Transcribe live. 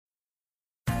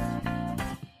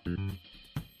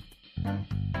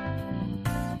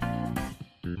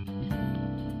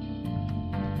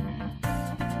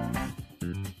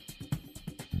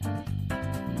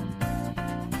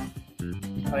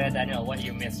Oh yeah, Daniel, what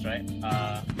you missed, right?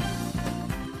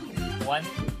 One,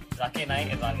 Zaki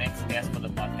Naik is our next guest for the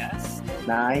podcast.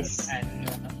 Nice.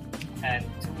 And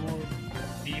two,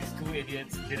 these two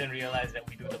idiots didn't realize that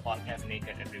we do the podcast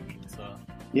naked every week. So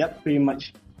Yep, pretty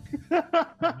much.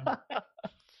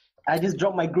 I just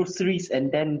drop my groceries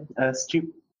and then strip.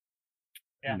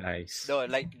 yeah. Nice. No,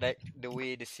 like the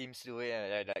way the Sims do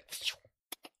it, like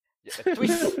a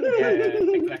twist. Yeah,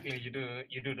 exactly.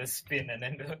 You do the spin and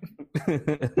then the.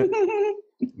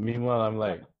 Meanwhile, I'm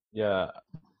like, yeah.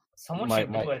 Someone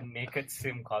should do a naked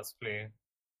sim cosplay,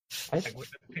 like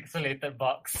with a pixelated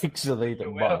box.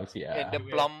 Pixelated box, yeah. And the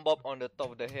plumb bob on the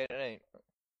top of the head, right?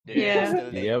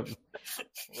 Yep.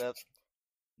 Well,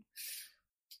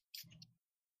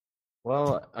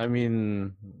 Well, I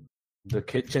mean, the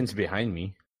kitchen's behind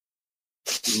me.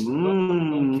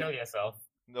 Don't kill yourself.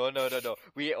 no.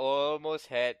 We almost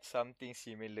had something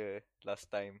similar last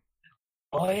time.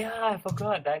 Oh yeah, I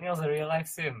forgot. Daniel's a real life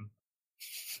sim.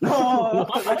 Oh,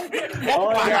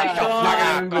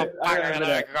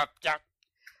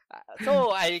 So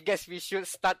I guess we should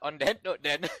start on that note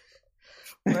then.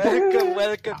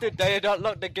 Welcome to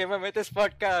dia.log, the Gamer Matters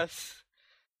podcast.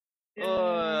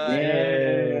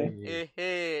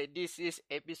 Hey, this is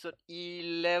episode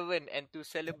 11, and to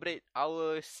celebrate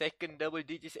our second double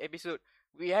digits episode,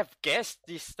 we have guests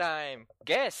this time.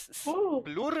 Guests,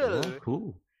 plural. Oh,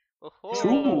 cool.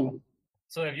 True.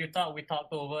 So if you thought we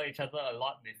talked over each other a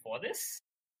lot before this,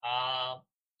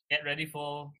 get ready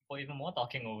for even more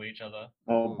talking over each other.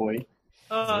 Oh boy.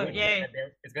 Oh, yay.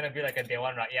 It's gonna be like a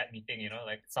Dewan Rakyat meeting, you know,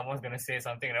 like someone's gonna say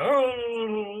something and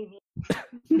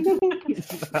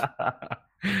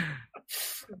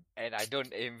And I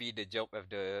don't envy the job of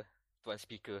the one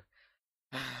speaker.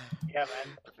 yeah,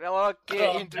 man. Okay,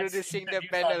 So, introducing let's the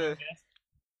introduce our panel. guest.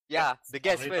 Yeah, the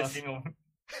guest Are we first. talking over-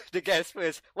 The guest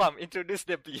first. Wam, introduce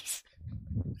them, please.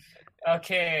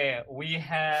 Okay, we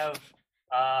have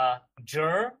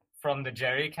Jer from the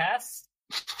Jerry cast.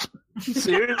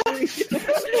 Seriously?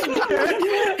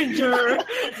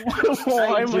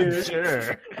 Why I'm a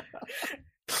jerk.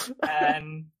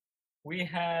 And we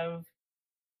have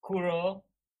Kuro,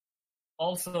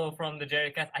 also from the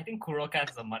Jerry cast. I think Kuro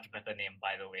cast is a much better name,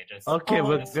 by the way. Just Okay,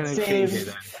 we're gonna same. change it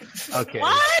then. Okay.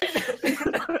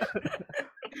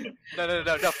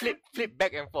 No. Flip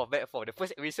back and forth. The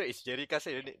first episode is Jerry cast,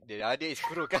 and the other is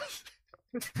Kuro cast.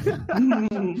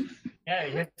 Yeah,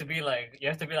 you have to be like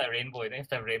rainbow. You don't have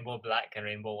to have rainbow black and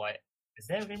rainbow white. Is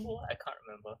there rainbow white? I can't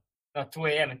remember. No, 2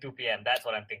 a.m. and 2 p.m. That's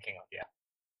what I'm thinking of. Yeah.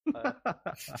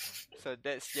 So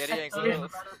that's Jerry and Sorry Kuro.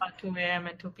 about 2 a.m.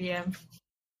 and 2 p.m.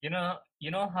 You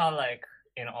know how like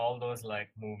in all those like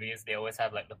movies they always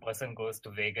have like the person goes to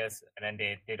Vegas and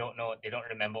then they don't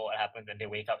remember what happened and they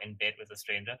wake up in bed with a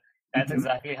stranger. That's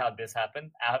exactly how this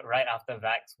happened. Right after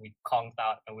Vax, we conked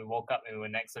out and we woke up and we were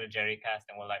next to the Jerry cast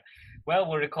and we're like, well,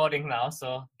 we're recording now,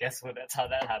 so guess what? That's how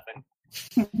that happened.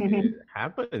 It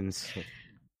happens.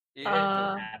 It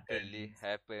Uh, really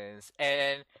happens.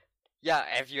 And yeah,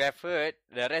 if you have heard,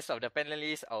 the rest of the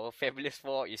panelists, our fabulous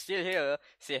four, is still here.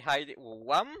 Say hi,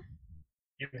 Wam.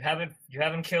 You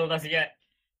haven't killed us yet.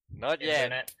 Not yet.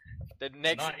 Internet. The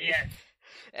next, Not yet.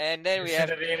 and then You we should have,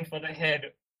 have aimed for the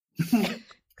head.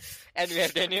 and we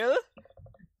have Daniel,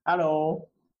 Hello.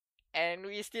 and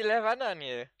we still have Annan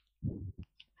here,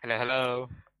 Hello.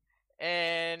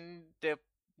 and the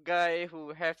guy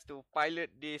who has to pilot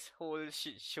this whole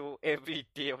shit show every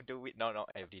day of the week. No, not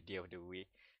every day of the week.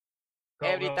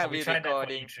 Every time we tried that for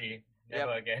recording. E3.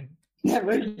 Never again.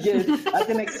 Never again.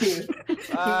 Until next year.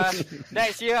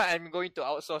 Next year, I'm going to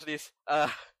outsource this.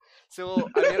 So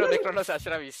Amiro the Kronos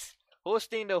Ashraf is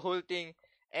hosting the whole thing,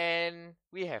 and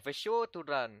we have a show to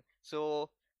run. So,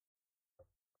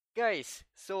 guys,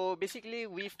 so basically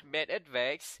we've met at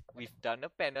Vex, we've done a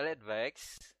panel at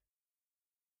Vex,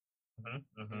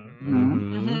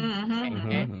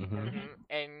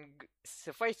 and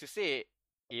suffice to say,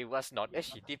 it was not a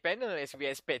shitty panel as we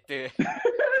expected.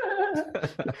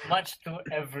 Much to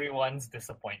everyone's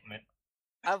disappointment.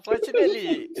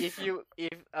 Unfortunately, if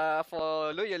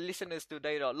for loyal listeners to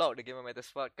dia.log, the Gamer Matters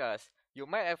podcast, you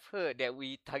might have heard that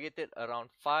we targeted around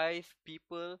 5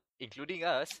 people, including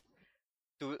us,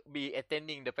 to be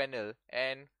attending the panel.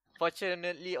 And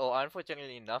fortunately or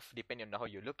unfortunately enough, depending on how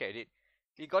you look at it,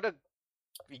 we got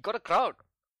a crowd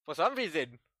for some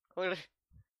reason.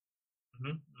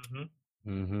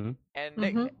 And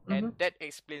that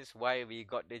explains why we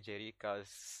got the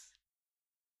Jerica's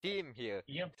team here.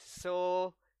 Yep.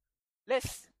 So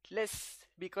let's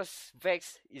because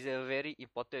Vex is a very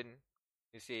important,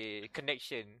 you say,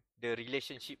 connection, the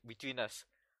relationship between us.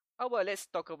 How about let's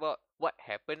talk about what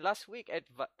happened last week at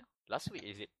last week,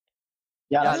 is it?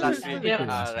 Yeah, Yeah, last last week. week. Yeah.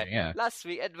 Last Right. week, yeah. Last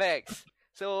week at Vex.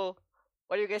 So,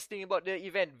 what do you guys think about the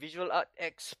event, Visual Art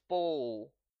Expo?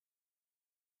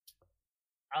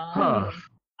 Huh.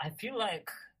 I feel like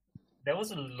there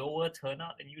was a lower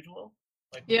turnout than usual.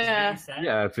 Like, Yeah. it's really sad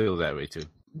Yeah, I feel that way too.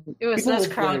 It was People less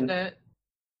were feeling- crowded.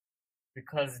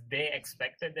 because they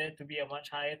expected there to be a much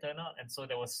higher turnout, and so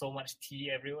there was so much tea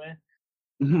everywhere.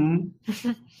 Mhm.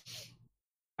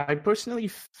 I personally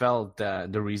felt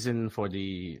that the reason for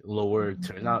the lower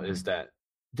turnout is that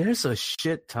there's a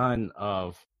shit ton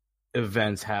of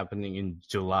events happening in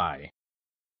July.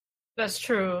 That's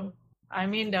true. I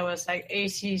mean, there was like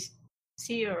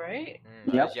ACC, right?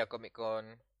 Yep. Asia Comic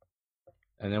Con.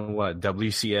 And then what?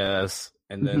 WCS.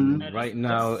 And then Mhm. right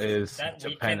now That's- is that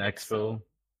Japan weekend Expo. itself.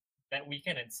 That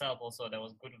weekend itself also, there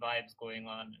was good vibes going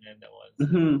on, and then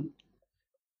Mhm.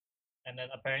 and then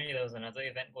apparently there was another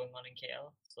event going on in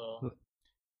KL. So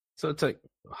So it's like,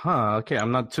 okay,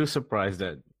 I'm not too surprised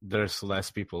that there's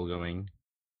less people going.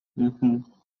 Mhm.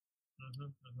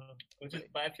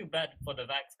 but I feel bad for the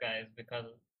Vax guys because,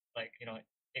 like, you know,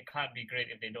 it can't be great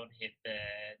if they don't hit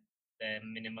the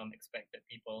minimum expected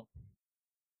people.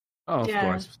 Oh, of Yeah.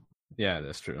 course. Yeah,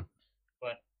 that's true.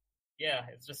 But yeah,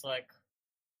 it's just like,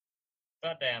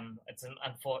 goddamn, it's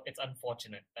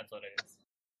unfortunate. That's what it is.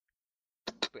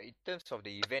 But in terms of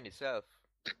the event itself,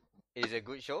 it's a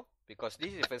good show because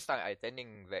this is the first time I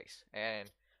attending Vex, and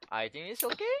I think it's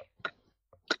okay.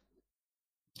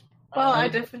 Well, I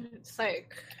Um, definitely, it's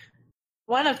like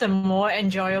one of the more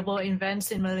enjoyable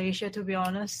events in Malaysia, to be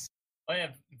honest. Oh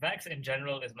yeah, Vax in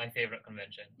general is my favorite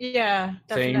convention. Yeah,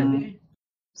 Same. definitely.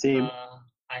 Same.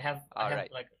 I have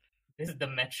Alright. like, this is the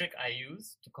metric I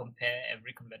use to compare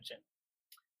every convention.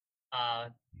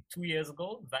 2 years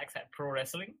ago, Vax had pro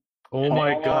wrestling. Oh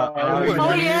my god.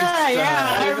 Oh, yeah,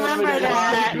 I I remember remember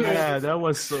that. that. Yeah, that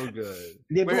was so good.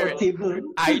 They Wait, brought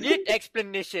table. I need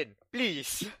explanation,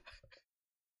 please.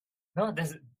 No,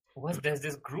 there's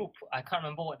this group. I can't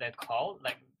remember what they're called.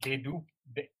 Like,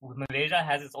 Malaysia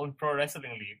has its own pro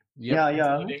wrestling league. Yep. Yeah,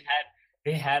 yeah. So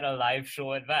they had a live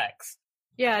show at Vax.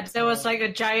 Yeah, there was like a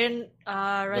giant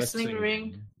wrestling Wrestling.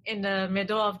 ring in the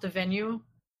middle of the venue.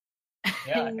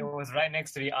 Yeah, it was right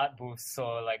next to the art booth. So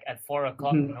like at 4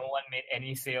 o'clock, Mhm. no one made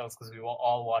any sales because we were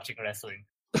all watching wrestling.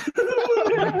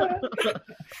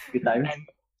 Good times. And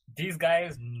these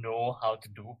guys know how to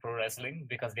do pro wrestling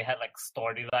because they had like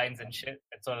storylines and shit.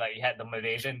 And so like you had the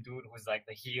Malaysian dude who's like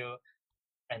the heel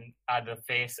and the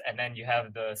face, and then you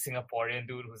have the Singaporean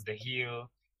dude who's the heel,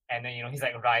 and then, you know, he's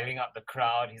like riling up the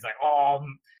crowd. He's like, "Oh,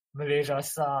 Malaysia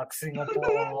sucks,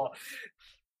 Singapore,"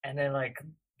 and then like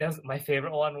there's my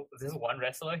favorite one. This one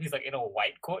wrestler. He's like in a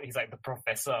white coat. He's like the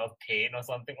Professor of Pain or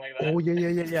something like that. Oh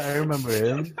yeah. I remember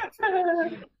him.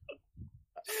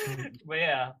 But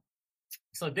yeah,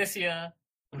 so this year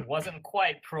it wasn't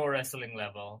quite pro wrestling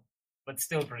level, but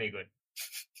still pretty good.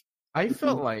 I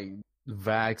felt like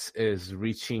Vax is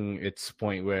reaching its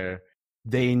point where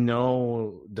they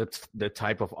know the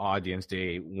type of audience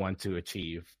they want to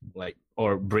achieve, like,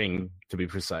 or bring, to be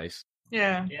precise.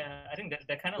 Yeah. Yeah, I think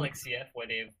they're kind of like CF, where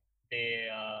they've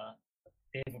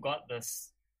got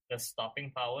this the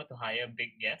stopping power to hire big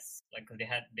guests, like, because they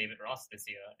had David Ross this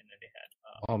year, and then they had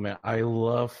Oh man, I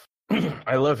love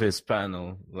I love his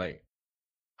panel. Like,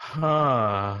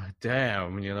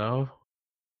 damn, you know.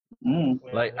 Mm.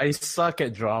 Like, I suck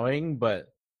at drawing, but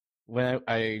when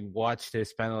I watched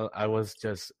his panel, I was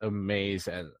just amazed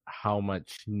at how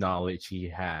much knowledge he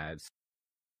has.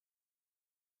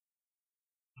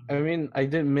 I mean, I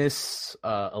did miss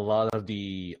a lot of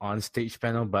the on-stage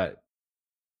panel, but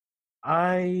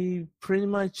I pretty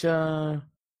much,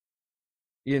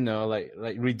 you know, like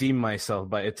redeem myself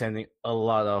by attending a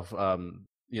lot of,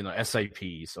 you know,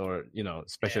 SIPs or, you know,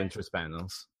 special interest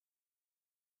panels.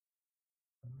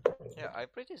 Yeah, I'm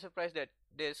pretty surprised that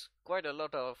there's quite a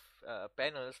lot of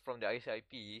panels from the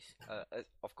ICIPs.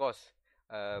 Of course,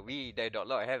 we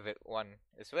dia.log have one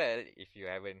as well. If you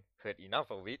haven't heard enough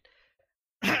of it,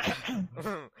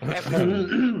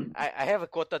 I have a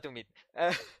quota to meet.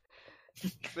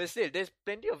 But still, there's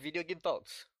plenty of video game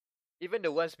talks. Even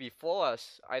the ones before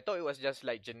us, I thought it was just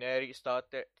like generic Star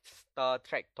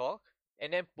Trek talk,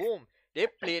 and then boom, they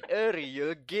played a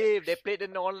real game. They played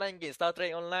an online game, Star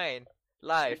Trek Online,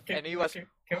 live, and it was,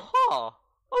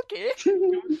 okay.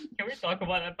 Can we talk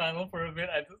about that panel for a bit?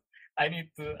 I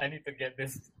need to get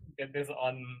this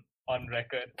on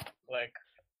record. Like,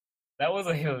 that was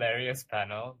a hilarious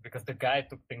panel because the guy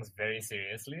took things very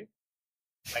seriously.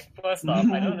 Like, first off,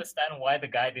 I don't understand why the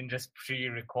guy didn't just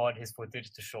pre-record his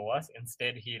footage to show us.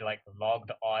 Instead, he like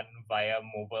logged on via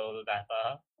mobile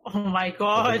data Oh my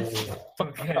god.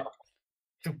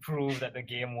 to prove that the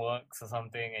game works or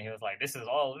something. And he was like, "This is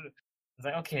all." It's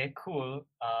like, okay, cool.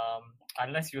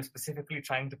 Unless you're specifically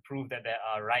trying to prove that there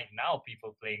are right now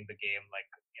people playing the game, like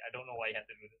I don't know why you had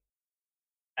to do this.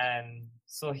 And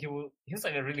so he was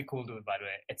like a really cool dude, by the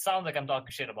way. It sounds like I'm talking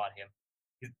shit about him.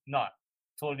 He's not.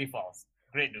 Totally false.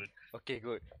 Great dude. Okay,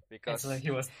 good. And Because so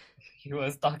he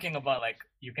was talking about like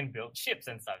you can build ships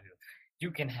and stuff.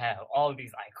 You can have all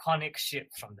these iconic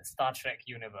ships from the Star Trek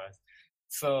universe.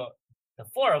 So the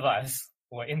four of us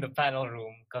were in the panel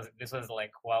room because this was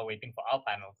like while waiting for our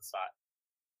panel to start.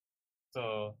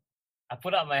 So I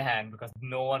put up my hand because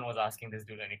no one was asking this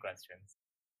dude any questions.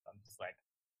 I'm just like,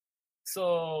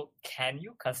 so can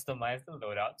you customize the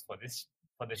loadouts for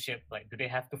the ship? Like, do they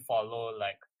have to follow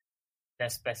like their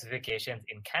specifications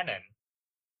in canon?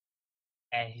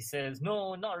 And he says,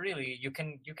 no, not really. You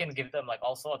can give them like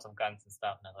all sorts of guns and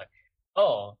stuff. And I'm like,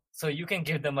 oh, so you can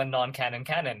give them a non-canon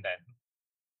cannon then?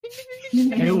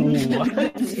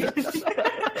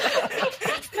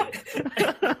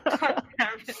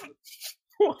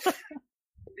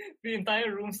 The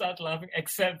entire room starts laughing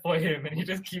except for him, and he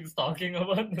just keeps talking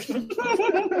about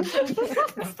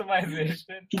customization.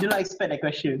 He did not expect that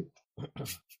question.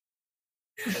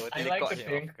 so I they like caught to him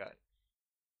think- off guard.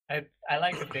 I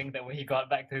like to think that when he got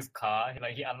back to his car,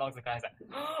 he unlocks the car, he's like,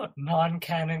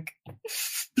 non-canon.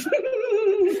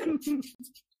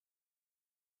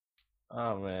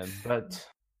 Oh man, but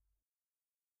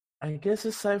I guess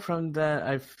aside from that,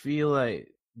 I feel like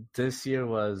this year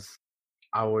was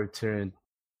our turn,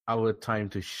 our time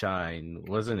to shine,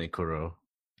 wasn't it, Kuro?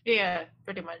 Yeah,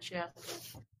 pretty much, yeah.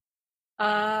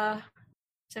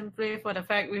 Simply for the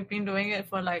fact we've been doing it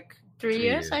for like 3 3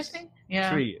 years, I years. think.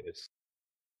 Yeah. 3 years.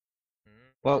 Mm.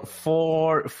 Well,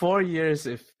 4 years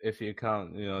if you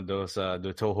count, those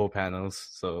the Toho panels.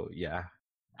 So yeah,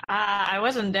 I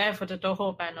wasn't there for the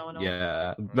Toho panel, no.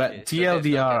 yeah. Okay, But so that's not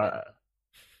TLDR,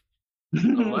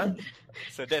 what?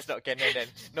 So that's not canon then.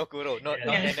 No Kuro, not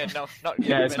Yeah. canon now. Not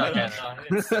Yeah, it's canon.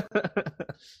 not No,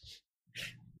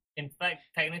 in fact,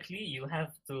 technically, you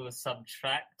have to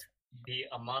subtract the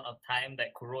amount of time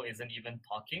that Kuro isn't even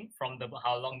talking from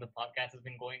how long the podcast has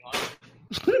been going on.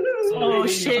 So Oh, really,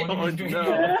 shit. you've only been doing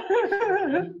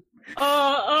no.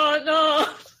 Oh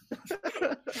no!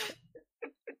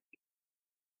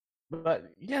 But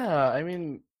yeah, I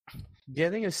mean,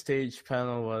 getting a stage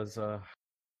panel was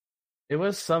it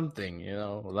was something,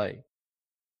 like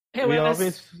It we was,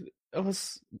 always it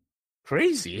was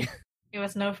crazy. it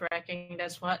was nerve-wracking,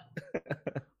 that's what.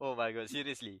 Oh my god,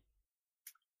 seriously.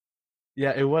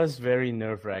 Yeah, it was very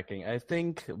nerve-wracking. I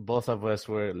think both of us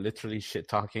were literally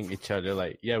shit-talking each other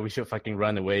like, yeah, we should fucking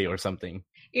run away or something.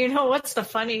 You know what's the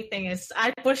funny thing is,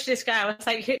 I pushed this guy. I was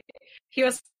like, he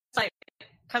was like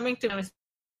coming to me. I was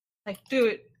like,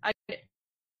 dude,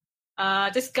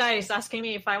 this guy is asking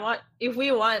me if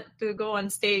we want to go on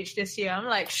stage this year. I'm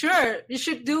like, sure, you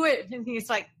should do it. And he's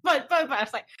like, but. I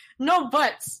was like, no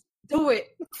buts, do it.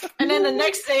 And then the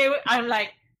next day, I'm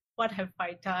like, what have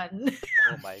I done?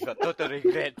 Oh my god, total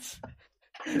regrets.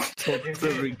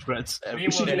 Total regrets. We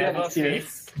will should do that never next year.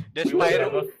 face. The we will Spyro,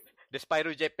 never- the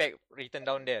Spyro jetpack written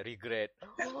down there, regret.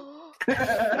 Oh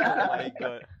my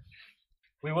god.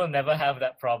 We will never have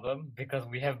that problem because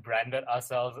we have branded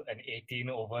ourselves an 18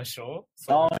 over show.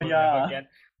 So Oh, we will yeah.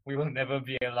 we will never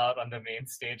be allowed on the main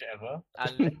stage ever.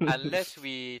 Unless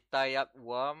we tie up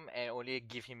Worm and only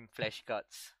give him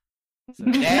flashcards. So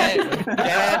then we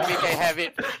can have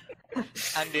it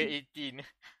under 18.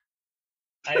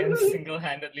 I am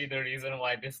single-handedly the reason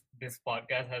why this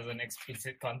podcast has an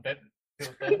explicit content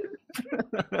filter.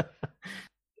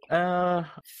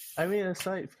 I mean,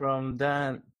 aside from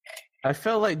that, I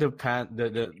felt like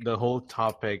the whole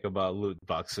topic about loot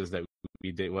boxes that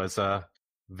we did was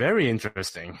very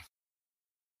interesting.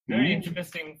 Very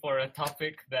interesting for a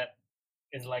topic that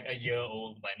is like a year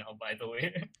old by now, by the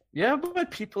way. Yeah,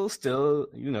 but people still,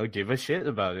 give a shit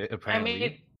about it, I apparently.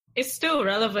 mean, it's still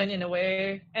relevant in a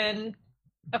way. And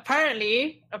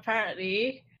apparently,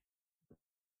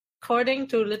 according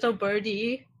to Little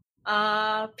Birdie,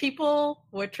 people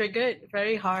were triggered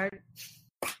very hard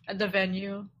at the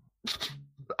venue.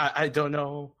 I don't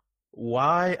know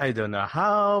why, I don't know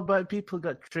how, but people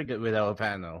got triggered with our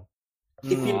panel.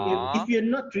 Aw. If you're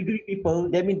not triggering people,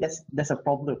 that means that's a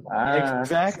problem.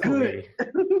 Exactly.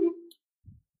 Good.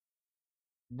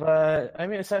 But I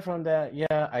mean, aside from that,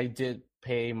 yeah, I did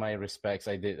pay my respects.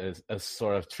 I did a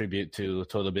sort of tribute to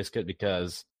Total Biscuit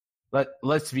because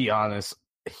let's be honest,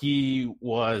 he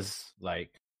was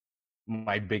like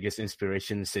my biggest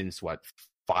inspiration since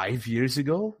 5 years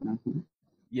ago. Mhm.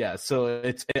 Yeah, so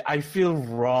I feel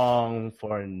wrong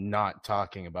for not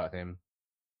talking about him.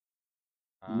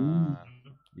 Ah.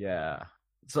 Yeah.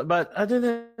 So, but other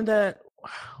than that,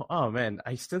 oh man,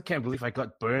 I still can't believe I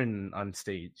got burned on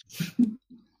stage.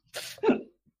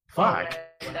 Fuck.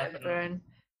 Oh, that burn.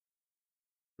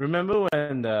 Remember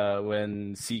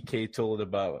when CK told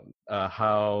about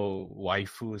how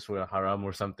waifus were haram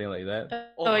or something like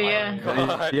that? Oh, yeah.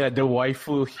 God. Yeah, the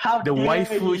How dare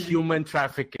waifu you. human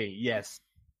trafficking. Yes.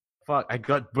 Fuck, I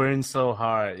got burned so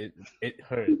hard. It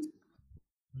hurt.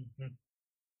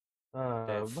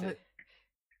 That's But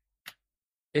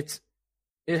it.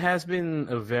 it has been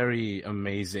a very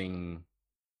amazing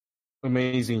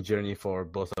journey for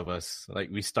both of us. Like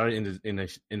we started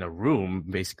in a room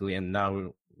basically, and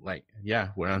now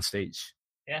we're on stage.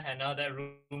 Yeah, and now that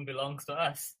room belongs to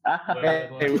us.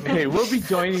 Hey, we'll be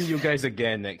joining you guys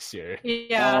again next year.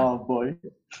 Yeah. Oh boy.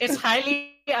 It's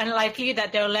highly unlikely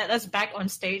that they'll let us back on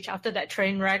stage after that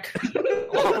train wreck.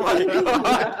 Oh my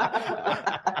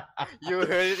god! You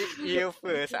heard it here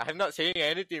first. I'm not saying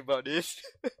anything about this.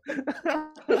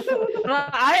 Well,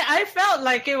 I felt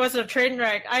like it was a train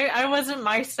wreck. I wasn't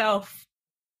myself.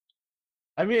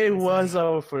 I mean, it was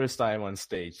our first time on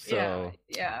stage, so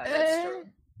Yeah, that's true.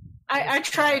 I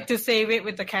tried to save it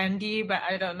with the candy, but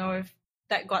I don't know if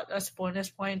that got us bonus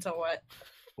points or what.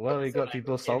 well, we So, got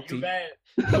people if salty.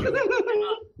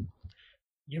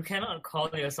 You cannot call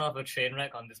yourself a train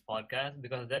wreck on this podcast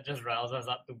because that just riles us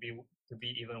up to be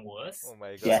even worse. Oh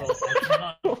my god! Yes.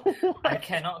 So I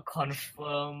cannot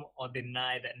confirm or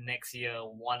deny that next year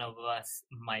one of us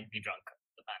might be drunk at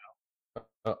the panel.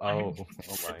 Oh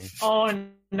my! Oh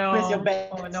no! Where's your bag?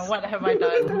 Oh no! What have I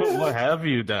done? What have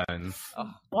you done?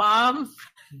 Wham!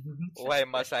 Why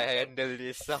must I handle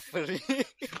this suffering?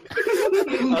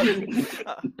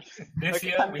 This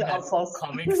year we have outsource.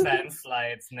 Comic Sans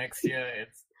slides. Next year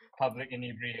it's public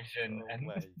inebriation. Oh And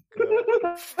my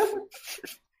god.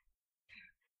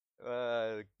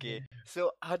 Okay.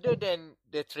 So other than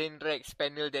the train wrecks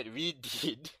panel that we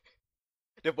did,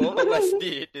 the both of us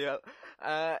did.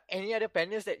 Any other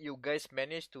panels that you guys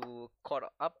managed to caught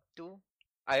up to?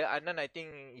 Annan, I think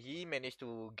he managed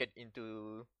to get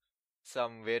into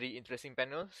some very interesting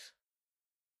panels.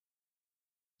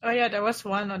 Oh yeah, there was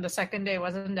one on the second day,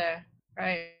 wasn't there?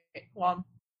 Right, Wham.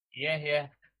 yeah.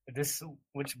 This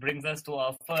which brings us to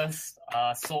our first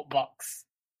soapbox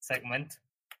segment.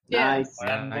 Yeah. Nice.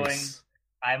 Where I'm going. Nice.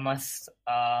 I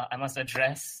must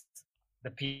address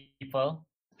the people.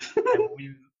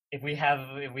 And if we have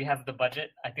the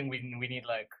budget, I think we need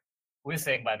we're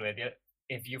saying, by the way,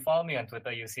 if you follow me on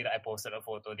Twitter, you see that I posted a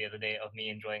photo the other day of me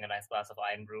enjoying a nice glass of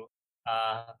iron brew.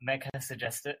 Meck has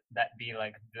suggested that be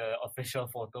like the official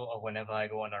photo of whenever I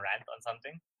go on a rant on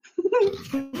something.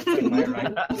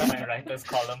 my writer's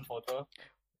column photo.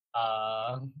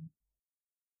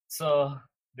 So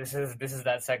this is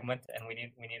that segment, and we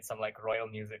need some like royal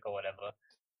music or whatever.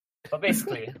 But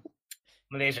basically,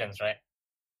 Malaysians, right?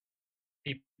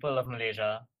 People of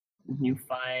Malaysia, you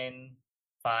fine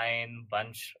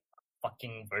bunch of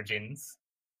fucking virgins.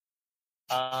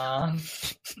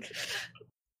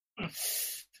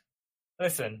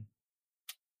 Listen,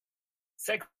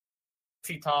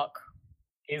 sexy talk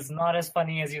is not as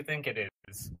funny as you think it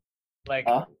is. Like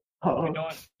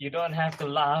you don't have to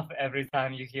laugh every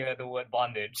time you hear the word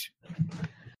bondage.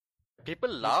 People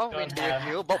laugh when they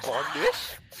hear about bondage.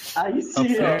 Are you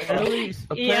serious?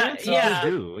 Apparently Yeah. some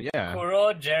do. Yeah.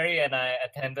 Kuro, Jerry, and I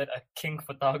attended a kink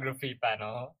photography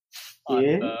panel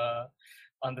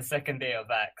on the second day of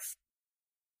VAX.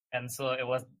 And so it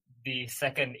was the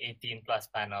second 18 plus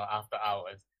panel after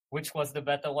hours. Which was the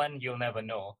better one? You'll never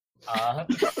know. I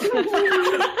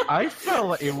felt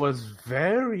like it was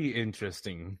very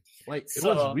interesting. Like it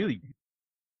was really.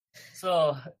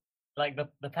 So, like the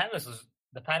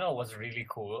panel was really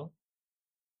cool,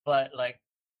 but like,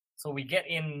 so we get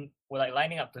in, we're like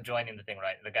lining up to join in the thing,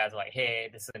 right? The guys are like, "Hey,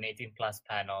 this is an 18 plus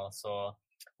panel, so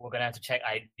we're gonna have to check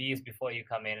IDs before you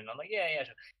come in." And I'm like, "Yeah,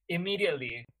 sure."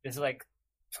 Immediately, there's like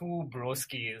two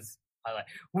broskies are like,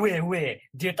 "Wait,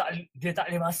 dia tak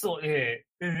boleh masuk eh."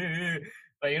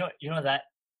 But you know that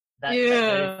very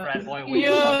frat boy way.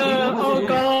 Yeah. Oh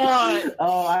god.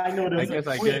 Oh, I know I those.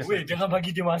 guess. Wait, jangan bagi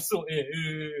dia masuk eh.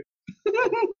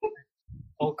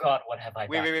 Oh god, what have I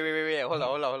done? Wait. Hold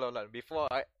on. Before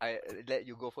I let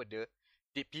you go further,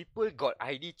 did people got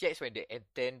ID checks when they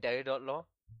attend dia.log?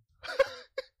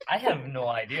 I have no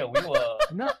idea. We were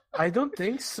No, I don't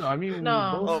think so. I mean,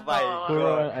 No. both Oh my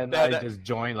Kuro god. and No, I no. just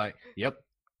joined. Like, yep.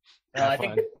 No, have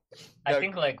fun. I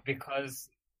think like because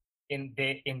in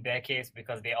their case,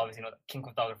 because they obviously know that kink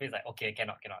photography is like, okay,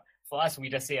 cannot. For us, we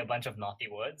just say a bunch of naughty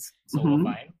words, so we're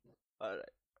fine. Alright.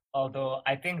 Although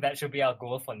I think that should be our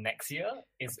goal for next year,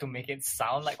 is to make it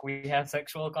sound like we have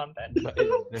sexual content. But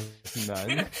there's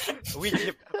none. We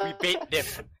bait them.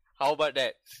 How about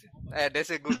that? That's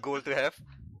a good goal to have.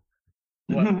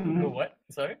 What?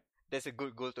 Sorry? That's a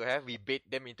good goal to have. We bait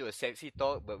them into a sexy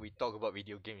talk, but we talk about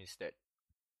video game instead.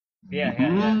 Yeah.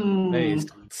 Hey,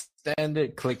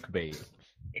 standard clickbait.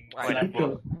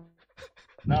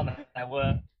 No, man,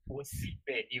 we're seat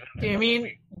bait. Even Do you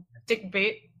mean dick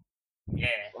bait?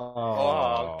 Yeah.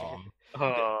 Oh,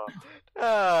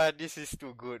 Oh, this is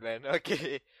too good, man.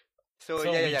 Okay. So we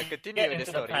continue get with into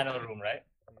the story. the panel room, right?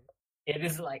 It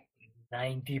is like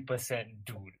 90%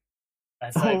 dude.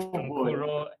 Aside from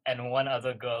Kuro and one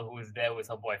other girl who is there with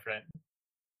her boyfriend.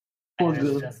 Poor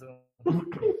And, girl.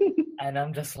 and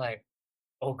I'm just like,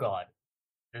 oh god,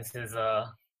 this is I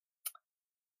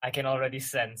can already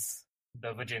sense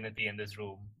the virginity in this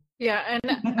room. Yeah,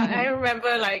 and I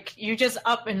remember like you just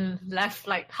up and left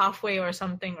like halfway or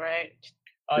something, right?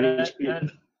 Oh, Rage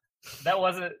that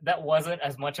wasn't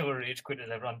as much of a rage quit as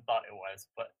everyone thought it was,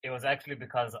 but it was actually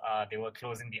because they were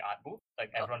closing the art booth.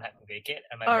 Like everyone had to vacate,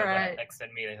 and my brother had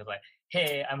texted me and he was like,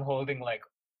 "Hey, I'm holding like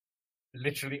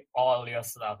literally all your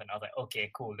stuff," and I was like,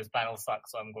 "Okay, cool. This panel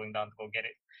sucks, so I'm going down to go get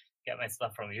my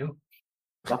stuff from you."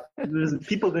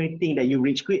 People going to think that you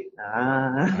rage quit.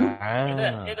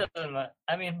 It doesn't matter.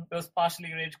 I mean, it was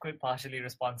partially rage quit, partially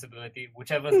responsibility.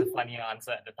 Whichever's the funnier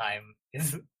answer at the time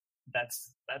is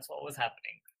that's what was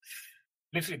happening.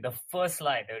 Literally, the first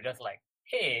slide, they were just like,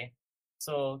 "Hey,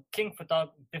 so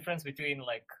difference between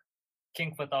like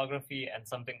kink photography and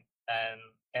something," and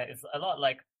it's a lot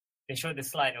like they showed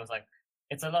this slide. It was like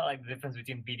it's a lot like the difference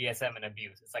between BDSM and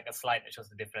abuse. It's like a slide that shows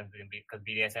the difference between because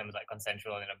BDSM is like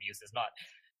consensual and abuse is not.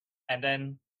 And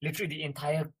then literally the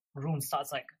entire room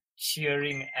starts like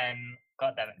cheering and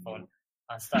god damn it, phone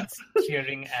starts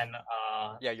cheering and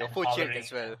your and phone cheered hollering.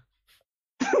 as well.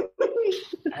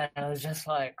 And I was just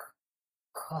like,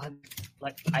 God,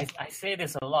 like I say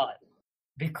this a lot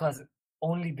because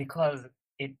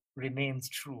it remains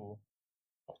true.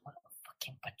 But what a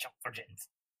fucking bunch of virgins.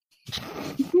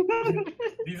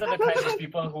 These are the kinds of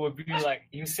people who would be like,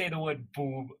 you say the word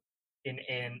boob in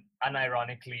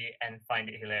unironically and find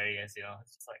it hilarious, you know?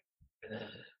 It's just like,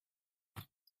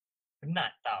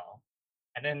 not tao.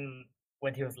 And then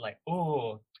when he was like,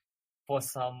 oh, for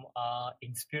some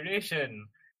inspiration,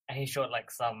 and he showed like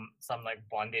some like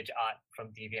bondage art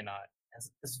from DeviantArt.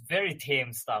 It's very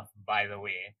tame stuff, by the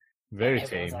way. Very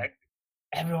everyone's tame. Like,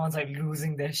 everyone's like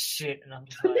losing their shit, and I'm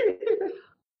just like,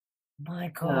 my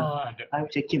god. I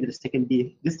wish I came to the second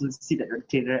day just to see that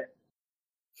trailer.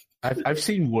 I've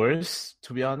seen worse,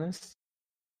 to be honest.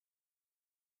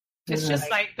 It's just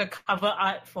like the cover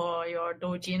art for your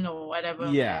dojin or whatever.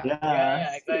 Yeah.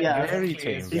 Exactly. Yeah. Very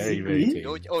Exactly. tame. Very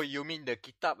tame. Oh, you mean the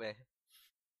kitab, eh?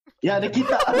 Yeah, the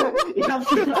kitab.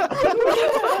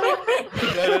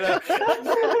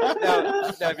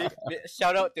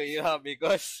 Shout out to Ilham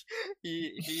because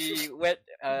he went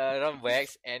around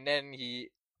Wax and then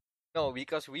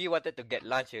because we wanted to get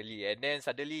lunch early and then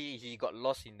suddenly he got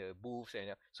lost in the booths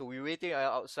and so we waiting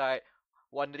outside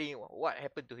wondering what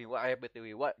happened to him,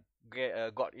 what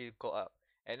got him caught up.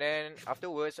 And then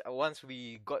afterwards, once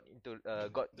we got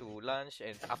to lunch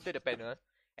and after the panel,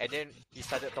 and then he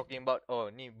started talking about, oh,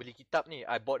 ni beli kitab ni,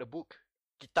 I bought a book,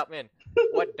 kitab man,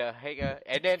 what the heck?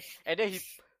 And then he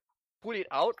pulled it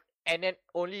out and then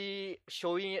only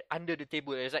showing it under the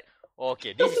table. It's like, oh,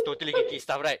 okay, this is totally kinky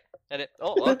stuff, right? And then,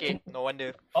 oh, okay, no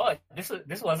wonder. Oh, this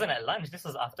wasn't at lunch. This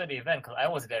was after the event because I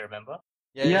was there. Remember?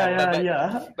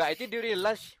 Yeah. But I think during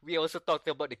lunch we also talked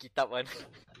about the kitab one.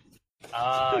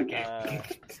 Okay.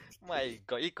 My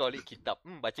God, you call it kitab.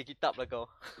 Baca kitab lah kau.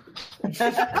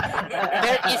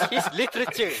 That is his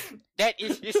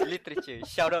literature.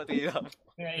 Shout out to Ilham.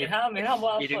 Ilham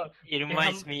buat apa? It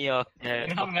reminds me of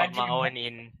Ilham ngaji. Maon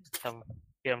in some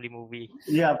family movie.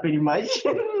 Yeah, pretty much.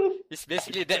 It's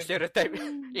basically that stereotype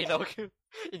in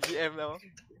GM now.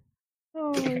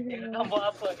 Ilham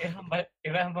buat apa?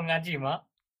 Ilham mengaji, Mak.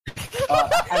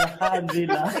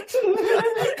 Alhamdulillah.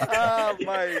 Oh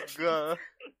my God.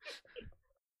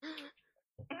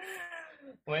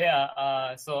 Well,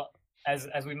 yeah. So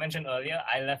as we mentioned earlier,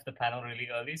 I left the panel really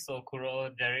early. So Kuro,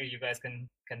 Jerry, you guys can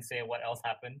say what else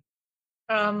happened.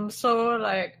 So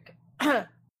like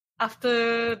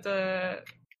after the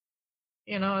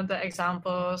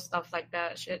example stuff like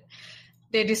that shit,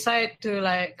 they decide to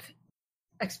like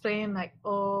explain like,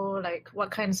 oh, like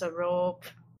what kinds of rope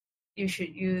you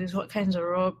should use, what kinds of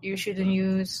rope you shouldn't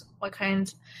use, what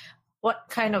kinds what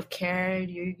kind of care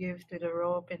do you give to the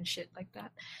rope and shit like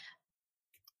that.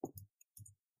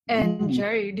 And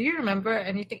Jerry, do you remember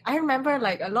anything? I remember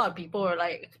like a lot of people were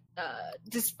like,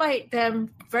 despite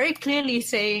them very clearly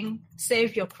saying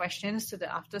save your questions to the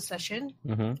after session,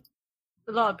 Mm-hmm.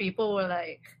 a lot of people were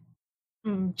like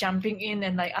jumping in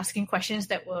and like asking questions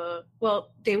that were,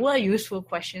 well, they were useful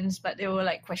questions, but they were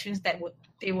like questions that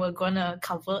they were gonna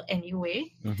cover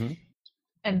anyway. Mm-hmm.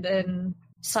 And then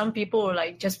some people were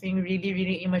like just being really,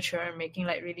 really immature and making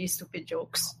like really stupid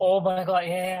jokes. Oh my god,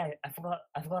 yeah, I forgot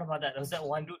about that. There was that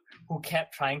one dude who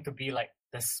kept trying to be like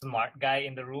the smart guy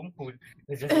in the room who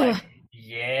was just like,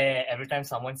 yeah, every time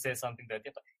someone says something dirty,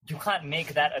 you can't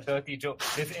make that a dirty joke.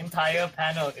 This entire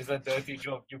panel is a dirty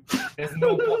joke. There's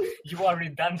no point. You are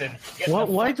redundant.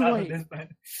 Why do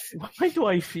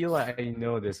I feel like I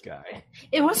know this guy?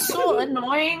 It was so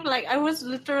annoying. Like I was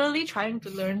literally trying to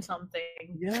learn something.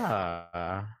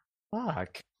 Yeah.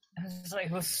 Fuck. It's like,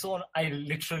 it was so. I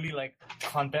literally like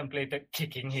contemplated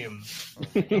kicking him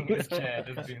in his chair,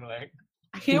 just being like.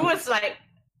 He was like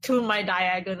to my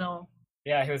diagonal.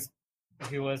 Yeah,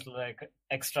 he was like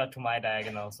extra to my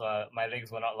diagonal, so my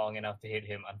legs were not long enough to hit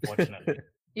him, unfortunately.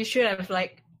 You should have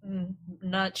like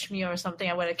nudged me or something.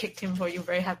 I would have kicked him for you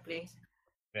very happily.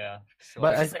 Yeah. So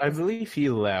But I believe he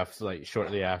left like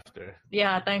shortly after.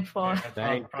 Yeah, thank for.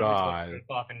 Thank God.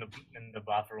 Off in the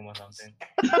bathroom or something.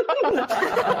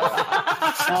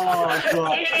 Oh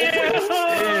god.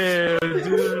 Ew,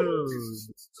 dude.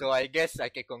 So I guess I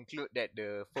can conclude that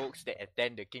the folks that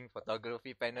attend the King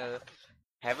Photography panel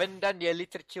haven't done their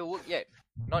literature work yet.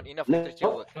 Not enough literature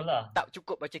work. Itulah. Tak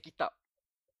cukup baca kitab.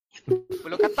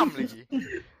 Perlu khatam lagi.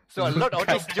 So a lot of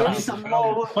these jokes,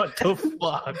 What the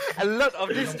fuck? a lot of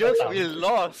these jokes will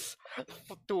lost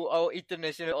to our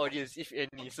international audience, if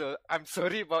any. So I'm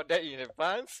sorry about that in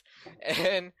advance.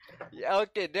 And yeah,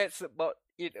 okay, that's about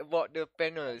it about the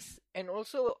panels. And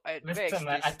also at Listen, Vex,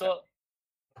 man, I told.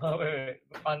 Oh, wait.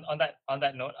 On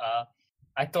that note,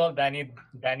 I told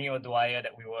Daniel Dwyer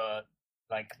that we were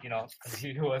like, you know, 'cause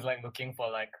he was like looking for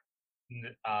like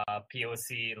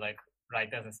POC like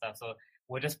writers and stuff. So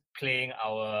we're just playing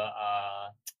our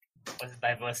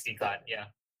diversity card.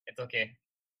 Yeah, it's okay.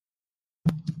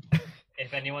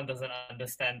 If anyone doesn't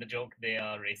understand the joke, they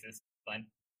are racist. Fine.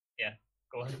 Yeah,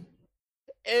 go on.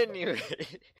 Anyway,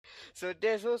 so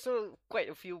there's also quite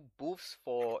a few booths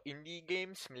for indie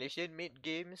games, Malaysian-made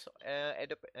games at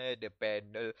the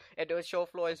panel, at the show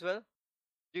floor as well.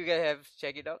 You guys have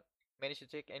checked it out? Managed to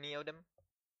check any of them?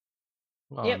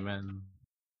 Oh Yep. man.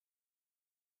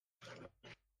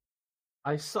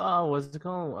 I saw what's it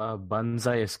called?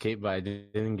 Banzai Escape, but I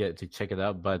didn't get to check it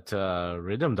out. But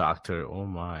Rhythm Doctor, oh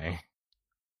my.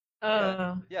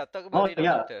 Yeah, talk about Rhythm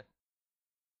Doctor.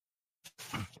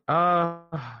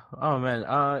 Oh man.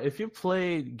 If you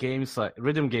play games like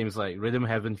Rhythm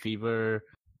Heaven Fever,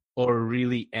 or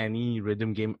really any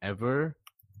rhythm game ever,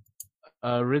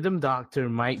 Rhythm Doctor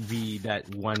might be that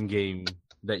one game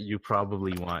that you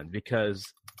probably want,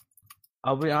 because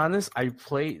I'll be honest, I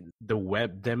played the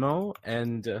web demo,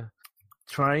 and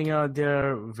trying out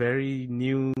their very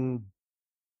new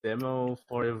demo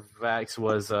for Vax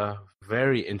was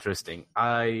very interesting.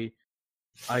 I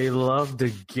love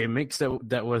the gimmicks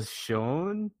that was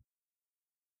shown,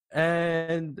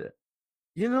 and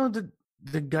you know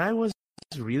the guy was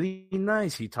really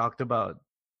nice. He talked about,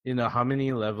 you know, how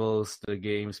many levels the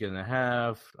game's gonna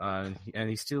have, and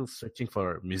he's still searching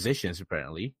for musicians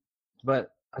apparently.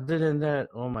 But other than that,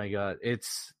 oh my god,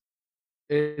 it's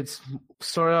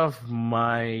sort of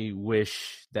my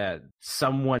wish that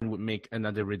someone would make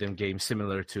another rhythm game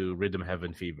similar to Rhythm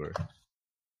Heaven Fever.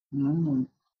 Mm.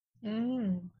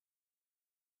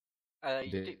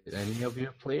 Did any of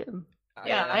you play it?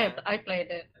 Yeah, I played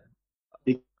it.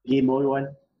 The Game Boy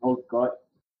one. Oh god.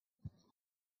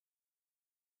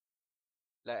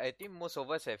 Like, I think most of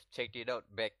us have checked it out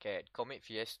back at Comic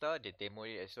Fiesta. They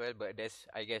demoed it as well, but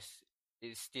I guess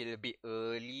it's still a bit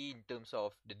early in terms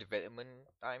of the development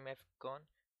time have gone.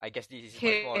 I guess this is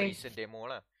much more recent demo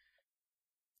lah.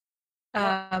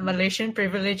 Malaysian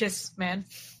privileges, man.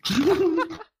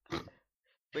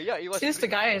 But yeah, it was. Since the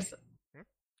guy is,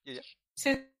 Yeah.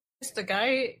 since the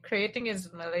guy creating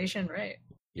is Malaysian, right?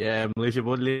 Yeah, Malaysia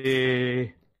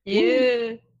boleh.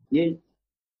 Yeah. Yeah.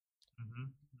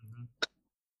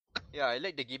 Yeah, I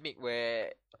like the gimmick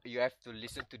where you have to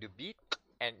listen to the beat,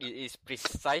 and it is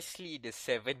precisely the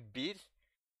 7 beat,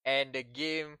 and the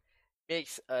game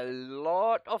makes a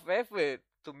lot of effort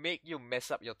to make you mess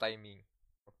up your timing.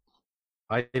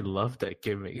 I love that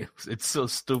gimmick. It's so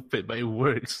stupid, but it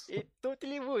works. It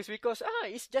totally works because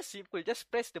it's just simple. Just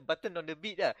press the button on the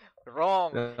beat.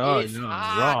 Wrong. No, It's no,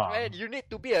 hard, wrong. man. You need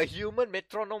to be a human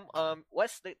metronome.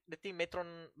 What's the thing?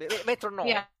 Metronome.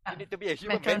 Yeah. You need to be a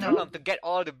human Metronome. metronome to get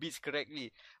all the beats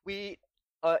correctly.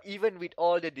 Even with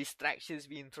all the distractions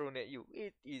being thrown at you,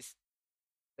 it is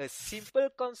a simple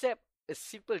concept, a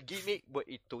simple gimmick, but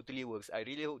it totally works. I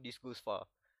really hope this goes far.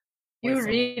 You Wait, so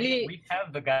really we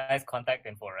have the guy's contact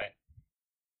info, right?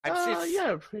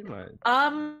 Yeah, pretty much.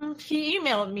 he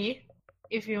emailed me.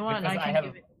 If you want, Because I I can have-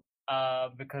 give it.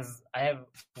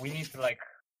 We need to like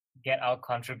get our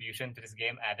contribution to this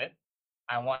game added.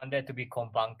 I want there to be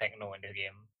kombang techno in the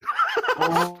game.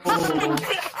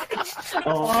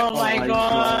 Oh my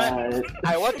God.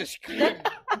 I want to scream,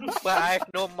 but I have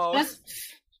no mouse.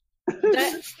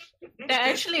 That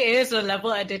actually is a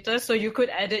level editor, so you could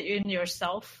edit in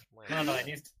yourself. No, it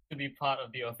needs to be part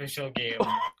of the official game.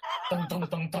 Tung, tung,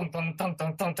 tung, tung, tung, tung,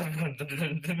 tung, tung, tung, tung,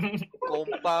 tung, tung.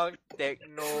 Compound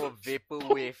techno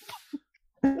vaporwave.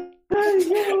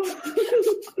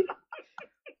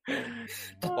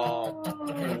 Bomb.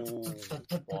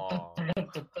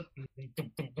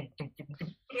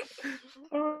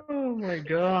 Oh my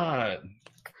god.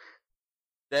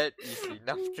 That is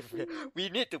enough to. We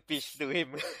need to pitch to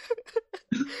him.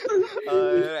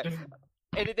 Alright.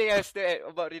 Anything else to add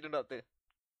about Rhythm Doctor?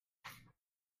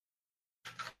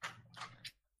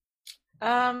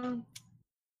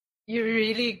 You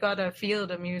really gotta feel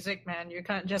the music, man. You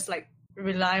can't just like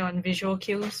rely on visual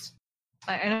cues.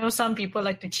 Like, I know some people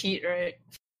like to cheat, right?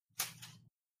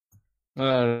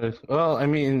 Well, I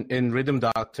mean, in Rhythm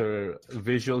Doctor,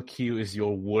 visual cue is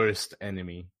your worst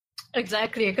enemy.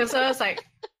 Exactly, because I was like,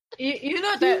 you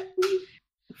know that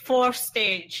fourth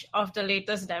stage of the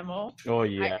latest demo. Oh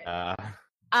yeah.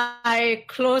 I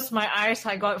closed my eyes.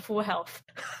 I got full health.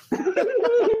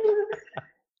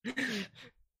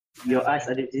 Your eyes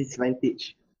are the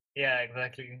disadvantage. Yeah,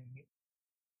 exactly.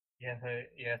 You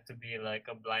have to be like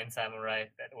a blind samurai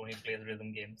that only plays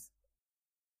rhythm games.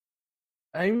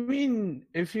 I mean,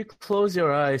 if you close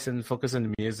your eyes and focus on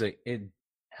the music, it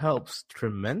helps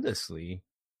tremendously.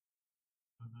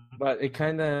 But it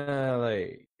kind of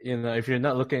like, if you're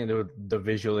not looking at the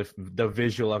visual, if the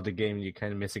visual of the game, you're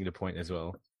kind of missing the point as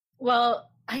well. Well,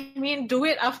 I mean, do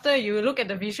it after you look at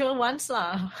the visual once,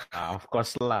 lah. Of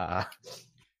course lah.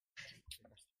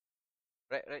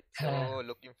 Right. So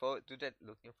looking forward to that.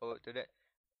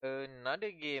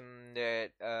 Another game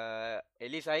that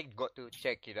at least I got to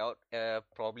check it out.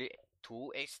 Probably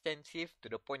too extensive to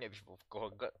the point that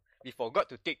we forgot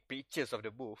to take pictures of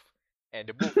the booth, and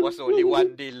the booth was only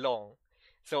 1 day long.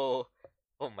 So,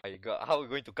 oh my god, how are we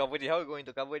going to cover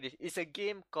this? It's a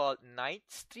game called Night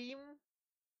Stream.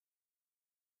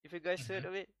 If you guys heard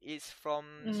of it, it's from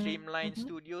Streamline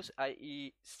Studios,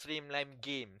 i.e. Streamline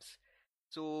Games.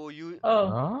 So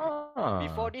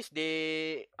before this,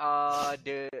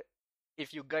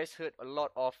 if you guys heard a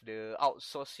lot of the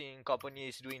outsourcing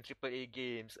companies doing AAA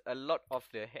games, a lot of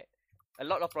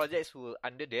projects were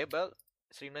under their belt.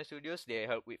 Streamline Studios, they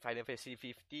help with Final Fantasy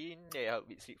 15, they help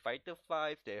with Street Fighter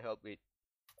 5, they help with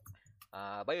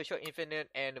BioShock Infinite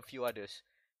and a few others.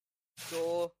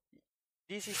 So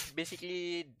this is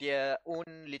basically their own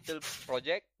little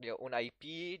project, their own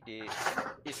IP.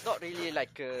 It's not really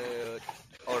like a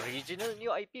original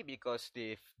new IP because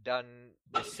they've done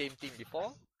the same thing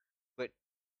before, but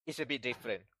it's a bit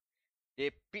different.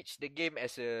 They pitch the game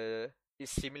as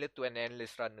it's similar to an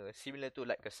endless runner, similar to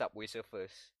like a Subway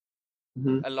Surfers,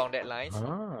 along that lines.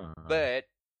 But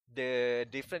the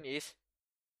difference is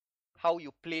how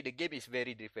you play the game is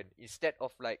very different. Instead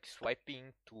of like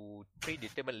swiping to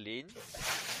predetermined lanes,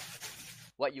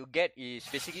 what you get is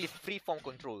basically freeform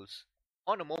controls.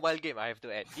 On a mobile game, I have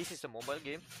to add, this is a mobile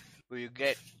game where you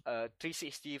get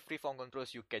 360 freeform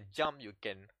controls. You can jump, you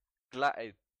can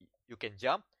glide, you can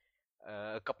jump.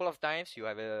 A couple of times you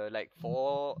have like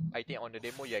 4. I think on the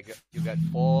demo you got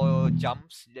 4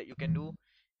 jumps that you can do,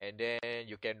 and then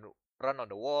you can run on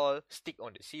the wall, stick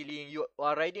on the ceiling. You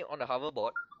are riding on a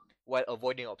hoverboard while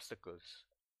avoiding obstacles.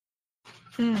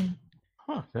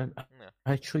 That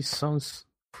actually sounds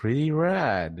pretty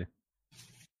rad.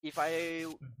 If I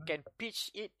can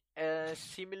pitch it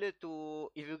similar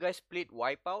to, if you guys played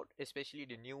Wipeout, especially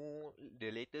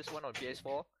the latest one on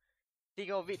PS4, think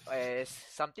of it as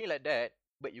something like that,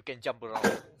 but you can jump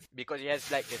around because it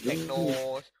has like the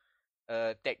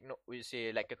we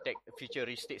say like a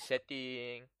futuristic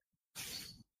setting,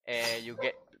 and you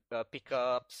get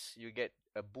pickups, you get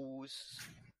a boost.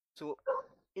 So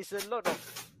it's a lot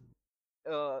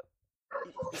of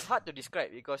it's hard to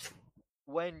describe because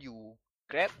when you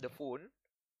grab the phone,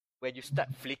 when you start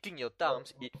flicking your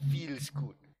thumbs, it feels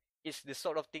good. it's the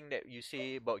sort of thing that you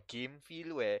say about game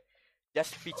feel, where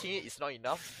just pitching it is not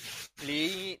enough.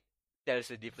 Playing it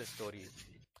tells a different story.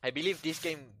 I believe this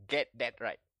game get that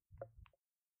right.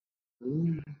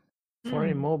 For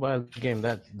a mobile game,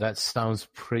 that sounds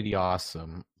pretty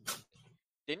awesome.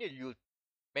 Daniel, you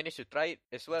managed to try it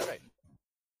as well, right?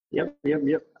 Yep.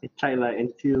 I tried like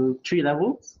until 3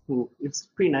 levels. It's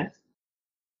pretty nice.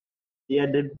 Yeah,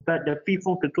 but the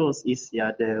freeform controls is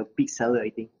the big seller, I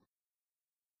think.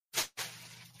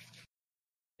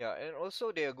 Yeah, and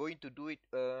also they are going to do it.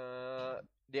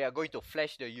 They are going to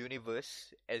flash the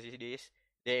universe as it is.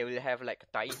 They will have like a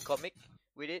tie-in comic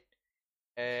with it,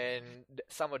 and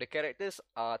some of the characters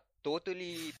are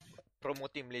totally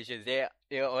promoting Malaysians.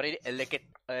 They are already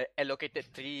allocated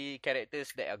 3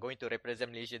 characters that are going to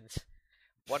represent Malaysians.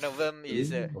 One of them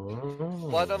is a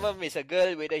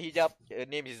girl with a hijab. Her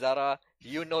name is Zara.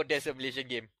 You know there's a Malaysian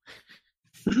game.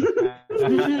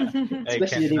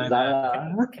 Especially the name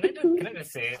Zara. Can I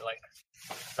just say, like,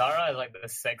 Zara is like the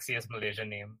sexiest Malaysian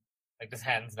name, like just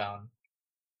hands down.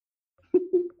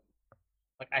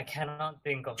 Like I cannot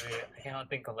think of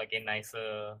like a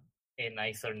nicer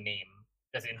name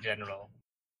just in general.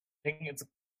 I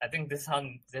think this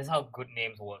is how good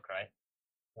names work, right?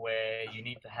 Where you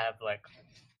need to have like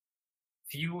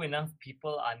few enough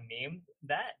people are named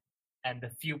that, and the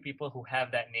few people who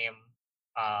have that name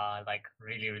are like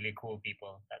really, really cool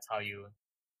people. That's how you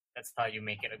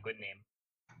make it a good name.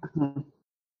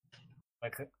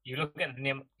 Like you look at the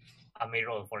name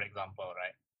Amirul, for example,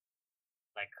 right?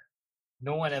 Like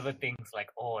no one ever thinks like,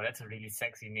 oh, that's a really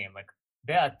sexy name. Like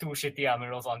there are 2 shitty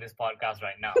Amiruls on this podcast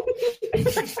right now.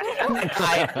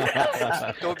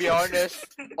 To be honest,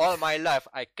 all my life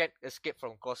I can't escape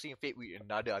from crossing fate with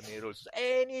another Amirul.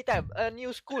 Anytime a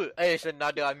new school, there's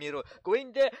another Amirul.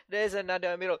 Going there's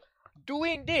another Amirul.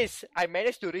 Doing this, I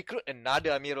managed to recruit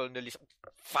another Amirul on the list.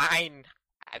 Fine,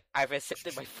 I've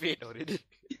accepted my fate already.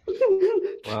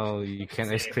 Well, you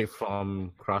can escape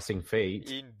from crossing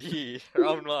fate. Indeed,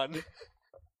 round 1.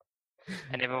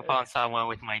 I never found someone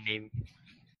with my name.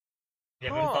 You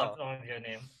haven't found someone with your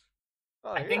name.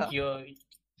 I think yeah.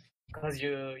 because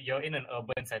you're in an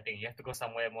urban setting, you have to go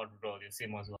somewhere more rural. You see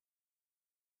more as well.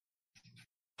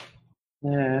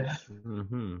 Yeah.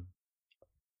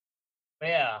 But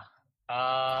yeah,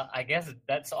 I guess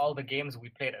that's all the games we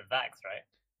played at VAX, right?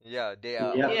 Yeah, they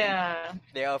are. Yeah. Yeah.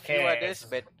 There are a few others,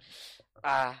 but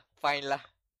fine lah.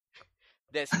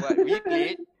 That's what we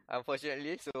played,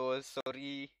 unfortunately. So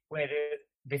sorry. Wait,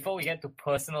 before we get to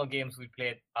personal games we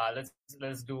played,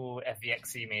 let's do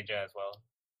FVXC major as well.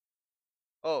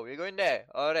 Oh, we're going there.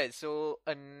 Alright, so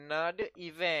another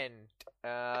event.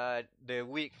 The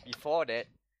week before that,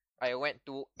 I went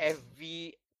to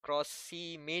FV Cross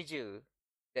C Major.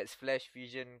 That's Flash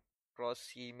Fusion Cross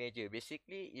C Major.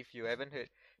 Basically, if you haven't heard,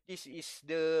 this is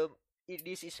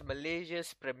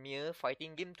Malaysia's premier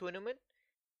fighting game tournament.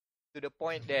 To the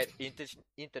point that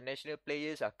international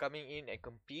players are coming in and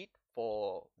compete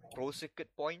for pro circuit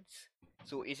points.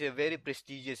 So it's a very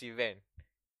prestigious event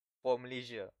for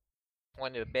Malaysia.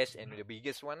 One of the best and the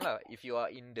biggest one lah, if you are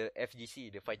in the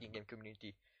FGC, the fighting game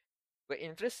community. But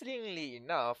interestingly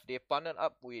enough, they partnered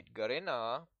up with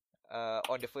Garena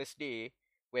on the first day,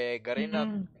 where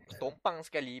Garena tompang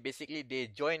sekali. Basically, they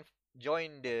join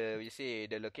the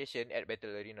location at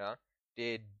Battle Arena.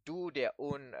 They do their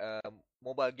own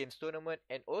mobile games tournament,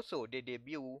 and also they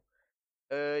debut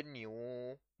a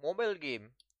new mobile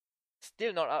game.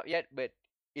 Still not out yet, but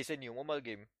it's a new mobile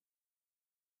game.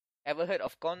 Ever heard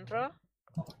of Contra?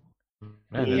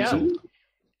 Yeah.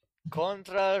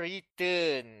 Contra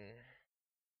Return.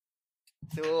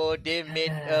 So they made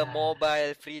a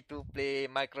mobile free-to-play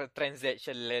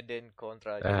microtransaction laden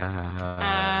Contra game.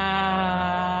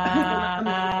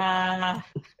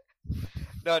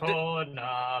 No,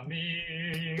 Konami.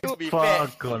 To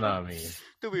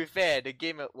be fair, the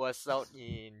game was out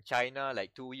in China like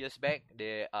 2 years back.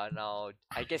 They are now,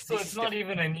 I guess. So it's not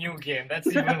even a new game. That's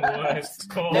even worse.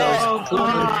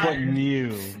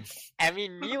 New. I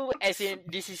mean, new as in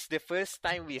this is the first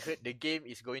time we heard the game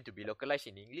is going to be localized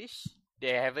in English.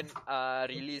 They haven't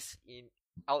released in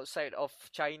outside of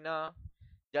China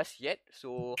just yet.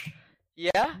 So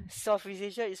yeah, Southeast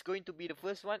Asia is going to be the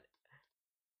first one.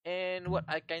 And what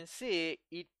I can say,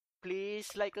 it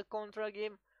plays like a Contra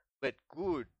game, but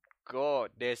good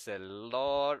God, there's a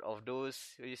lot of those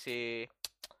free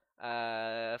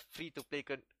to play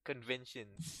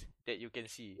conventions that you can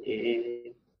see.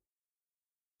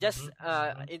 Just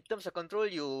in terms of control,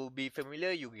 you'll be familiar.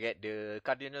 You get the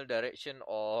cardinal direction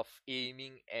of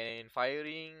aiming and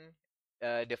firing.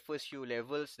 The first few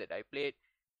levels that I played,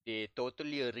 they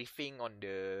totally riffing on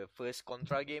the first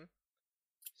Contra game.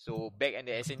 So back in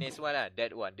the SNS one,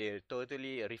 that one, they're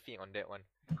totally riffing on that one.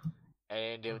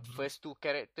 And the first two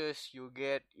characters you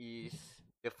get is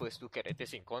the first two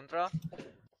characters in Contra.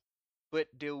 But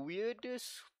the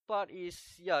weirdest part is,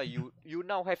 you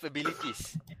now have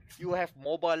abilities. You have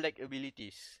mobile-like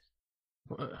abilities.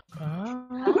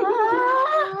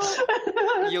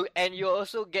 You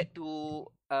also get to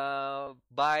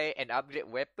buy and upgrade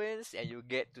weapons, and you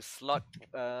get to slot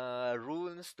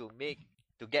runes to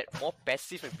get more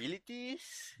passive abilities.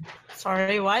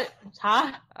 Sorry, what?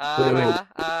 Huh?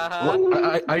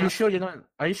 Are you sure you're not?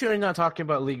 Are you sure you're not talking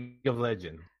about League of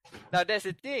Legends? Now that's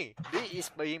the thing. This is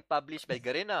being published by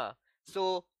Garena.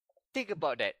 So think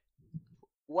about that.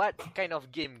 What kind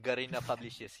of game Garena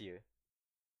publishes here?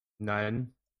 None.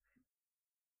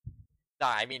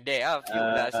 Nah, I mean there are a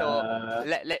few. So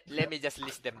let me just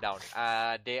list them down.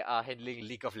 They are handling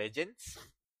League of Legends,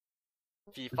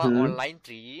 FIFA Online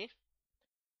 3,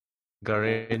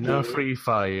 Garena Free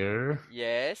Fire.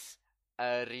 yes,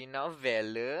 Arena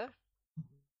Valor,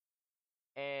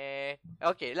 and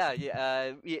okay lah.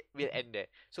 We'll end there.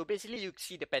 So basically, you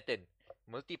see the pattern: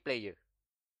 multiplayer,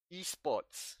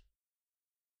 esports,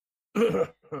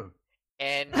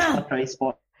 and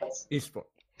Esports.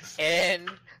 and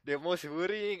the most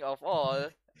worrying of all,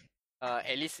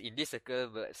 at least in this circle,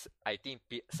 but I think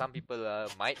some people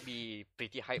might be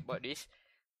pretty hyped about this.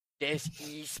 There's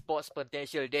esports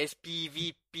potential. There's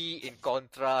PvP in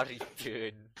Contra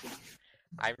Return.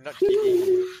 I'm not kidding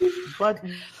you. But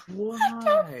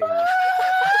why?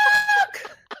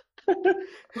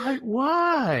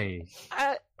 Why?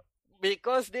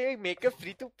 Because they make a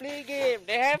free-to-play game.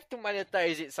 They have to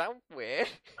monetize it somewhere.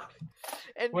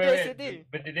 And that's the thing.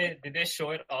 But did they show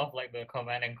it off like the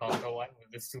Command and Conquer one with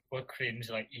the super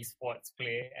cringe like esports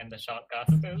play and the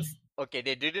shoutcasters? Okay,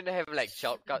 they didn't have like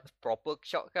proper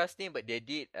shoutcasting, but they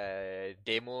did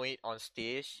demo it on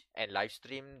stage and live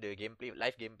stream the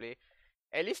live gameplay.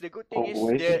 At least the good thing is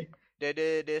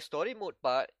the story mode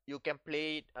part, you can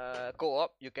play it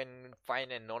co-op. You can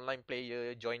find an online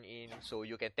player, join in, so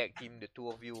you can tag team the two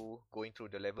of you going through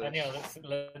the levels. Daniel,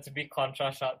 let's be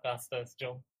Contra shoutcasters,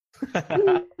 Joe.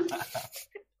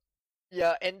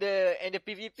 Yeah, and the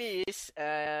PvP is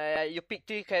you pick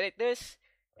 3 characters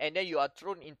and then you are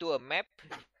thrown into a map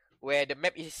where the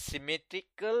map is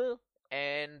symmetrical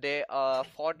and there are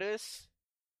fodders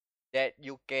that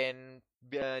you can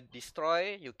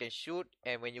destroy, you can shoot,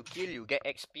 and when you kill, you get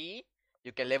XP.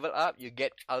 You can level up, you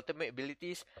get ultimate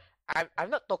abilities. I'm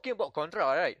not talking about Contra,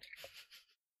 right?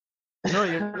 No,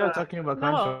 you're not talking about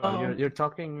Contra. No. You're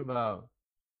talking about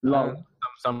LOL.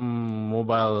 some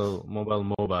mobile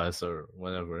MOBAs or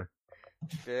whatever.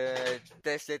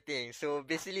 That's the thing. So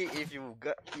basically, if you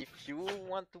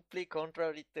want to play Contra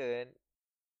Return,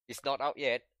 it's not out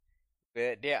yet,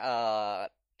 but they are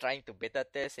trying to beta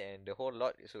test and the whole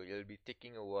lot, so it'll be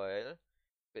taking a while.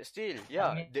 But still,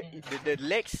 the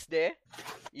legs there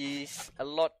is a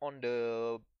lot on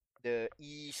the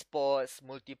esports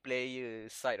multiplayer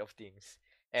side of things,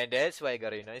 and that's why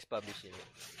Garena is publishing it.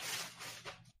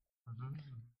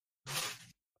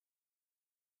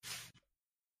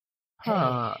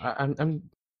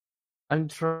 I'm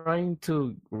trying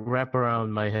to wrap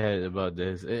around my head about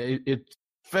this. It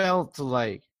felt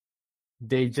like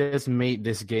they just made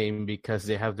this game because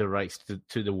they have the rights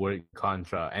to the word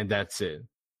Contra, and that's it.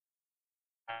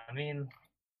 I mean,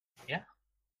 yeah.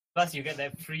 Plus, you get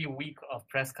that free week of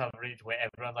press coverage where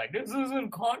everyone's like, "This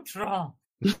isn't Contra."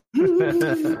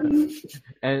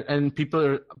 and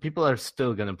people are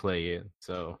still gonna play it.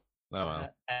 So, oh well.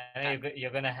 And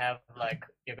you're gonna have like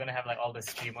all the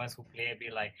streamers who play it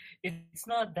be like, "It's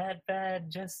not that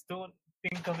bad. Just don't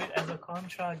think of it as a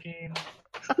Contra game."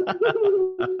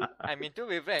 I mean, to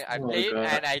be frank, I played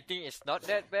and I think it's not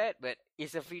that bad, but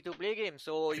it's a free-to-play game,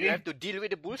 so you have to deal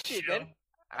with the bullshit, man.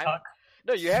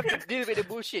 No, you have to deal with the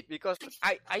bullshit because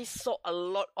I saw a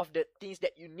lot of the things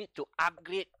that you need to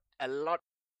upgrade a lot.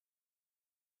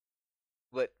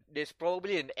 But there's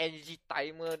probably an energy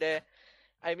timer there.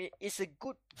 I mean, it's a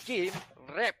good game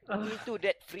wrapped into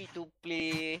that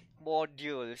free-to-play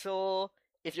module. So,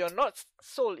 if you're not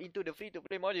sold into the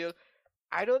free-to-play module,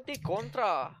 I don't think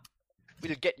Contra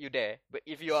will get you there. But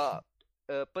if you are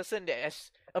a person that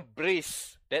has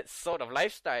embraced that sort of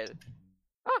lifestyle,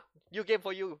 new game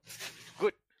for you.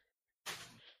 Good.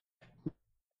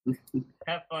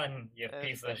 Have fun, you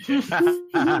piece of shit.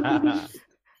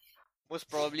 Most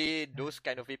probably, those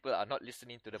kind of people are not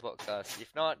listening to the podcast.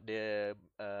 If not,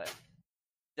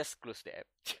 just close the app.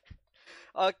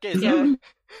 Okay, so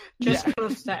just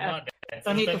close the app.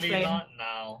 Don't need to play. Not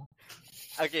now.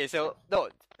 Okay, so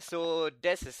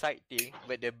that's a side thing.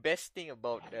 But the best thing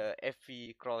about the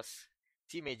FE Cross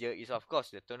major is of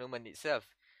course the tournament itself.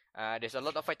 There's a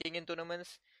lot of fighting in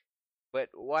tournaments, but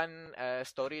one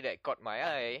story that caught my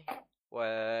eye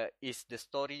is the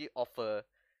story of a.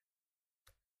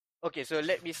 Okay, so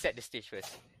let me set the stage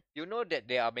first. You know that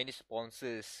there are many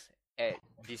sponsors at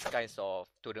these kinds of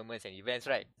tournaments and events,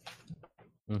 right?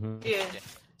 Mm-hmm. Yeah. Okay.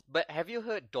 But have you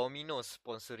heard Domino's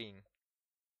sponsoring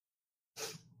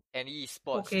an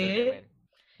esports tournament?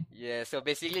 Yeah, so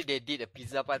basically they did a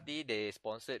pizza party. They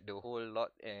sponsored the whole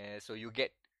lot, so you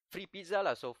get free pizza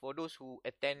lah. So for those who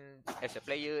attend as a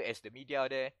player, as the media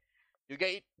there, you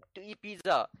get to eat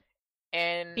pizza.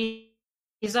 And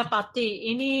Pizza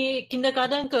party. Ini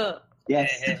kindergarten ke? Yes.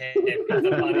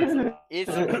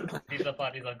 Pizza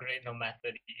parties are great no matter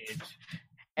the age.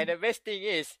 And the best thing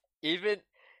is, even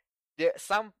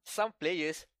some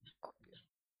players,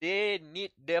 they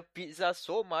need their pizza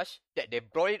so much that they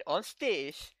brought it on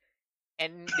stage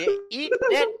and they eat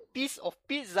that piece of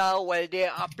pizza while they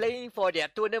are playing for their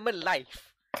tournament live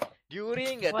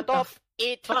during a top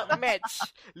 8 match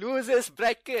losers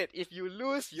bracket. If you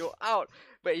lose, you're out.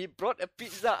 But he brought a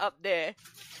pizza up there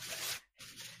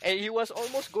and he was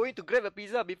almost going to grab a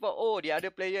pizza before the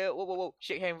other player whoa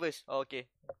shake hand first. Okay.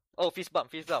 Oh, fist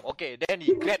bump. Okay, then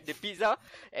he grabbed the pizza,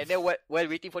 and then while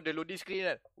waiting for the loading screen,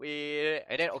 and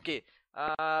then okay,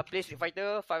 play Street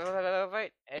Fighter,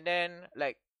 fight, and then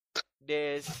like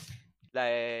there's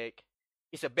like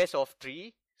it's a best of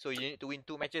 3, so you need to win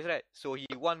 2 matches, right? So he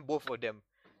won both of them.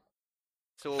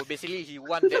 So basically, he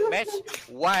won that match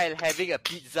while having a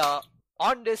pizza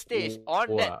on the stage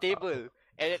on that table,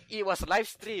 and it was live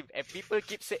streamed, and people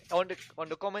keep saying on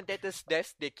the commentators'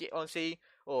 desk, they keep on saying,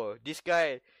 "Oh, this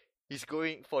guy." He's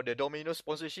going for the Domino's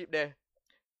sponsorship there.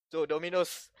 So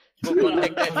Domino's go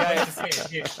contact that guy.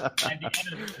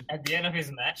 At the end of his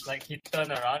match, like he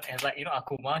turned around and like,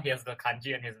 Akuma, he has the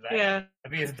kanji on his back. Yeah. I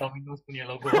mean, it's Domino's punya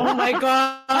logo. Oh my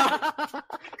god.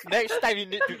 Next time you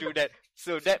need to do that.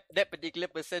 So that particular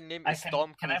person name is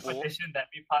Tom. Can I petition that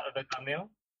be part of the thumbnail?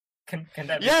 Can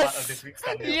that be Yes! part of this week's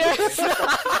thumbnail? Yes!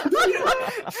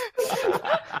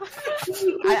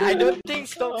 I don't think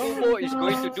Storm Kubo is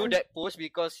going to do that post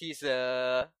because he's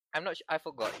I'm not sure, I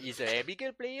forgot. He's a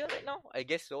Abigail player right now? I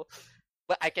guess so.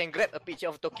 But I can grab a picture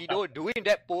of Tokido doing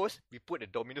that post. We put the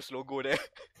Domino's logo there.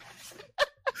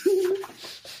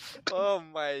 Oh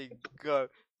my god.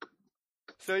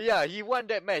 So yeah, he won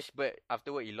that match, but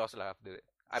afterward he lost lah after that.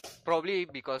 Probably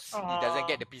because he doesn't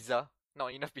get the pizza.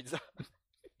 Not enough pizza.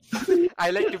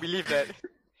 I like to believe that.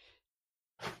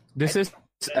 This is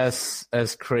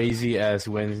as crazy as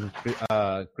when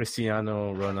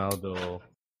Cristiano Ronaldo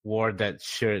wore that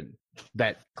shirt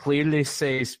that clearly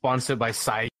says sponsored by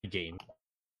Side Game.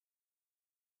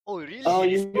 Oh really? Oh,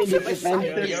 you mean the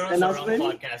You're on the wrong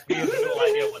podcast. We have no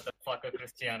idea what the fuck a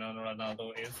Cristiano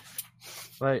Ronaldo is.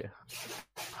 Like,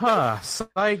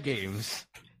 Side Games,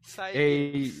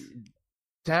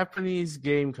 Japanese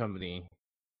game company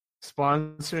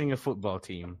sponsoring a football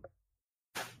team.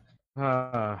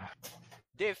 They're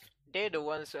the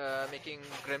ones making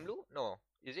Gremlu? No,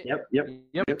 is it? Yep.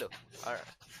 Alright.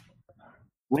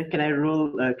 When can I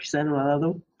rule Cristiano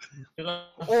Ronaldo?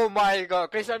 Oh my god,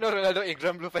 Cristiano Ronaldo in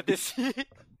Gremlu Fantasy.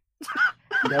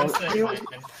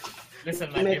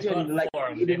 Listen, man, they've got like,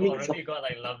 form. They've already got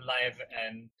like Love Live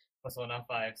and Persona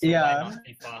 5. So Yeah. why not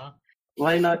FIFA?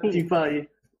 Why not FIFA?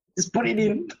 Just put it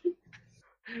in.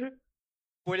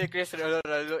 Put the Cristiano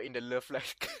Ronaldo in the Love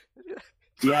Life.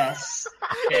 Yes.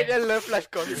 In the Love Life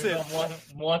We've concert. got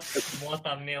more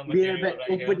thumbnail We have material that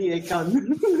right open here. the account. Oh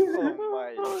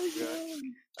my god.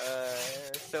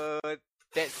 So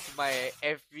that's my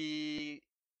FV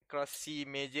Cross Sea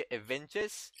Major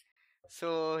Adventures.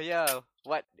 So yeah,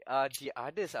 what are the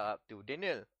others are up to?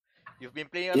 Daniel, you've been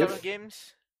playing a lot of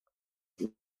games,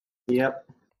 Yep.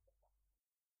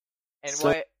 and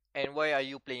So- why are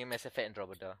you playing Mass Effect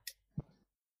Andromeda?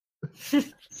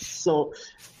 So,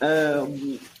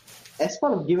 as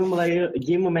part of Gamer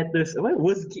Matters,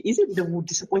 is it the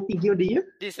disappointing game of the year?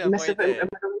 Mass Effect Disappointed.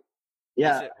 Andromeda?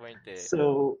 Yeah. Disappointed.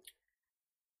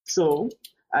 So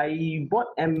I bought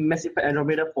Mass Effect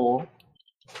Andromeda for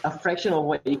a fraction of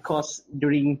what it cost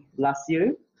during last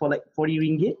year, for like 40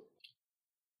 ringgit.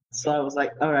 So I was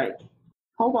like, alright,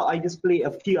 how about I just play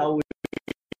a few hours?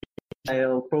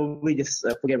 I'll probably just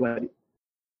forget about it.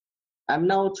 I'm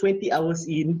now 20 hours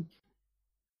in.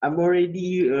 I'm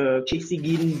already chasing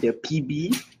in the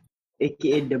PB,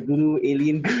 aka the blue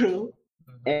alien girl,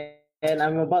 and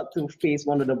I'm about to face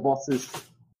one of the bosses.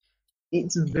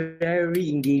 It's very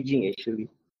engaging, actually.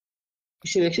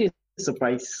 It's actually a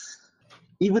surprise,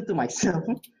 even to myself.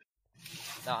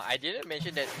 Now, I didn't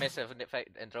mention that Mass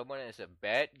Effect Andromeda is a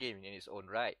bad game in its own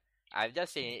right. I'm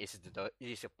just saying it's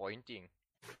disappointing.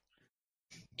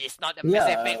 It's not the Yeah, Mass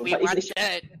Effect we but it's-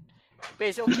 wanted. But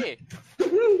it's okay.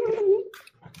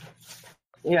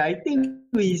 Yeah, I think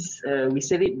we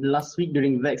said it last week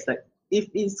during Vex. Like, if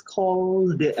it's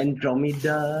called the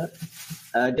Andromeda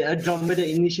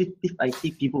Initiative, I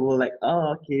think people were like,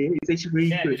 "Oh, okay, it's actually really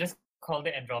Yeah, you good." just called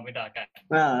it Andromeda, kan?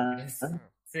 Ah, Just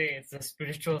say it's a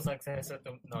spiritual successor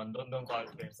to don't call it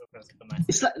spiritual successor to Mass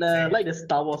it's like Effect. the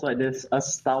Star Wars, like there's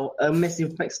a Mass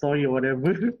Effect story or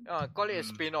whatever. Call it a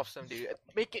spin-off someday.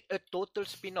 Make it a total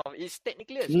spin-off. It's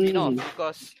technically a Mm. spin-off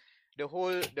because the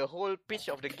whole pitch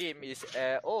of the game is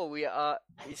we are,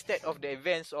 instead of the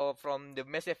events of from the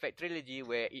Mass Effect trilogy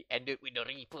where it ended with the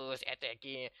Reapers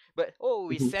attacking, but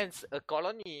we Mhm. sense a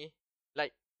colony,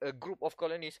 like a group of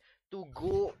colonies, to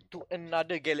go to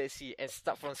another galaxy and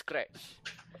start from scratch,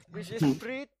 which is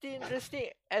pretty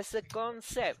interesting as a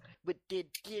concept, but they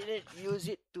didn't use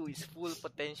it to its full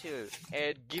potential.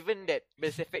 And given that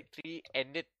Mass Effect 3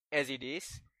 ended as it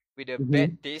is, with a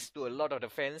bad taste to a lot of the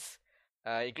fans,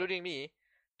 including me,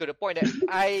 to the point that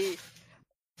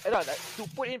to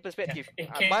put in perspective, In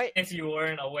my case you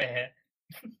weren't aware,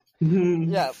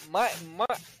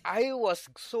 I was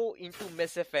so into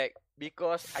Mass Effect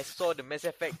because I saw the Mass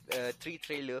Effect 3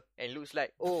 trailer and looks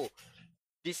like,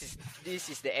 this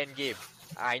is the end game.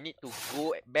 I need to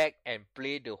go back and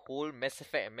play the whole Mass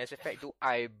Effect and Mass Effect 2.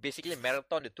 I basically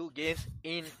marathon the two games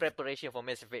in preparation for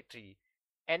Mass Effect 3.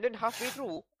 And then halfway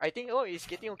through, I think, it's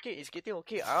getting okay. It's getting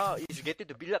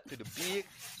to build up to the big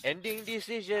ending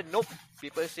decision. Nope.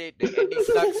 People say the ending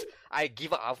sucks. I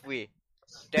give up halfway.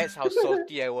 That's how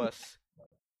salty I was.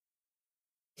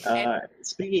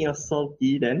 Speaking of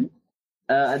salty, then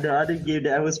the other game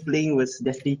that I was playing was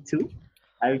Destiny 2.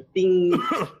 I think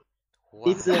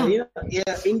it's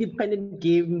a independent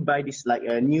game by this like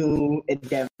a new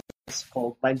endeavors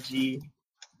called Bungie.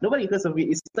 Nobody heard of it.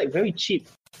 It's like very cheap.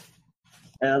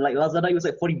 Like Lazada, it was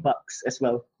like $40 as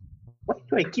well. Why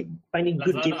do I keep finding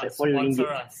good games Lazada at 40 sponsor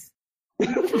ringgit? us.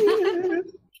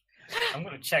 I'm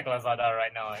gonna check Lazada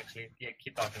right now. Actually, yeah,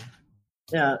 keep talking.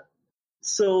 Yeah.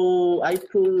 So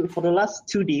for the last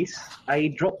 2 days, I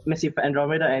dropped Mass Effect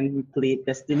Andromeda and we played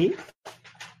Destiny.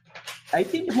 I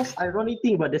think the most ironic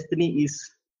thing about Destiny is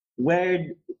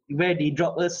where they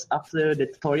drop us after the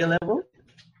tutorial level.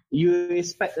 You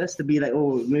expect us to be like,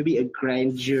 maybe a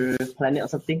grandeur planet or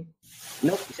something.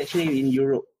 Nope, it's actually in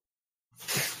Europe.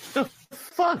 The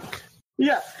fuck?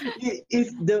 Yeah,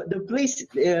 it's the place,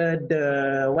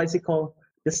 what's it called?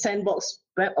 The sandbox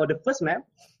map or the first map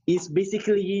is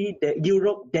basically the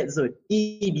Europe dead zone,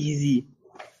 EDZ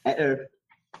at Earth.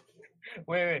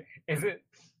 Wait, is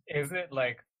it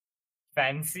like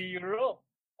fancy Europe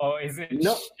or is it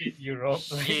No. shit Europe?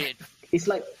 Shit. It's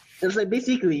like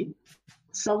basically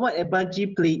someone at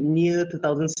Bungie played near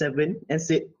 2007 and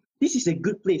said, "This is a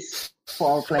good place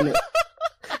for our planet."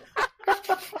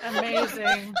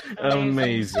 Amazing.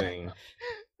 Amazing.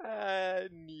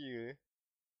 Near.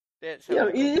 That's how Yeah,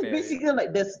 you it's compare it. basically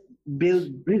like there's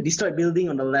destroyed building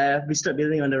on the left, destroyed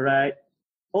building on the right.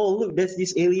 Oh look, there's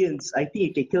these aliens. I think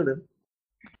you can kill them.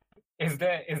 Is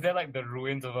there like the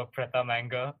ruins of a Preta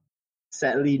manga?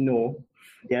 Sadly, no,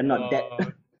 they're not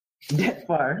that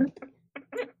far.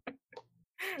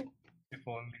 If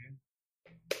only.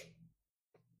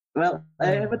 Well,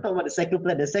 I haven't talked about the second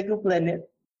planet. The second planet.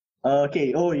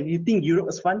 Okay. Oh, you think Europe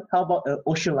is fun? How about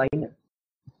ocean liner?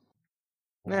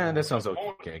 Nah, that sounds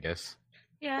okay, I guess.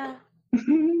 Yeah.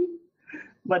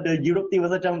 But the Europe thing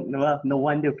was macam, no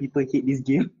wonder people hate this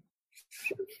game.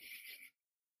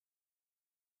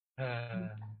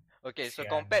 Okay, so Yeah.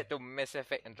 compared to Mass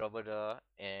Effect Andromeda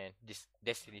and this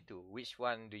Destiny 2, which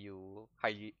one do you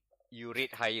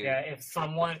rate higher? Yeah, if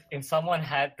someone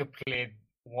had to play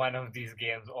one of these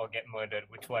games or get murdered,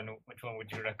 which one would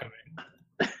you recommend?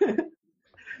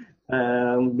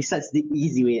 Besides the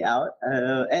easy way out,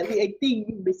 I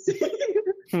think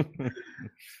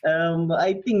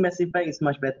I think Mass Effect is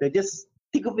much better. Just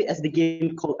think of it as the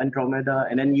game called Andromeda,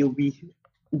 and then you'll be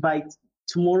by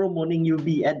tomorrow morning you'll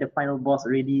be at the final boss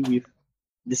already with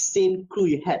the same crew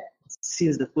you had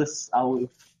since the first hour.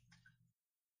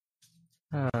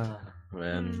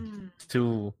 Man,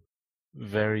 two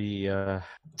very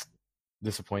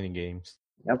disappointing games.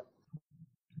 Yep.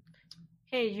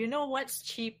 Hey, you know what's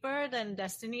cheaper than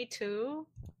Destiny 2?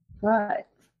 Right.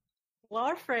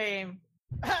 Warframe.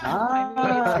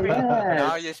 Ah,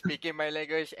 Now yes. you're speaking my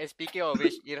language. And speaking of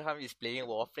which, Irham is playing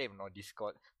Warframe on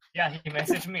Discord. Yeah, he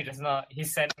messaged me just now. He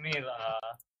sent me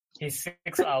he's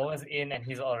 6 hours in and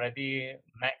he's already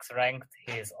max ranked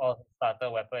his all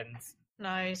starter weapons.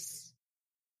 Nice.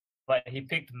 but he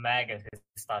picked Mag as his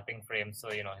starting frame, so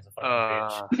he's a fucking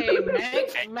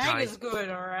bitch. Hey, That Meg is choice. good,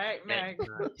 alright, That Meg.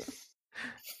 choice.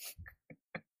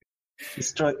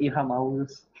 Destroy Ilham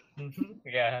hours.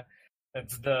 Yeah,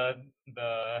 that's the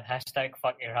hashtag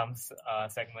fuck Irham's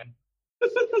segment. Oh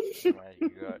my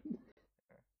god.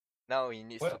 Now he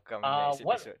needs Well, to come next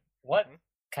episode. What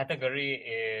category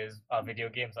is video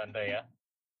games under? Yeah,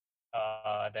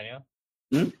 Daniel.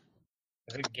 Hmm?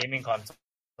 Is it gaming consoles?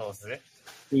 Is it?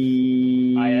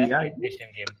 Yeah,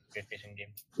 PlayStation games. PlayStation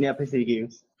games. yeah, PC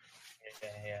games.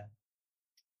 Yeah.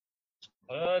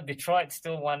 Detroit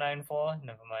still 194.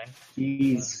 Never mind.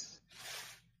 Jeez.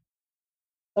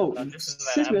 Oh, This is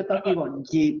since we're talking about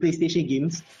PlayStation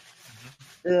games,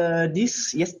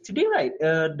 yesterday, right?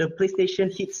 The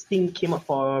PlayStation Hits thing came up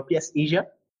for PS Asia.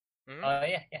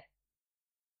 Yeah.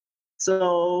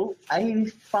 So I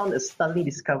found a stunning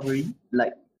discovery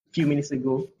like a few minutes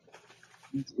ago.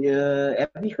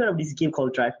 Have you heard of this game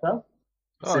called Drive Club?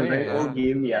 It's a very old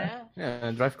game, yeah.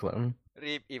 Yeah, Drive Club.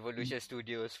 RIP Evolution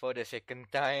Studios for the second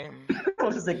time.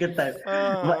 For the second time.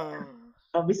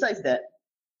 But besides that,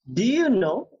 do you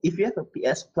know if you have a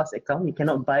PS Plus account, you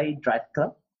cannot buy Drive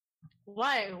Club?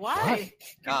 Why?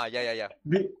 Yeah.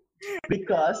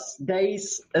 Because there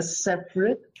is a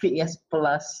separate PS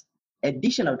Plus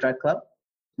edition of Drive Club,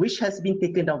 which has been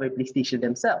taken down by PlayStation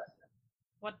themselves.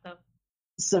 What the?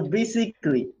 So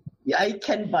basically, I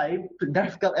can't buy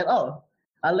Drive Club at all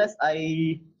unless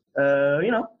I,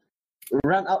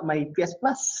 run out my PS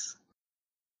Plus.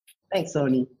 Thanks,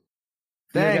 Sony.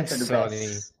 Thanks, You guys are the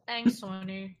Sony. best. Thanks,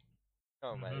 Sony.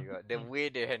 Oh my god, the way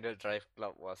they handled Drive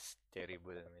Club was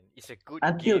terrible. I mean, it's a good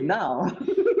Until game. now.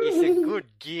 It's a good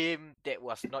game that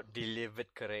was not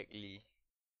delivered correctly.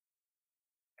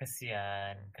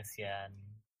 Kasian.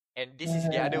 And this is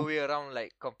the other way around,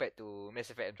 like compared to Mass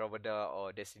Effect Andromeda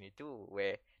or Destiny 2,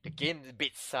 where the game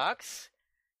bit sucks,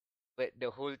 but the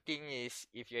whole thing is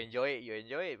if you enjoy it, you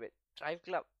enjoy it. But Drive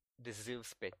Club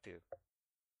deserves better.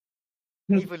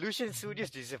 Evolution Studios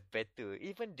deserve better.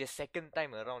 Even the second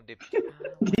time around, they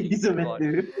They deserve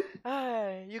better.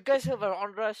 you guys have an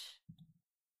Onrush?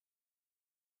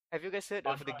 Have you guys heard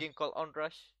of the game called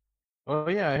Onrush? Oh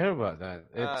yeah, I heard about that.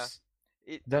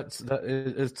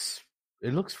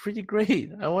 It looks pretty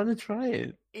great. I want to try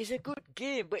it. It's a good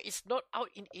game, but it's not out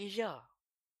in Asia,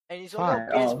 and it's only on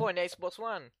PS4 and Xbox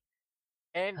One.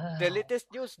 And the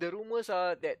latest news, the rumors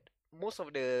are that most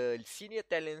of the senior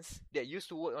talents that used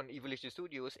to work on Evolution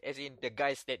Studios, as in the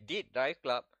guys that did Drive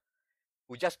Club,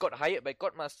 who just got hired by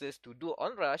Codemasters to do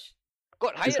Onrush,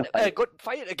 got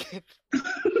fired again.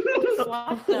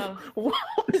 What the? What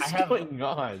is going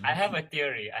on? I have a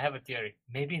theory.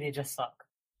 Maybe they just suck.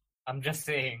 I'm just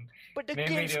saying. But the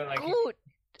maybe game's they're like, good.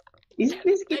 It's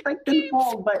basically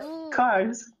Titanfall, but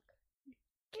cars.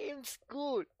 Game's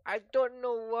good. I don't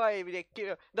know why they keep.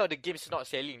 No, the game's not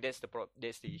selling. That's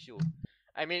the issue.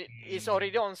 I mean, it's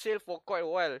already on sale for quite a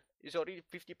while. It's already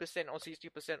 50% or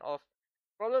 60% off.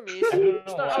 Problem is,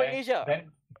 it's not out in Asia.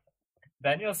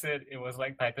 Daniel said it was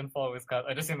like Titanfall with cars.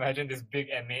 I just imagine this big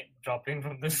M8 dropping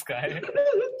from the sky.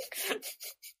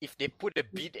 If they put a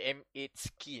big M8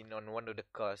 skin on one of the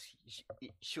cars,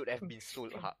 it should have been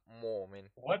sold more, man.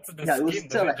 What's the skin?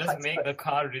 Does it like just make the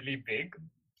car really big?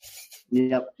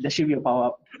 Yep, there should be a power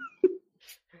up.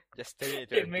 Just turn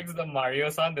it. It makes the Mario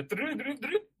sound. The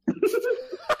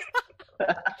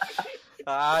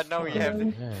now we have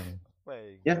the...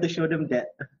 You have to show them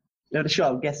that. You have to show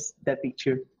our guests that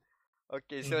picture.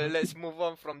 Okay, so let's move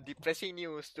on from depressing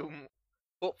news to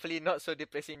hopefully not so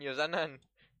depressing news. Annan,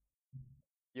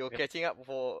 you're catching up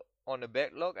on the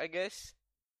backlog, I guess.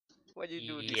 What did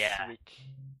you do this week?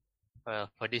 Well,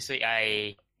 for this week,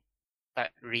 I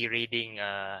start rereading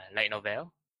light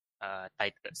novel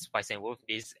titled Spice and Wolf.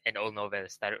 This is an old novel,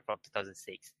 started from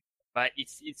 2006, but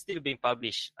it's still being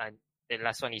published, and the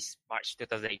last one is March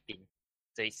 2018.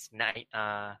 So it's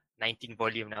 19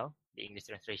 volume now, the English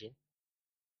translation.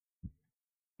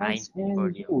 19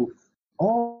 volume.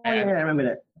 Oh yeah, I remember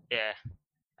that. Yeah,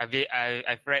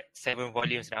 I've read 7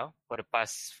 volumes now for the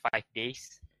past 5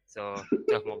 days, so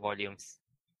 12 more volumes,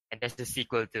 and that's the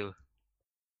sequel to.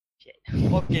 Shit.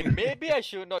 Okay, maybe I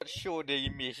should not show the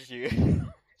image here.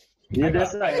 Yeah,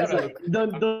 that's right.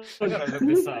 Don't. I gotta look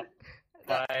this up.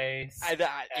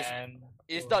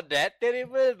 It's not that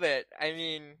terrible, but I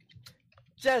mean,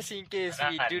 just in case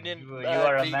we didn't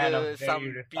trigger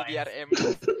some PDRM.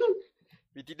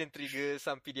 We didn't trigger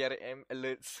some PDRM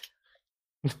alerts.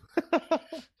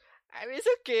 I mean, it's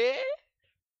okay.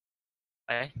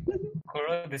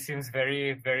 Kuro, this seems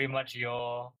very, very much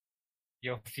your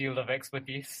field of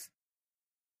expertise.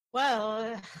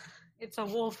 Well, it's a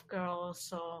wolf girl,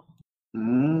 so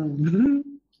Mm.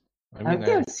 I I mean,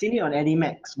 think I've seen it on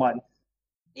Animax once.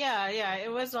 Yeah,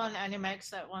 it was on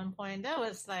Animax at one point. That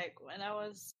was like when I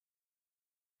was,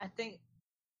 I think,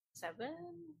 7.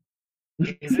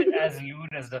 Is it as lewd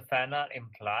as the fan art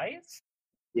implies?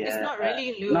 Yeah, It's not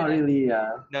really lewd. not really.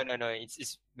 No.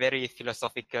 It's very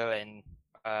philosophical and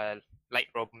like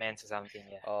romance or something.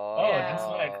 Yeah. Oh,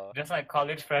 Oh, just like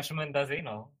college freshman does,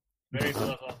 very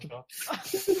philosophical.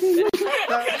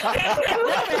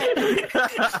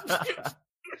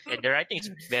 And the writing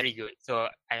is very good. So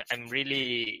I'm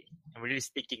really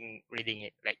sticking reading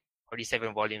it, like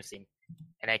 47 volumes in,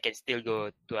 and I can still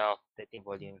go 12, 13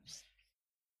 volumes.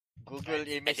 Google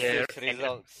image there- search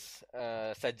results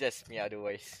suggest me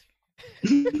otherwise.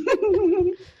 Hmm.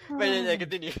 But yeah,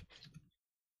 continue.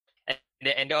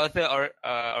 And the author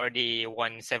already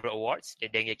won several awards, the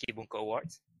Dengeki Bunko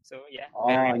Awards. So yeah, Oh,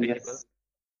 very reputable. yes.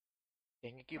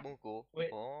 Dengeki Bunko. Wait.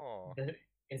 Oh. Is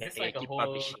Yeah, this they like a keep whole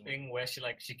publishing. thing where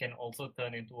she can also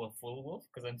turn into a full wolf?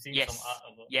 Because I'm seeing Yes, some art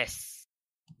of her. yes,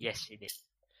 she did.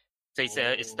 So it's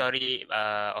a Oh. story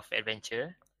of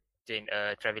adventure between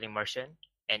a traveling merchant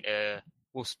and a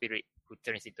wolf spirit who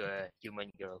turns into a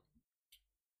human girl.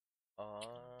 Oh.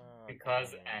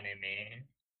 Because okay. anime.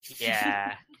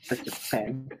 Yeah, Such a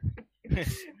fan.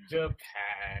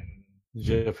 Japan.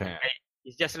 Japan.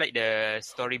 it's just like the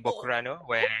story Bokurano,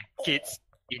 where kids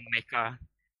in mecha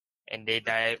and they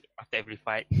die after every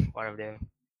fight. One of them.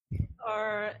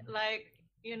 Or like,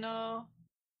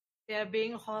 they're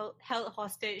being held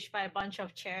hostage by a bunch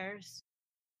of chairs.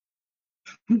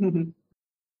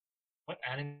 What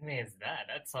anime is that?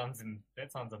 That sounds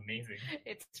amazing.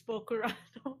 It's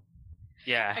Bokurano.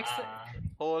 Yeah, Ah,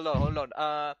 Hold on.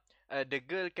 The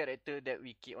girl character that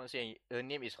we keep on saying, her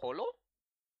name is Holo.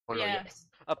 Holo, Yeah. yes.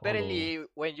 Apparently,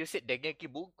 when you said Dengeki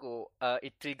Bunko,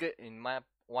 it triggered in my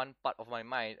one part of my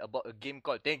mind about a game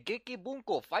called Dengeki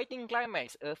Bunko Fighting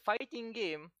Climax, a fighting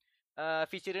game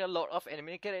featuring a lot of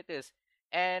anime characters.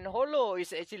 And Holo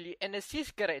is actually an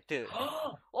assist character.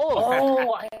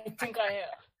 oh, I think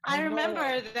I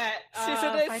remember that She's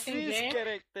an fighting assist game.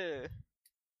 character.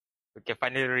 We can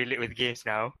finally relate with games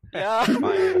now. Yeah.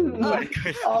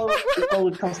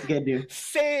 all comes together.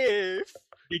 Safe.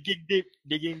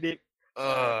 Digging deep.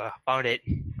 Found it.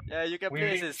 Yeah, you can We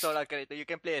play as a reached- solo character. You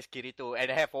can play as Kirito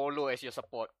and have Holo as your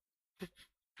support.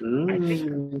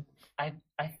 Mm. I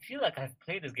feel like I've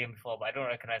played this game before, but I don't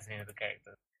recognize any of the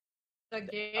characters. The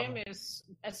game is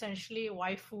essentially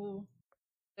waifu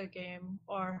the game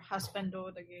or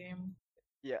husbando the game.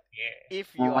 Yeah.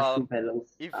 If you are, Mushroom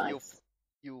fellows. if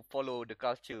you follow the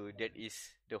culture, that is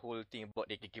the whole thing about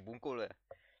Dengeki Bunko lah.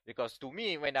 Because to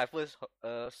me, when I first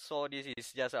saw this,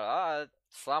 it's just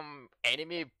some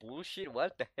anime bullshit.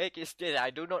 What the heck is this? I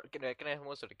do not recognize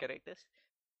most of the characters.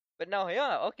 But now,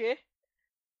 yeah, okay.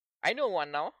 I know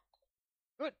one now.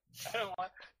 Good. I don't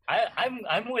want.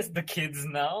 I'm with the kids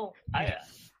now.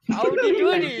 Howdy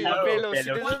doody, Hello, fellow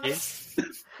fellow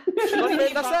citizens.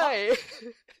 Konmen nasai.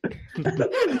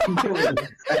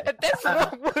 That's the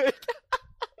wrong word.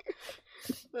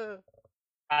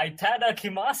 Aitada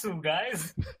Kimasu,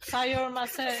 guys.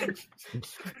 Sayorimasen.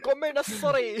 Konmen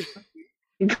nasai.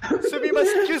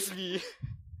 Sumimasen, excuse me.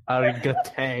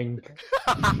 Arigatang.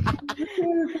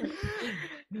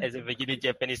 As a beginning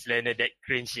Japanese learner, that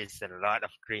cringe is a lot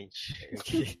of cringe.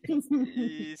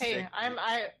 Hey,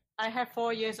 I have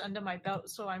 4 years under my belt,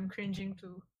 so I'm cringing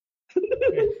too.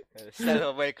 Style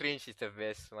of my cringe is the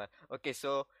best one. Okay,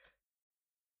 so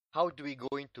how do we go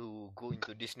into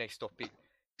this next topic?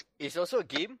 It's also a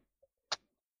game,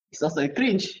 It's also a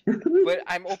cringe. but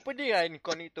I'm opening an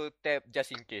incognito tab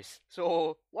just in case.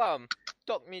 So,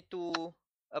 talk me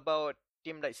about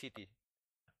Dimlight City.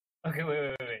 Okay,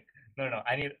 wait. No.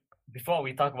 Before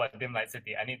we talk about Dimlight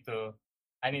City, I need to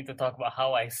talk about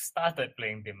how I started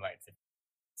playing Dimlight City.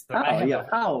 So How?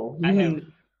 I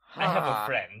have a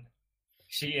friend.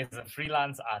 She is a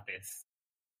freelance artist.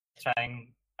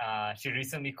 She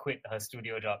recently quit her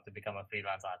studio job to become a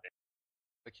freelance artist.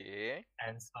 Okay.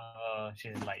 And so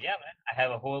she's like, yeah, man, I have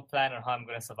a whole plan on how I'm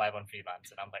going to survive on freelance.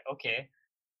 And I'm like, okay,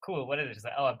 cool. What is it? She's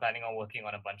like, I'm planning on working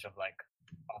on a bunch of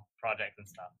projects and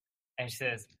stuff. And she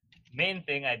says, main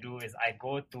thing I do is I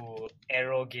go to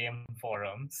aero game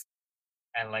forums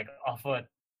and offer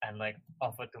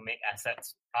to make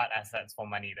art assets for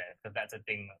money there, because that's a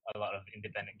thing a lot of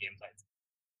independent game sites.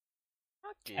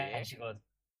 Okay. And she goes,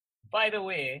 by the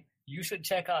way, you should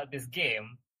check out this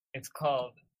game. It's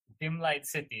called Dimlight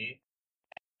City.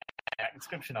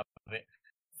 Description of it: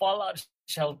 Fallout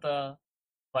shelter,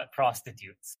 but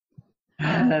prostitutes. I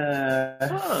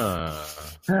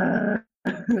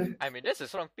mean, that's a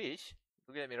strong pitch.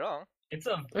 Don't get me wrong. It's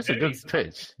a That's a very good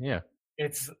pitch. Yeah.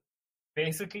 it's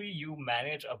basically you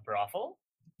manage a brothel,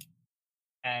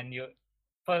 and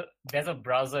there's a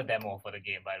browser demo for the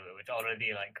game, by the way, which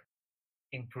already like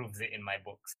improves it in my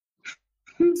books.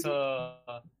 So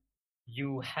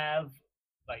you have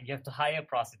to hire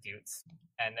prostitutes,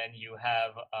 and then you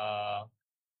have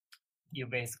you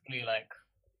basically like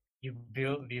you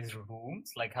build these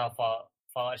rooms, like how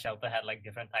Fallout Shelter had like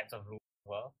different types of rooms as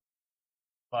well.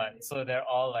 But so they're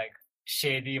all like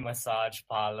shady massage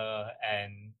parlor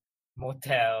and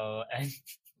motel and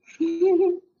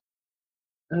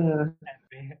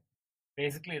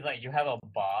basically like you have a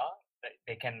bar that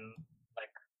they can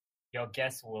like your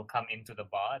guests will come into the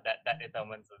bar that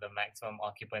determines the maximum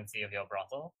occupancy of your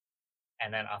brothel,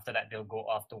 and then after that they'll go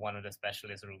off to one of the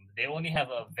specialist rooms. They only have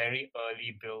a very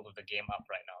early build of the game up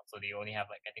right now, so they only have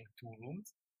like I think 2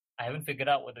 rooms. I haven't figured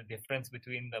out what the difference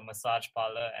between the massage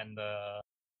parlor and the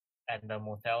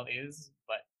motel is,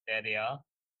 but there they are.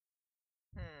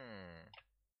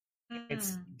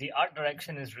 It's the art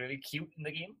direction is really cute in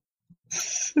the game.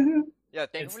 Yeah,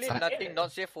 thankfully nothing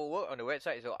not safe for work on the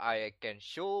website, so I can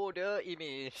show the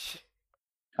image.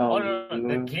 Oh no,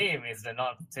 the game is the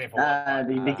not safe for work.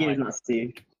 The game is not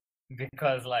safe.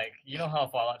 Because like you know how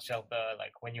Fallout Shelter,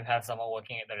 like when you have someone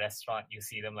working at the restaurant, you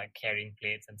see them like carrying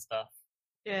plates and stuff.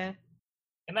 Yeah.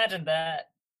 Imagine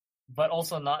that, but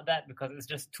also not that, because it's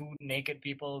just 2 naked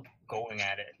people going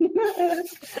at it.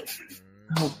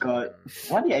 Oh god,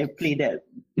 why did I play that?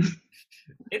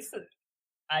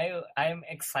 I'm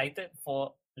excited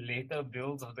for later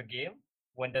builds of the game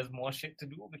when there's more shit to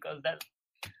do, because that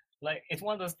like it's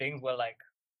one of those things where like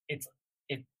if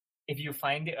you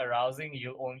find it arousing,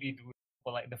 you'll only do it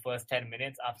for like the first 10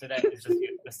 minutes. After that, it's just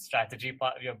the strategy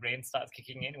part of your brain starts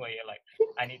kicking in, where you're like,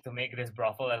 I need to make this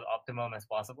brothel as optimum as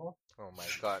possible. Oh my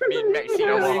god, Meck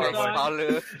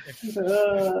parlor.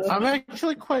 I'm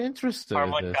actually quite interested in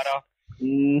this.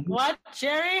 What,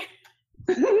 Jerry?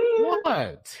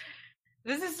 What?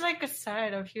 This is like a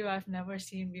side of you I've never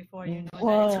seen before, you know.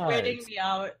 What? It's weirding me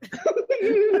out.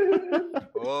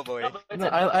 Oh boy. No,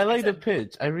 I like the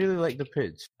pitch. I really like the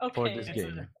pitch for Okay. this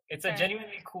game. It's a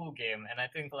genuinely cool game, and I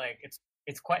think like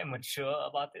it's quite mature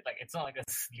about it. Like it's not like a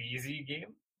sleazy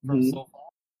game from so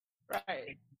far.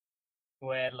 Right.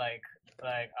 Where like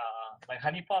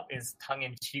Honey Pop is tongue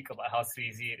in cheek about how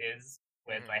sleazy it is.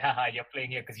 Where it's like, haha, you're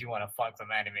playing here because you want to fuck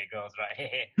some anime girls,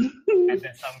 right? And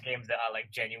then some games that are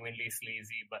like genuinely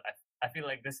sleazy, but I feel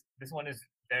like this one is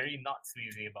very not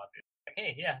sleazy about it. Like,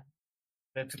 hey, yeah,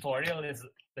 the tutorial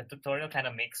kind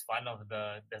of makes fun of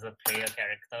there's a player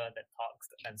character that talks,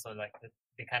 and so like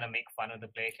they kind of make fun of the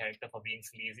player character for being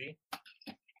sleazy.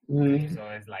 So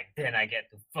it's like, then I get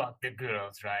to fuck the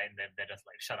girls, right? And then they're just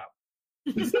like, shut up.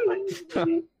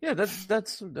 Yeah,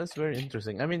 that's very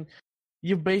interesting. I mean,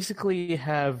 you basically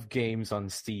have games on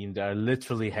Steam that are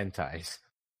literally hentais.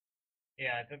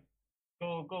 Yeah,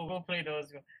 go play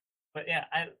those. But yeah,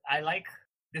 I like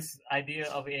this idea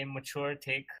of a mature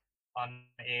take on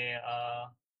a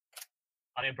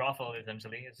brothel.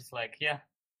 Essentially, it's just like, yeah,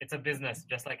 it's a business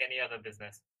just like any other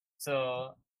business.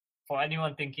 So for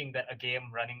anyone thinking that a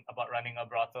game about running a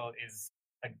brothel is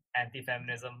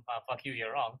anti-feminism, fuck you,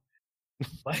 you're wrong.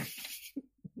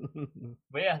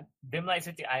 But yeah, Dimlight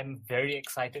City, I'm very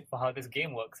excited for how this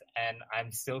game works, and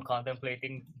I'm still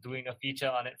contemplating doing a feature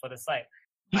on it for the site.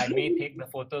 I may take the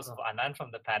photos of Annan from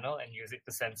the panel and use it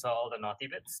to censor all the naughty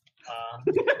bits.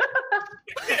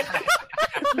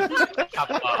 I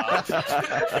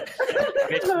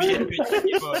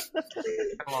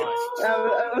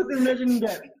was imagining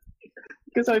that.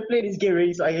 Because I played this game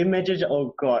already, so I imagined,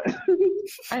 oh god.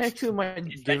 I actually might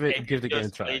give the game a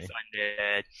try.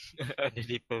 On the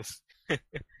nipples.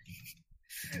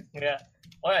 Yeah.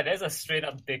 Oh yeah, there's a straight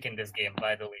up dick in this game,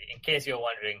 by the way, in case you're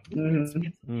wondering. It's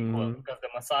equal, because the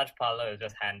massage parlor is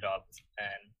just hand jobs,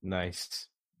 and Nice.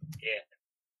 yeah.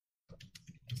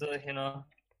 So, you know,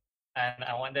 and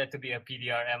I want there to be a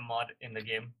PDRM mod in the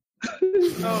game.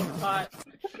 Oh god.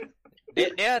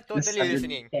 They are totally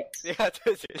listening. They are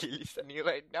totally listening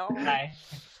right now. Hi.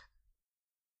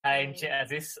 Hi, Encik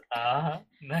Aziz.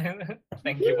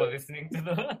 Thank you for listening to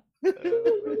the...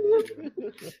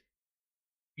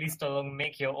 Please tolong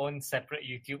make your own separate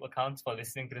YouTube accounts for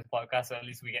listening to this podcast, so at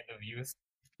least we get the views.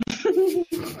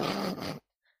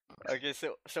 Okay,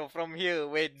 so from here,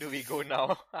 where do we go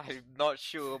now? I'm not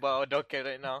sure about Docker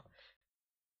right now.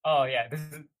 Oh yeah,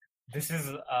 this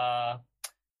is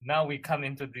now we come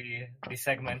into the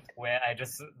segment where I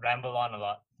just ramble on a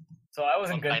lot. So I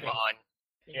wasn't going to...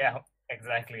 Yeah,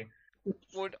 exactly.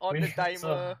 Put on the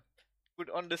timer, put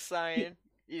on the sign.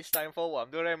 It's time for one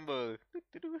to ramble.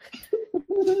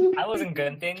 I was in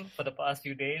Genting for the past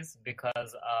few days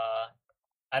because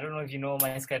I don't know if you know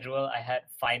my schedule. I had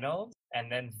finals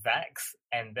and then vax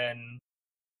and then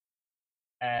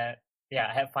I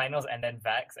had finals and then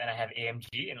vax and I have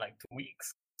AMG in like 2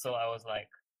 weeks. So I was like,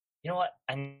 you know what?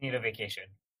 I need a vacation.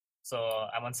 So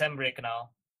I'm on sem break now.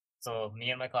 So me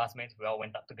and my classmates, we all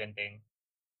went up to Genting,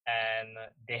 and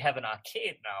they have an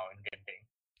arcade now in Genting.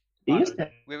 They used to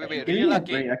Wait, really real have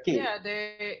arcade? great arcade. Yeah,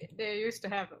 they used to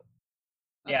have it.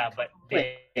 Yeah, but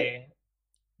Wait.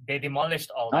 they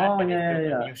demolished all that Oh, and yeah, they built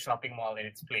yeah, a yeah. new shopping mall in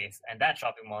its place, and that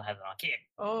shopping mall has an arcade.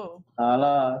 Oh.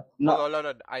 Not Hold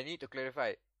on. I need to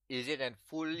clarify. Is it a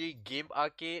fully game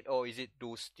arcade or is it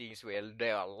those things where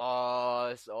there are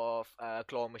lots of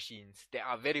claw machines that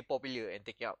are very popular and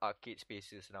taking up arcade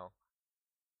spaces now?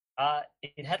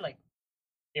 It had like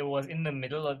they were in the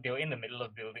middle of building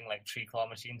like 3 claw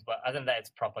machines, but other than that, it's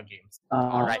proper games.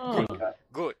 Alright, Oh.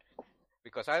 good.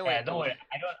 Because I Yeah, went don't to worry.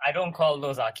 I don't call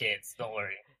those arcades. Don't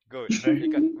worry. good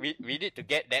because we need to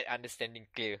get that understanding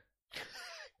clear.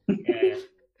 Yeah.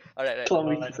 Alright. claw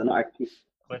machines and arcade.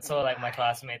 But so like my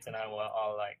classmates and I were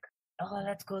all like, "Oh,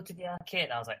 let's go to the arcade."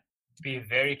 And I was like, "Be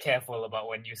very careful about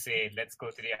when you say let's go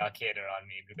to the arcade around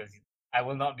me, because I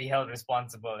will not be held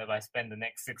responsible if I spend the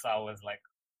next 6 hours like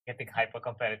getting hyper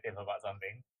competitive about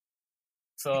something."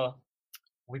 So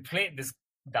we played this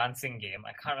dancing game.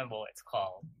 I can't remember what it's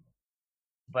called,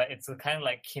 but it's a kind of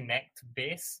like Kinect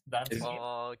based dancing game.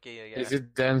 Oh, okay, yeah. Is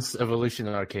it Dance Evolution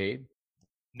Arcade?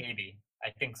 Maybe, I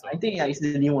think so. I think it's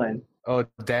the new one. Oh,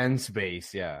 Dance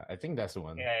Base. Yeah, I think that's the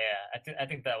one. Yeah. I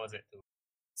think that was it too.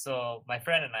 So my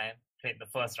friend and I played the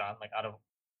first round. Like out of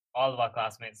all of our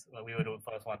classmates, we were the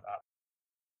first ones up.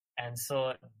 And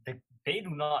so they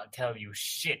do not tell you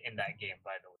shit in that game,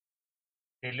 by the way.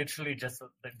 They literally just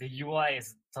the UI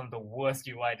is some of the worst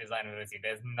UI design I've ever seen.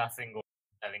 There's nothing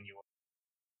telling you.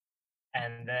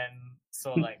 And then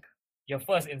so like your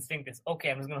first instinct is, okay,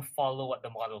 I'm just gonna follow what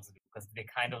the models do, because they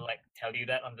kind of like tell you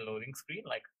that on the loading screen,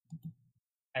 like.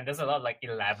 And there's a lot of like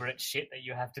elaborate shit that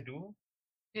you have to do.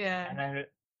 Yeah.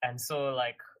 And so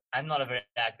like I'm not a very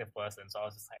active person, so I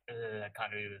was just like, I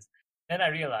can't do this. Then I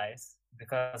realized,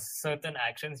 because certain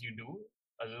actions you do,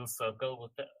 a little circle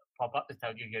will pop up to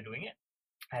tell you you're doing it.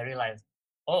 I realized,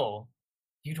 oh,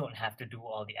 you don't have to do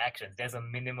all the actions. There's a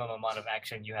minimum amount of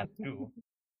action you have to do.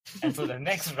 And so the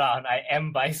next round, I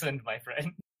bisoned my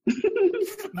friend.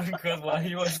 Because while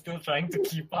he was still trying to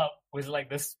keep up with like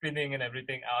the spinning and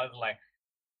everything, I was like,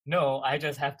 no, I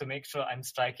just have to make sure I'm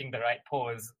striking the right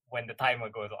pose when the timer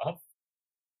goes off.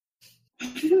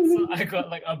 So I got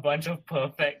like a bunch of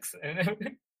perfects and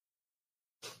everything.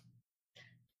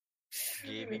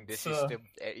 Gaming the system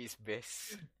at its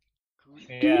best.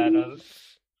 Yeah, no,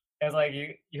 it's like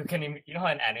you can, you know how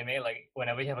in anime, like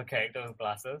whenever you have a character with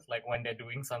glasses, like when they're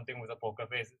doing something with a poker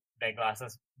face, their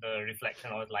glasses, the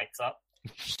reflection always lights up.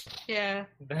 Yeah.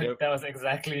 That was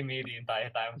exactly me the entire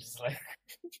time, just like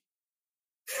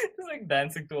just like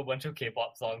dancing to a bunch of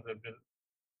K-pop songs and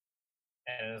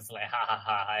it's like, ha ha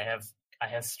ha, I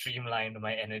have streamlined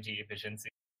my energy efficiency.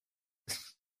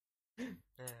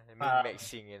 Meck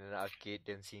sing in an arcade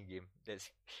dancing game.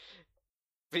 That's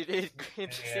pretty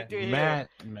interesting to hear.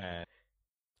 Man.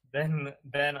 Then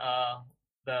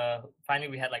finally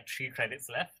we had like 3 credits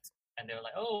left, and they were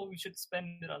like, oh, we should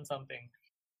spend it on something.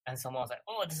 And someone was like,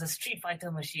 oh, there's a Street Fighter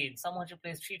machine. Someone should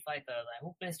play Street Fighter. Like,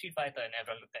 who plays Street Fighter? And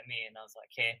everyone looked at me, and I was like,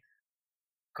 hey,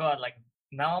 God, like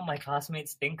now my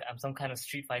classmates think I'm some kind of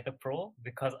Street Fighter pro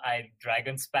because I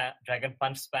dragon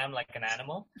punch spam like an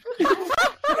animal.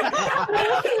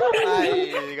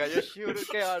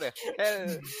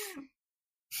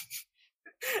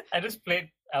 I was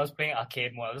playing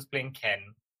arcade mode. I was playing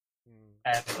Ken,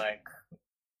 and like,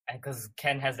 because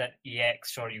Ken has that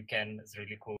EX Shoryuken, it's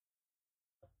really cool.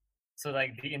 So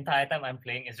like the entire time I'm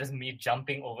playing is just me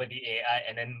jumping over the AI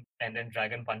and then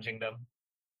dragon punching them.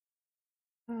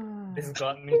 This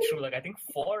got me through like I think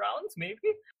 4 rounds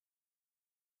maybe.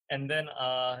 And then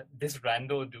this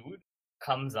rando dude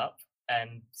comes up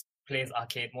and plays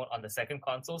arcade mode on the second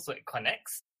console, so it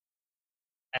connects.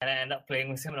 And I end up playing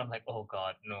with him, and I'm like, oh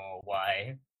god, no,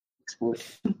 why?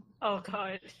 Oh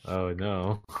god. Oh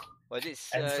no. Was it?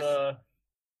 And so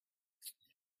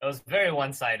it was very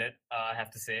one-sided, I have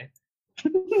to say,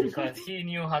 because he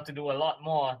knew how to do a lot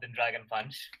more than Dragon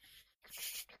Punch.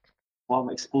 Wow, I'm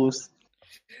exposed.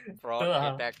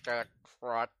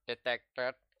 Fraud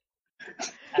detected.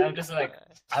 And I'm just like,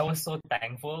 I was so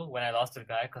thankful when I lost to the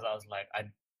guy, because I was like,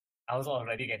 I was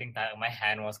already getting tired. My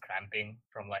hand was cramping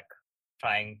from like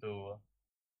trying to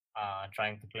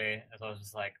play. So I was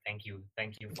just like, thank you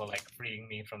for like freeing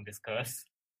me from this curse.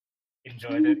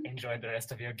 Enjoy the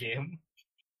rest of your game.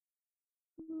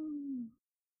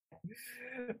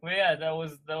 But yeah, that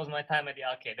was my time at the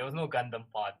arcade. There was no Gundam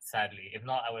pod, sadly. If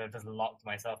not, I would have just locked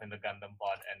myself in the Gundam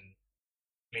pod and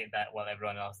played that while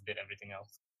everyone else did everything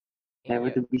else. Never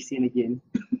to be seen again.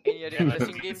 Any other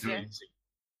interesting games, yeah?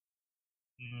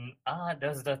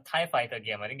 There's the TIE Fighter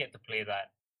game. I didn't get to play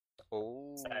that.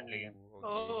 Oh, Sadly. okay.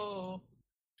 Oh.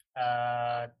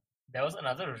 There was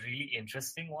another really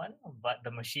interesting one, but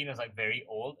the machine was like very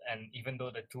old, and even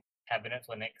though the two cabinets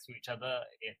were next to each other,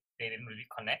 they didn't really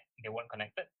connect. They weren't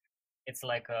connected. It's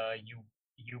like you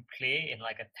play in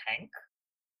like a tank.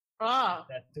 Ah.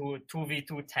 That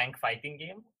 2v2 tank fighting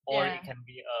game, or Yeah. it can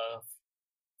be a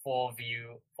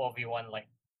 4v1 like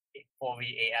 4v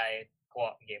AI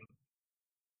co-op game.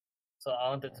 So I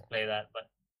wanted to play that, but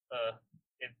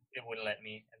it wouldn't let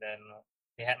me. And then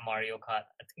they had Mario Kart.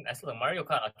 I still think Mario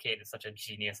Kart Arcade is such a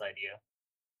genius idea.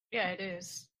 Yeah, it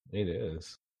is. It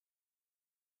is.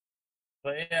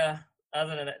 But yeah,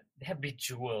 other than that, they had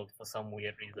Bejeweled for some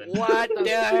weird reason. What the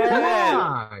hell?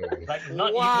 Why? Like not even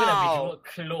a Wow. Bejeweled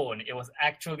clone. It was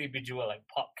actually Bejeweled, like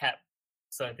PopCap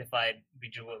certified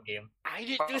Bejeweled game. I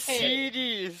need to see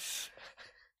this.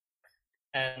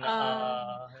 And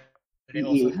they Yeah.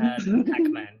 also had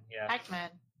Pac-Man. Yeah.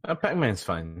 Pac-Man. Pac-Man's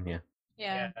fun, yeah.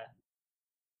 Yeah.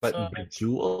 But So-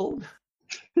 Bejeweled?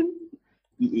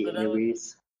 EA So that was-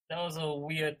 anyways. That was a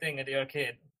weird thing at the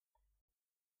arcade.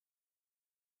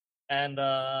 And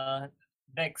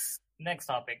next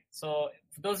topic. So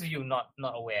for those of you not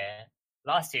aware,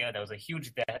 last year there was a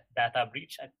huge data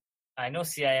breach. I know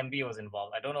CIMB was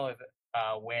involved. I don't know if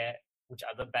which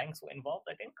other banks were involved.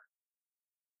 I think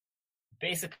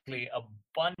basically a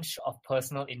bunch of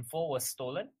personal info was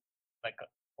stolen, like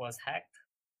was hacked.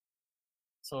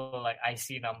 So like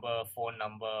IC number, phone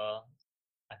number,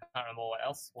 I can't remember what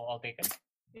else were all taken.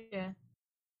 Yeah.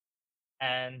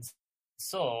 And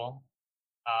so,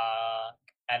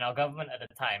 and our government at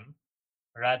the time,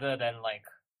 rather than like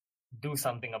do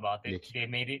something about it, Yes. they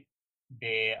made it.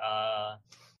 They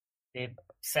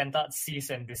sent out cease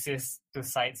and desist to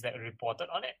sites that reported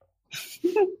on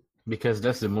it. Because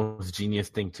that's the most genius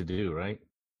thing to do, right?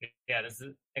 Yeah, this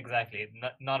is exactly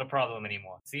not a problem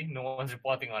anymore. See, no one's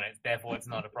reporting on it, therefore it's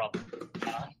not a problem.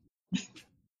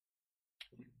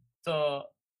 So,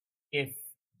 if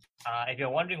you're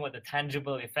wondering what the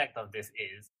tangible effect of this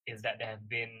is that there have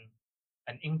been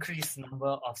an increased number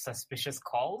of suspicious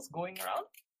calls going around,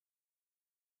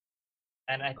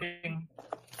 and I think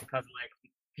because like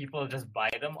people just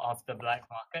buy them off the black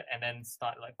market and then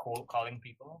start like cold calling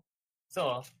people.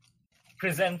 So,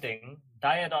 presenting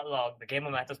dia.log, the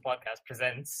Gamer Matters podcast,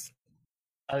 presents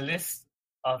a list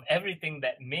of everything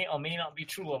that may or may not be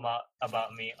true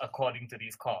about me according to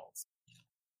these calls.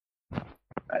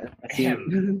 I see.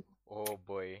 Oh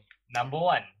boy. Number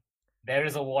 1, there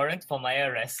is a warrant for my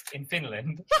arrest in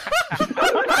Finland.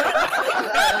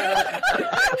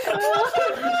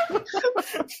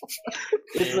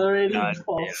 It's already God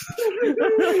false.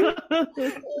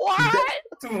 What?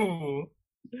 2,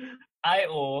 I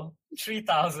owe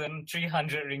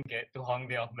 3,300 ringgit to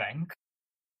Hongdae Bank.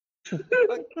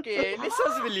 Okay, this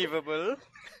sounds believable.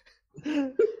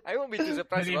 I won't be too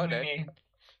surprised Believe about that. me,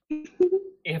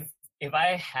 if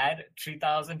I had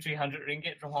 3,300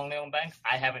 ringgit from Hongdae Bank,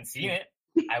 I haven't seen it.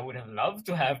 I would have loved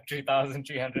to have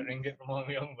 3,300 ringgit from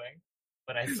Hongdae Bank,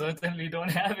 but I certainly don't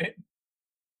have it.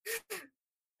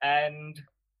 And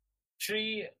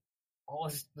 3, what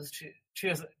was this? 3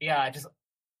 was, yeah, just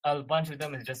a bunch of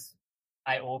them is just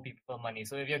I owe people money.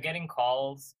 So if you're getting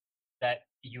calls that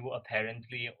you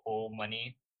apparently owe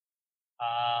money,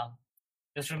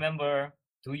 just remember,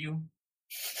 do you?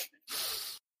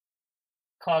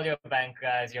 Call your bank,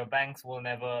 guys. Your banks will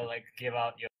never like give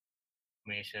out your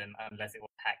information unless it was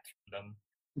hacked from them.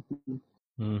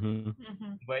 Mm-hmm.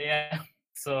 Mm-hmm. But yeah,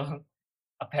 so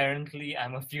apparently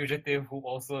I'm a fugitive who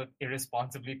also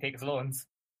irresponsibly takes loans.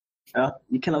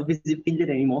 You cannot visit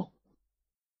Finland anymore.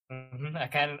 I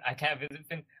can't visit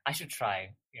Finland. I should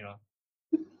try, you know.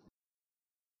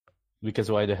 Because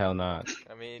why the hell not?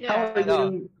 I mean, Yeah. How are you no,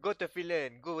 gonna, go to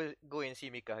Finland. Go and see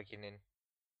Mika Hakkinen.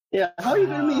 how are you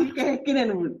gonna meet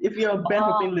Hakkinen if you're banned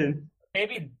from Finland?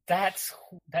 Maybe that's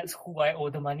who I owe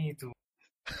the money to.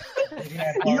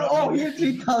 You owe him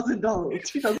 $3,000,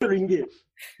 3,000 ringgit.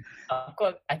 Of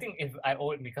course, I think if I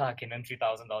owed Mika Hakkinen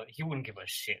 $3,000, he wouldn't give a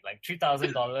shit. Like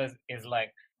 $3,000 is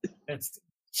like that's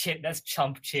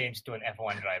chump change to an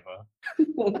F1 driver.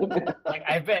 Like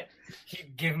I bet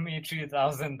he'd give me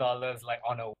 $3,000 like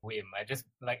on a whim. I just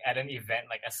like at an event,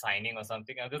 like a signing or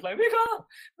something. I'm just like Mika.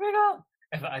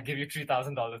 If I give you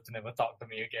 $3,000 to never talk to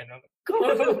me again, I'm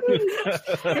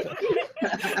like,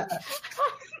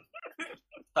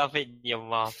 stuff it in your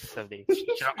mouth or something.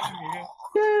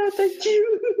 Yeah, thank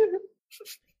you.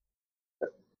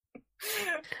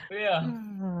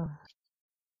 Yeah.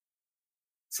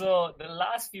 So the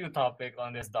last few topics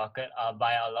on this docket are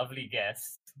by our lovely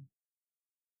guests.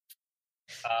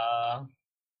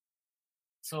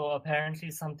 So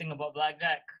apparently something about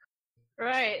blackjack.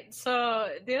 Right. So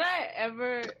did I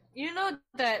ever,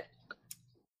 that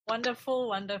wonderful,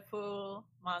 wonderful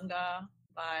manga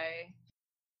by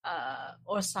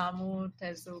Osamu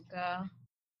Tezuka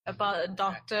about a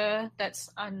doctor that's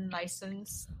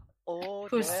unlicensed Oh,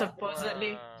 who's that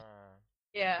supposedly, one.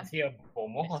 yeah. Is he a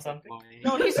bomoh or something?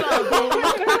 No, he's not a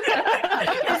bomoh.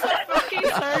 He's a fucking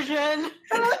surgeon.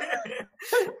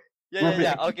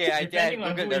 Yeah. Okay, I think I Depending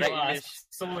on googled who the you right ask, image.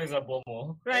 so is a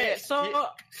bomoh. Right. So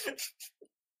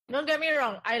don't get me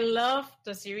wrong. I love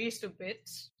the series to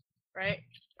bits, right?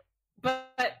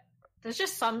 But there's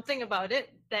just something about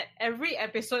it that every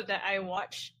episode that I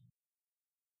watch,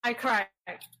 I cry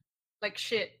like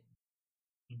shit.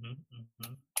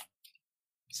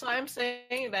 So I'm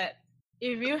saying that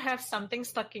if you have something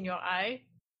stuck in your eye,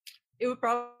 it would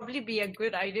probably be a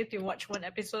good idea to watch one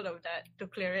episode of that to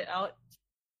clear it out.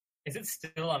 Is it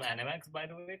still on Animax, by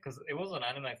the way? Because it was on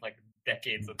Animax like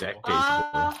decades ago.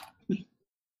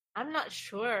 I'm not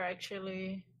sure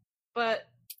actually, but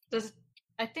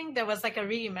I think there was like a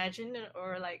reimagined,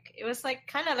 or like it was like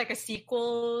kind of like a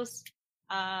sequels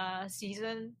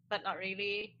season, but not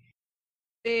really.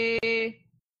 They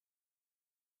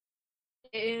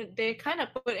kind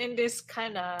of put in this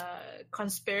kind of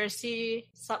conspiracy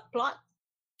subplot,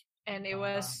 and it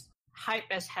was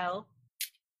hype as hell.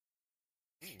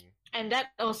 And that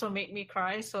also made me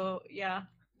cry, so yeah.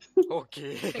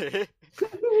 Okay.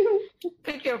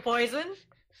 Pick your poison.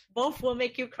 Both will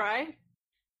make you cry.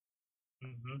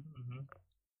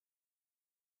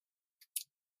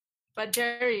 But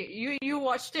Jerry, you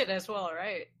watched it as well,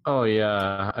 right? Oh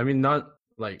yeah, I mean not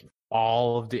like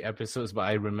all of the episodes, but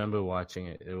I remember watching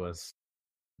it. It was,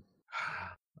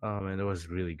 oh man, it was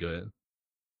really good.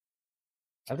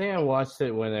 I think I watched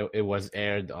it when it was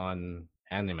aired on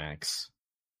Animax.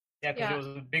 Yeah, because it was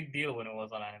a big deal when it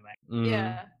was on Animax.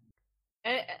 Yeah,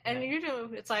 and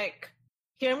it's like,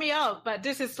 hear me out, but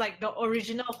this is like the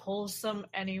original wholesome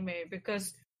anime,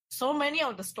 because so many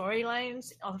of the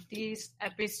storylines of these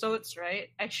episodes, right,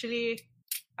 actually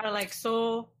are like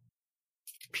so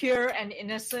pure and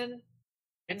innocent,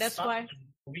 and that's why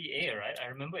OVA, right? I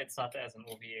remember it started as an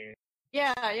OVA.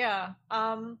 Yeah.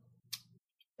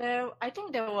 I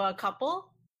think there were a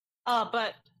couple,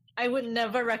 but I would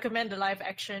never recommend the live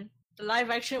action. The live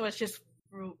action was just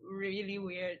really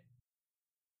weird.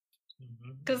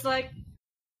 Because, like,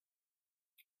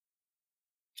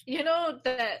 you know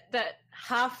that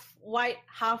half white,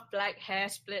 half black hair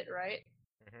split, right?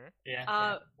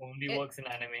 Yeah, only works in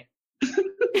anime.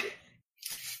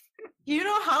 You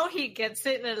know how he gets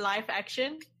it in the live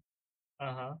action?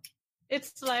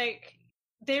 It's like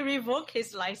they revoke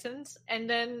his license, and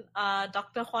then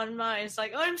Dr. Juanma is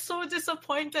like, I'm so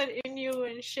disappointed in you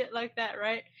and shit like that,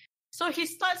 right? So he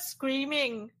starts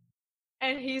screaming,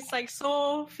 and he's like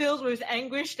so filled with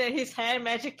anguish that his hair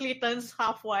magically turns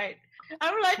half white.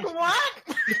 I'm like, what?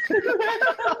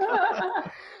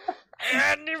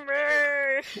 Anime!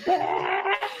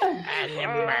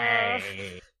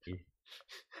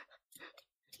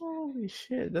 Holy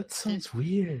shit, that sounds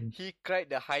weird. He cried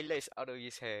the highlights out of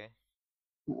his hair.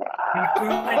 He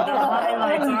cried the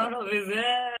highlights out of his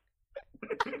hair.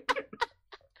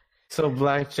 So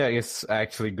Blackjack is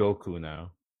actually Goku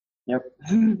now. Yep.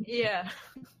 Yeah.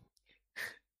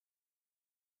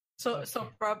 So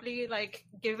probably like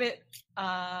give it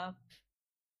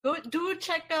do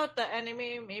check out the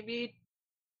anime, maybe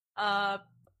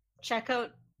check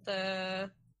out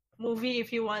the movie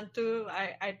if you want to.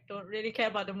 I don't really care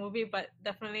about the movie, but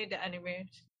definitely the anime.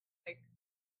 Like,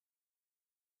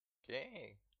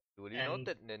 okay, duly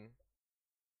noted then.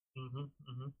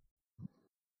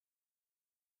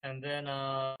 And then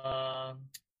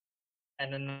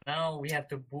now we have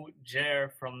to boot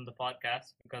Jer from the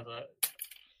podcast because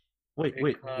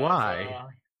Wait, why?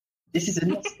 This is a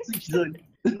no switch zone.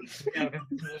 Yeah, because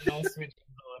this is a no switch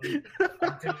zone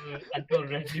until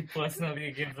Reggie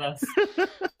personally gives us.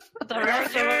 the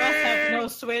rest of us have no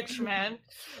switch, man.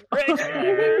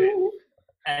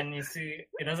 And you see,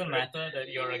 it doesn't matter that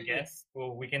you're a guest.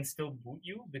 Well, we can still boot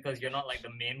you because you're not like the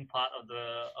main part of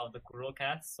the Kuro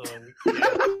cast. So you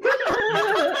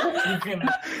can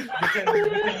leave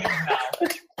now.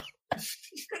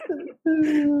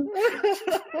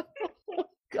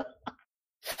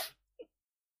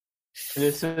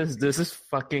 This is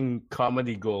fucking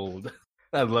comedy gold.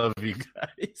 I love you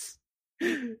guys.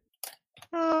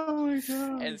 Oh my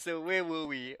god. And so where were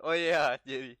we? Oh yeah,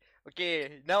 Jerry.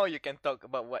 Okay, now you can talk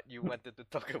about what you wanted to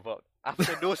talk about.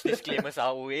 After those disclaimers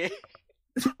are away.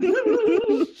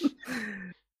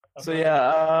 So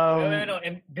yeah, No.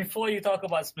 Before you talk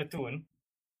about Splatoon,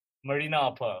 Marina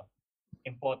or Pearl?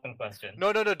 Important question.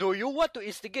 No. Do you want to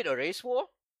instigate a race war?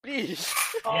 Please.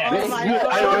 Yeah. Oh my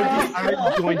I god.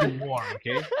 already joined the war,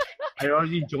 okay? I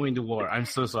already joined the war. I'm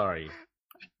so sorry.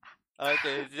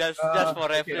 Okay, just for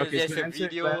reference, Okay, there's to a answer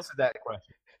video. that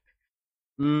question.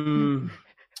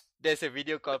 There's a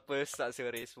video called First Starts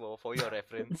a Race War for your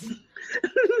reference.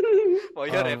 For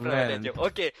your Oh, reference, man. that joke.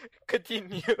 Okay,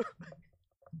 continue.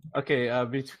 Okay,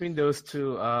 between those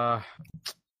two,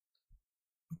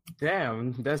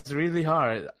 damn, that's really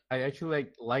hard. I actually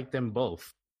like them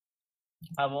both.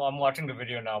 I'm watching the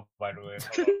video now, by the way.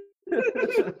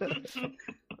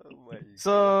 Oh my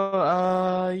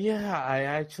So, yeah, I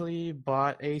actually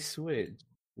bought a Switch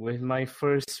with my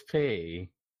first pay,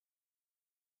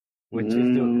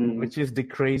 which is the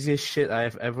craziest shit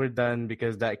I've ever done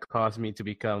because that caused me to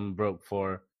become broke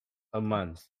for a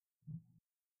month.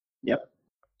 Yep.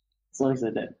 It's always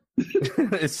like that.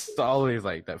 It's always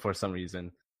like that for some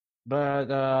reason.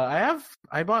 But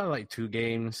I bought like 2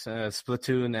 games,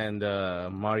 Splatoon and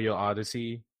Mario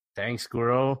Odyssey. Thanks,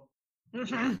 Kuro.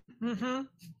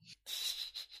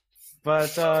 But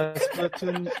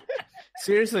Splatoon,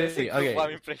 seriously, okay.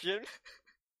 One impression.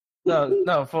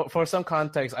 No. For some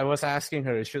context, I was asking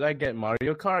her, should I get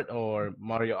Mario Kart or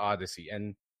Mario Odyssey,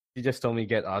 and she just told me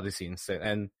get Odyssey instead.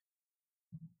 And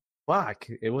fuck,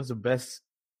 it was the best.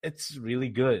 It's really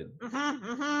good.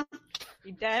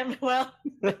 You damn well.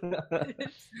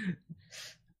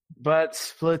 But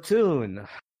Splatoon,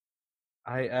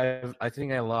 I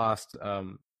think I lost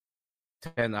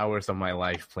 10 hours of my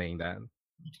life playing that.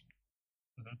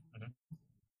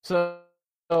 So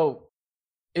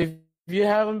if you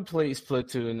haven't played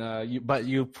Splatoon, but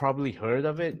you probably heard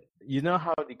of it, you know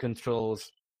how the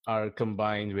controls are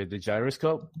combined with the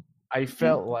gyroscope? I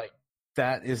felt like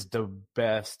that is the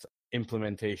best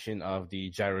implementation of the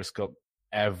gyroscope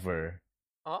ever.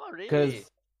 Oh, really? Because,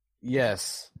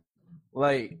 yes,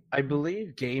 like, I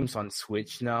believe games on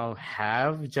Switch now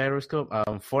have gyroscope.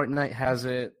 Fortnite has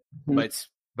it, but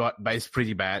it's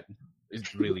pretty bad.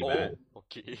 It's really bad.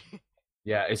 Okay.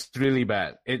 Yeah, it's really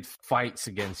bad. It fights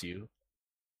against you.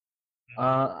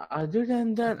 Other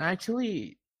than that,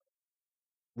 actually,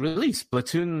 really,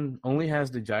 Splatoon only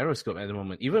has the gyroscope at the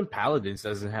moment. Even Paladins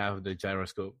doesn't have the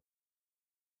gyroscope.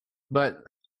 But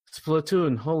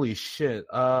Splatoon, holy shit.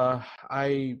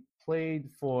 I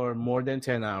played for more than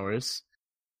 10 hours.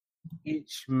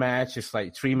 Each match is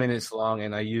like 3 minutes long,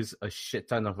 and I use a shit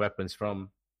ton of weapons,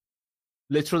 from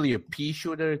literally a pea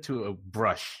shooter to a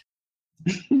brush.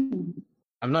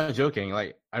 I'm not joking.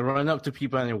 Like, I run up to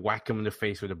people and I whack them in the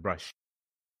face with a brush.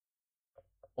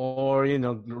 Or,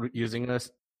 using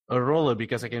a roller,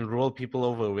 because I can roll people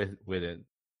over with it.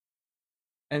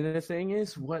 And the thing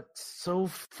is, what's so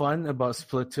fun about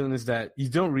Splatoon is that you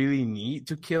don't really need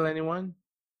to kill anyone.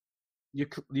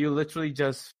 You literally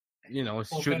just,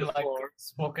 shoot the floor.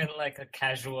 Spoken like a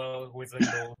casual who is a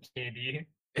low KD.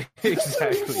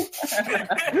 Exactly.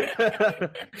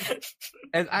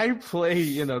 And I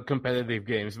play, competitive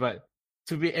games, but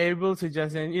to be able to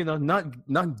just,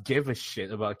 not give a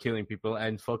shit about killing people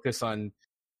and focus on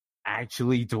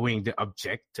actually doing the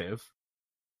objective,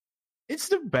 it's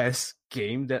the best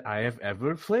game that I have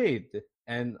ever played.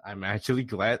 And I'm actually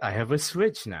glad I have a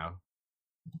Switch now.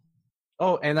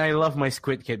 Oh, and I love my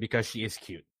Squid Kid because she is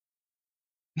cute.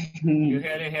 You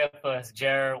heard it here first.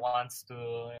 Jer wants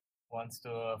to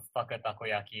fuck a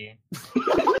takoyaki.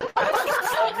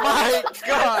 My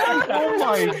God! Oh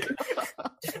my god!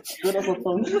 Good of a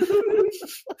phone.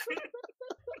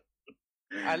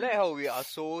 I like how we are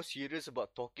so serious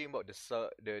about talking about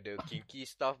the kinky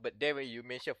stuff, but then when you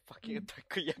mention fucking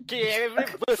takoyaki, everyone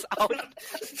bursts out.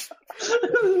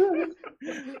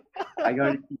 I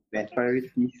gotta keep that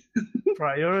priorities.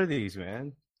 Priorities,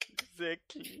 man.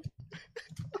 Exactly.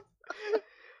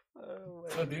 Oh my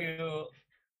So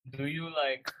do you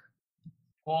like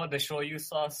pour the shoyu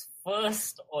sauce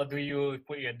first, or do you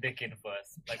put your dick in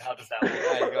first? Like, how does that work?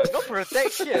 my God. No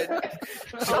protection.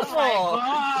 Oh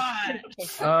my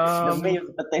god! The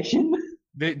main protection.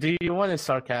 Do you want a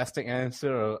sarcastic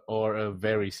answer or a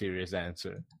very serious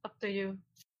answer? Up to you.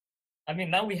 I mean,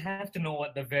 now we have to know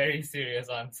what the very serious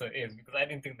answer is, because I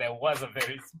didn't think there was a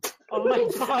very. Oh my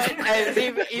god! as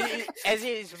if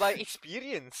it's by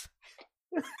experience.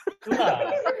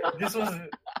 Yeah, this was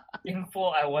info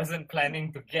I wasn't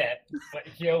planning to get, but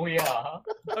here we are.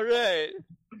 Alright.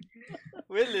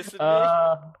 We're listening.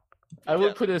 I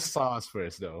would put a sauce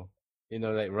first, though.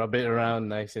 Like rub it around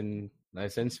nice and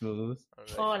smooth.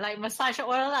 Alright. Oh, like massage oil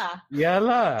lah. Yeah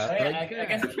lah. Oh, yeah, like I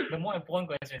guess the more important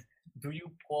question is: do you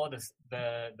pour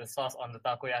the sauce on the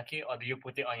takoyaki, or do you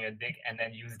put it on your dick and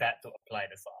then use that to apply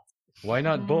the sauce? Why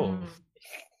not both?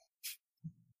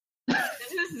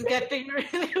 This is getting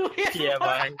really weird.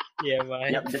 TMI.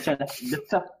 Yep,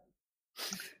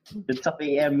 the top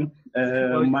AM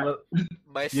mark.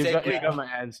 My You segue, got my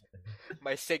answer.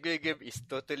 my segue game is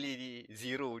totally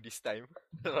zero this time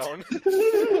around.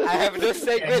 I have no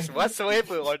segues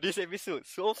whatsoever on this episode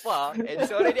so far, and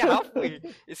it's already halfway.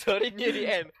 It's already near the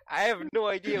end. I have no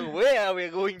idea where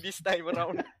we're going this time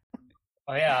around.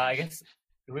 Oh yeah, I guess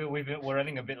we're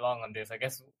running a bit long on this. I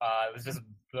guess let's just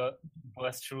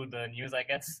burst through the news. I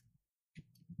guess.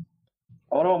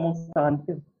 Monster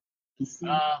Hunter PC.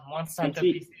 Monster Hunter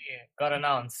Actually- PC got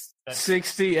announced. That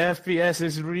 60 FPS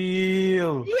is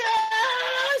real.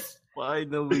 Yes!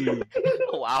 Finally.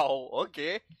 Wow.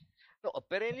 Okay. No,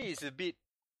 apparently it's a bit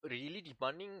really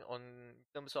demanding on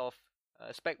terms of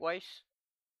spec wise.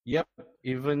 Yep.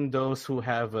 Even those who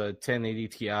have a 1080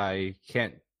 Ti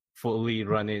can't fully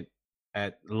run it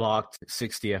at locked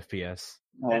 60 FPS.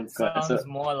 Oh that god, sounds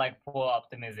more like poor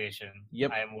optimization.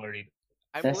 Yep. I am worried.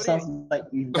 I'm that worried. sounds like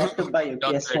you better buy a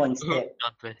PS1 instead.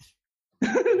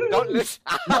 Dauntless.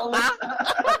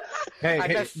 Hey, I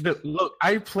hey, guess- look,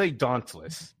 I play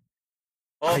Dauntless.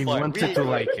 Oh I boy, wanted to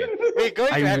like it. We're going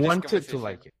to I have this wanted to conversation.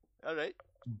 like it. All right.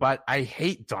 But I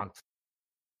hate Dauntless.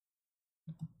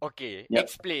 Okay. Yep.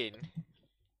 Explain.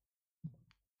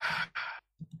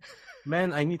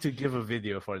 Man, I need to give a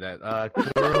video for that.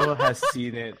 Kuro has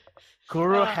seen it.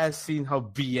 Kuro has seen how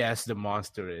BS the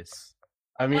monster is.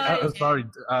 I mean, sorry,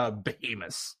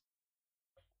 Behemoth.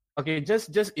 Okay,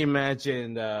 just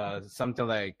imagine something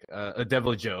like a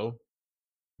Devil Joe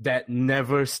that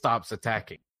never stops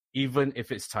attacking, even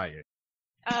if it's tired.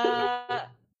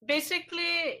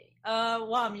 Basically,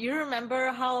 Wam, you remember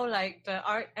how like the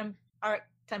arc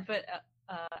tempered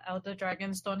elder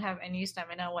dragons don't have any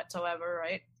stamina whatsoever,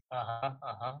 right?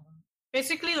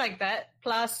 Basically like that,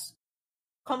 plus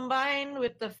combined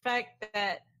with the fact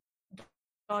that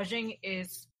dodging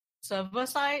is server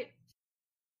side.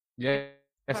 Yeah,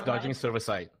 that's Alright. dodging server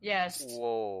side. Yes.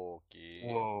 Whoa. Okay.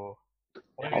 Whoa.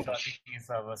 What is that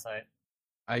server side?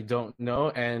 I don't know,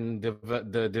 and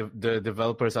the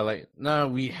developers are like, no,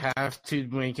 we have to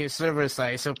make it server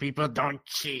side so people don't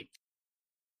cheat.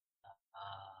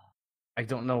 I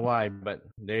don't know why, but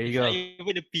there you go.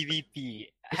 Even the PvP.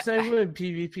 It's not even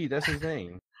PvP. That's the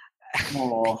thing.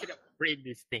 Oh. I cannot brain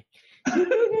this thing.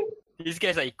 These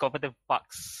guys are incompetent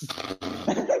fucks.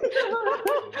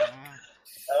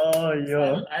 Oh,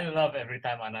 yo. I love every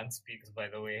time Annan speaks, by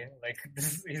the way. Like,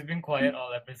 he's been quiet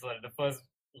all episode. The first,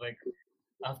 like,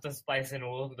 after Spice and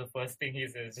Wolf, the first thing he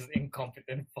says is just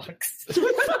incompetent fucks.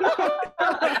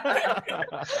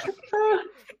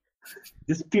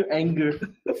 Just pure anger.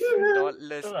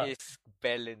 Dauntless Itulah. is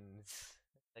balance.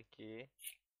 Okay.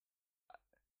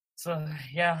 So,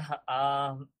 yeah,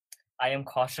 I am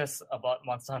cautious about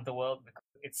Monster Hunter World because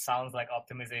it sounds like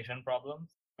optimization problems.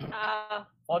 For the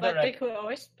But they rec- could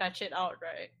always patch it out,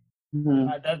 right?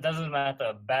 that doesn't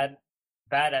matter. Bad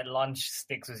at launch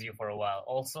sticks with you for a while.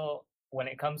 Also, when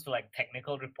it comes to like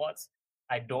technical reports,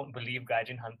 I don't believe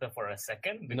Gaijin Hunter for a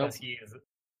second because he is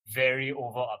very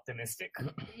over optimistic.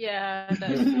 Yeah,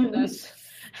 that's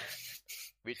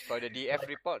Wait for the DF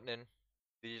report then.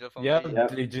 Digital Foundry. Yeah,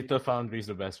 Yep. Digital Foundry is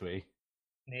the best way.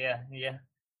 Yeah.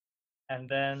 And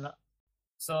then,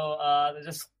 so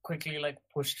just quickly like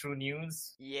push through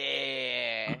news.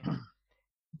 Yeah.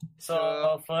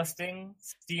 So first thing,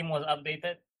 Steam was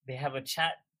updated. They have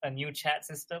a new chat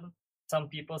system. Some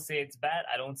people say it's bad.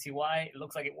 I don't see why. It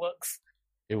looks like it works.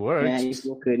 It Yeah, works. it's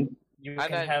broken. You Annan.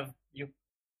 can have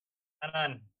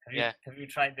Annan, Yeah. have you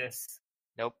tried this?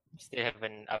 Nope, still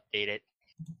haven't updated.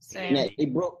 same. Yeah, it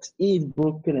is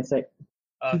broken aside.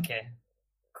 Okay,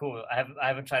 cool. I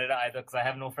haven't tried it out either because I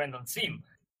have no friends on Steam.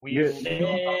 We Good.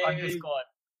 don't talk on Discord.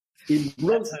 It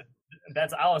broke.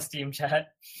 That's our Steam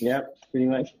chat. Yeah, pretty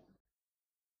much.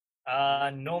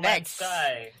 No Man's Next.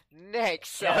 Sky.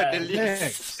 Next Yeah, on the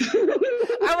list.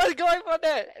 I was going for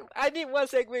that. I need one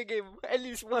segue game. At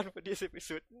least one for this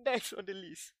episode. Next on the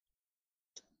list.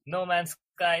 No Man's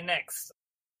Sky next.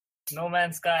 No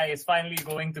Man's Sky is finally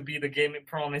going to be the game it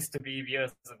promised to be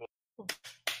years ago.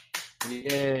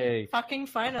 Yay. Fucking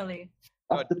finally.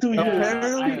 After 2 Yeah,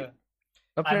 years.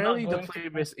 Apparently, the going to-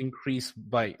 playbase increased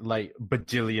by like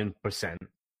bajillion %.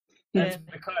 That's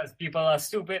because people are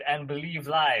stupid and believe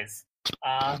lies.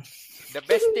 The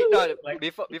best thing, no, Like-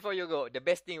 before you go, the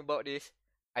best thing about this,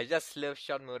 I just love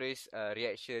Sean Murray's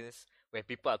reactions when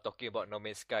people are talking about No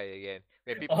Man's Sky again.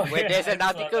 When Yeah, there's an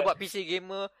I saw article that. about PC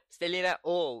Gamer telling that,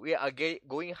 oh, we are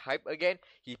going hype again.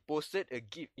 He posted a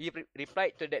GIF. He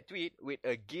replied to that tweet with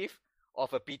a GIF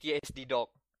of a PTSD dog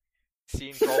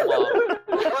seeing trauma.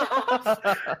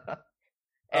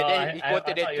 And then he I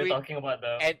quoted that thought you were tweet, talking about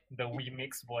and the We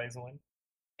Mix Boys one.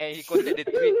 and he quoted the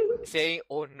tweet saying,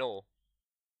 "Oh no."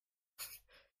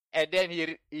 And then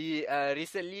he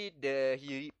recently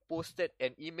he posted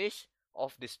an image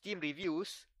of the Steam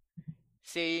reviews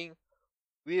saying,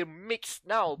 "We're mixed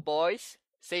now, boys."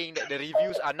 Saying that the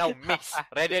reviews are now mixed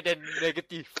rather than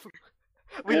negative.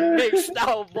 We're mixed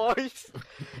now, boys.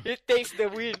 It takes the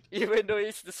win, even though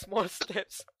it's the small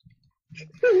steps.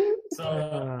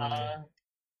 So,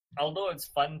 although it's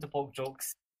fun to poke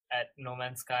jokes at No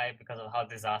Man's Sky because of how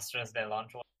disastrous their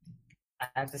launch was, I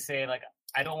have to say, like,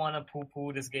 I don't want to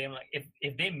poo-poo this game. Like, if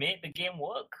they made the game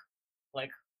work,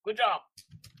 like, good job.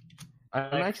 I'm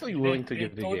Like, actually willing to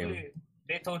give the totally, game.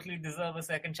 They totally deserve a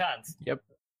second chance. Yep.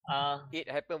 It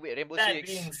happened with Rainbow That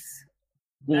Six.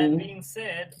 being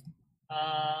said,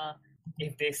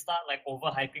 if they start like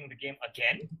overhyping the game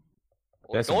again,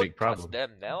 That's a don't big problem. trust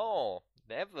them. No,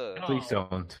 never. No. Please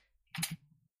don't.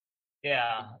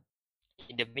 yeah,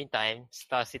 In the meantime,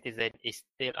 Star Citizen is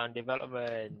still on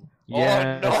development.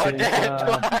 Yeah, oh no, since,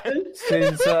 that one.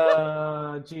 since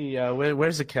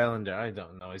where's the calendar? I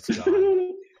don't know. It's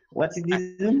gone. What's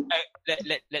Citizen?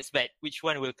 Let's bet which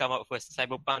one will come out first,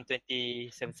 Cyberpunk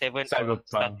 2077 or Star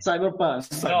Cyberpunk.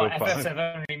 Cyberpunk. no Cyberpunk.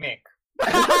 FF7 remake.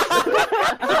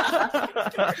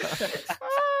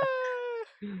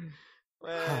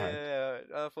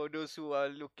 Well, for those who are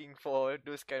looking for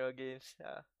those kind of games,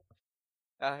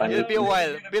 Funny. it'll be a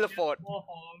while. Build a fort.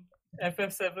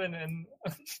 FF7 and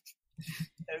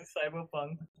and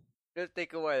Cyberpunk. It'll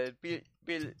take a while. Build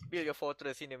your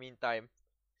fortress in the meantime.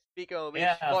 Speaking of which,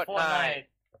 Yeah, Fortnite.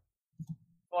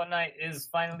 Fortnite is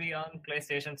finally on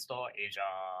PlayStation Store Asia.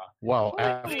 Wow.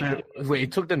 Wait,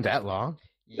 it took them that long?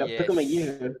 That took him a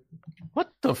year. What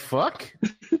the fuck?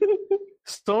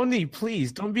 Sony,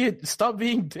 please stop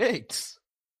being dicks.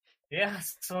 Yeah,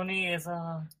 Sony is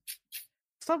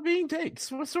Stop being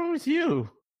dicks. What's wrong with you?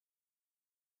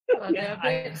 They're a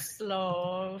bit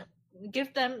slow.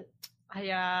 Give them.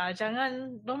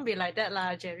 Don't be like that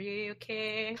lah, Jerry.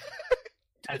 Okay.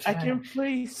 I can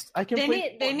play.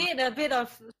 They need a bit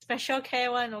of special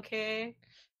care one. Okay.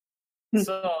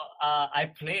 So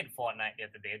I played Fortnite the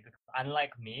other day. Because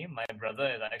unlike me, my brother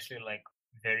is actually like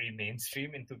very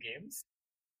mainstream into games.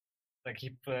 Like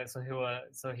he tried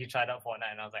out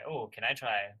Fortnite, and I was like, oh, can I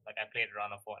try? Like I played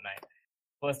around on Fortnite.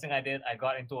 First thing I did, I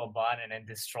got into a barn and then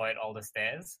destroyed all the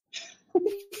stairs.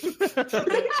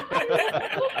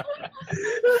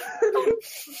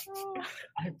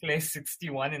 I placed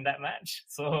 61 in that match.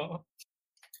 So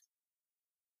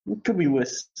It could be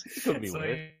worse. It could be so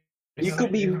weird. You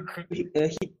could be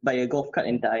hit by a golf cart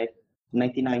and die.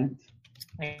 99.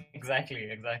 Exactly.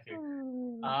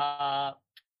 Now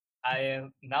that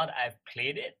I've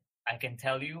played it, I can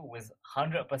tell you with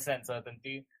 100%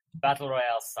 certainty, battle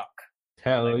royales suck.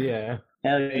 Hell yeah.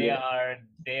 Hell They yeah. are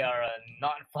a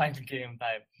not fun game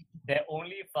type. They're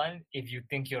only fun if you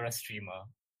think you're a streamer.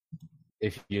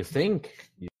 If you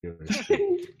think you're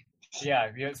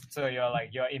Yeah,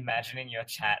 you're imagining your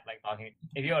chat like talking.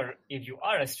 If you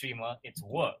are a streamer, it's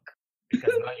work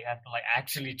because now you have to like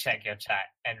actually check your chat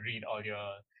and read all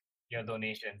your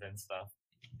donations and stuff.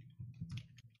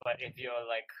 But if you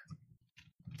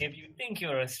think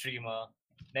you're a streamer,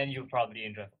 then you'll probably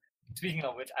enjoy. Speaking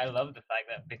of which, I love the fact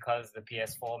that because the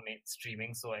PS4 made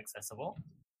streaming so accessible,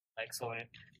 like so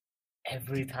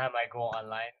every time I go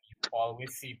online, you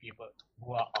always see people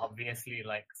who are obviously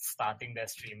like starting their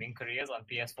streaming careers on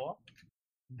PS4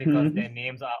 because their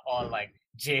names are all like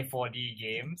J4D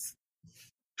Games.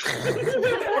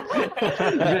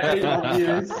 Very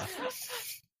obvious.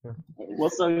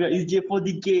 What's up, guys?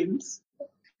 J4D Games.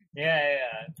 Yeah.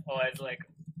 Or it's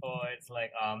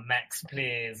like Max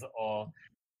Plays or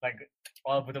like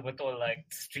all betul-betul like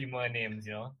streamer names,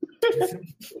 you know.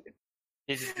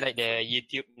 This is like the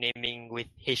YouTube naming with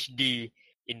HD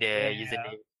in the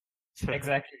username.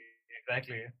 Exactly.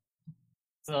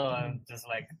 So I'm just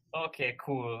like, okay,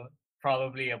 cool.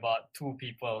 Probably about 2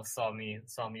 people saw me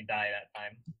die that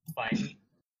time. Fine.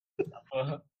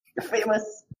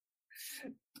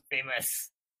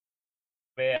 Famous.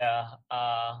 But yeah,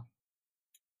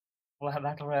 we'll have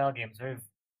battle royale games with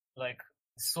like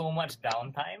so much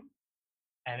downtime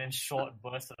and then short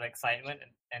bursts of excitement.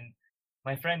 And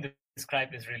my friend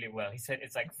described this really well. He said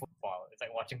it's like football. It's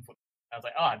like watching football. I was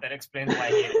like, that explains why I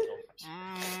hate it so much.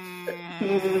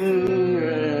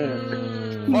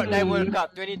 Fortnite World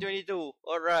Cup 2022.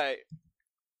 Alright.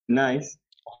 Nice.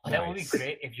 Oh, that would be Nice.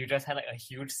 great if you just had like a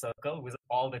huge circle with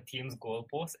all the teams'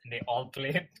 goalposts and they all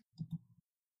played.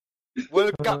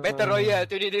 World Cup Battle Royale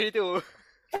 2022.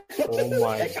 Oh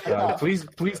my god!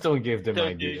 Please don't give them Don't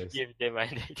ideas. give them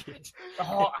ideas.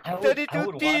 Oh, I would 32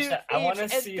 watch teams that. I want to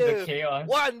each see enter. the chaos.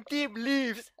 One team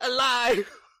lives alive.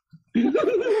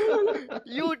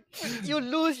 You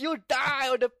lose, you die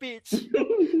on the pitch.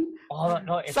 Oh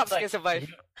no, it's Subs like can survive.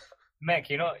 Mac,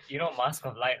 you know Mask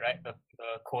of Light, right? The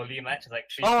Kohli match is like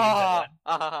 3 teams at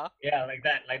one. Yeah, like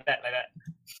that.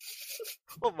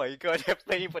 Oh my god, they're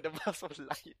playing for the Mass of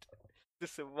Light to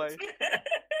survive.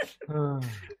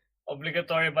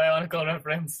 Obligatory bionicle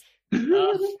reference.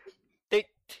 Take.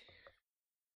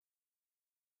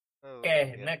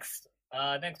 Okay, next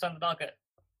on the docket.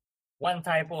 One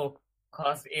typo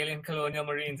caused alien colonial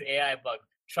marines AI bug.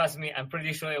 Trust me, I'm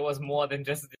pretty sure it was more than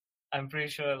just. I'm pretty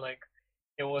sure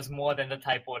it was more than the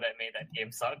typo that made that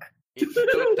game suck. It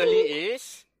totally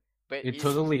is. But It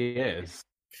totally is.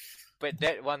 But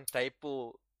that one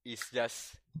typo is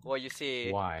just what you say.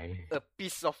 Why? A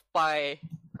piece of pie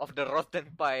of the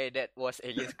rotten pie that was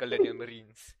aliens colonial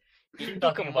marines. Keep It took a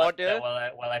talking about that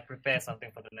model. while I prepare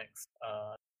something for the next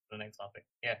topic.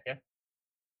 Yeah.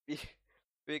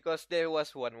 Because there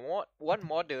was one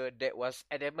model that was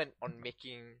adamant on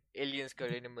making aliens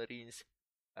colonial marines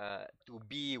to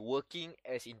be working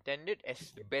as intended,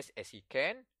 as the best as he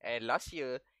can. And last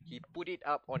year he put it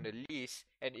up on the list,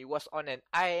 and it was on an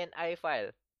INI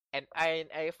file. An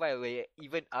INI file where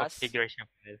even us, Configuration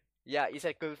file. yeah, it's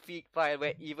a config file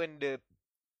where even the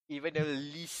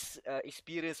least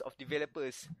experience of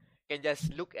developers can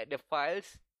just look at the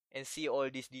files and see all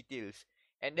these details.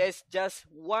 And there's just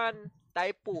one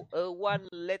typo, a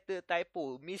one-letter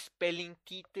typo, misspelling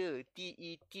tether,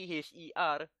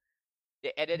 Tether.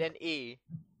 They added an A.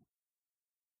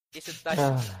 It's a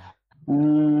touch,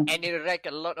 and it wrecked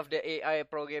a lot of the AI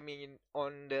programming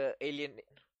on the alien.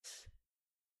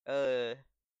 And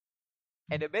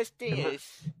the best thing is,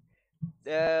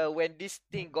 when this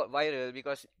thing got viral,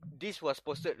 because this was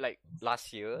posted like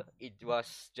last year, it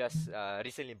was just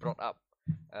recently brought up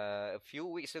a few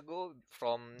weeks ago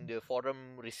from the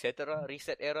forum reset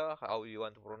era, how you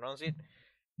want to pronounce it.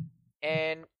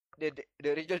 And the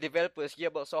original developers,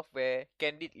 Gearbox Software,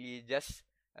 candidly just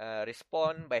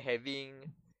respond by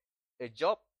having a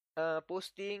job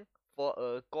posting for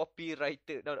a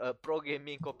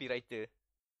programming copywriter,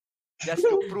 just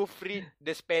to proofread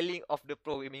the spelling of the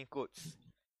programming codes.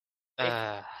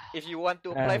 If you want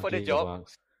to apply for the job,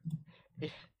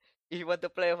 if you want to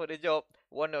apply for the job,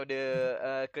 one of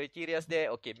the criteria there,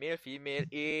 okay, male, female,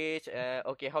 age,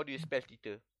 okay, how do you spell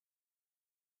Twitter?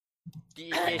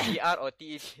 TEKCR or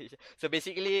TEC. So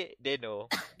basically, they know.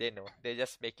 They're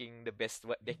just making the best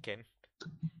what they can.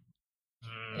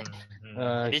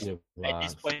 At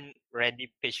this point,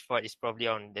 Randy Pitchford is probably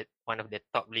on one of the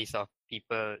top lists of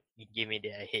people in gaming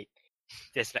that I hate.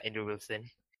 Just like Andrew Wilson.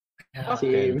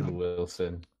 Andrew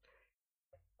Wilson.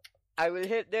 I will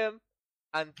hate them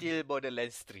until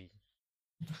Borderlands 3.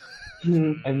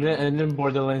 And then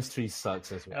Borderlands 3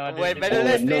 sucks as well. When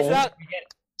Borderlands 3 sucks,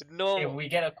 if we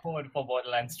get a code for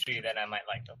Borderlands 3, then I might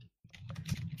like them.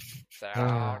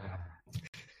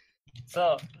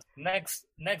 So next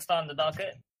on the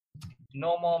docket,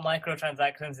 no more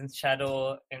microtransactions in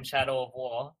Shadow of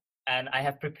War, and I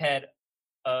have prepared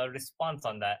a response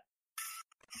on that.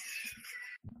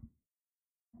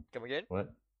 Come again?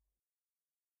 What?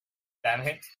 Damn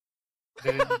it!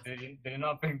 Did you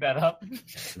not pick that up?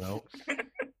 No.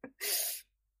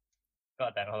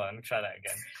 God damn! Hold on, let me try that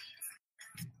again.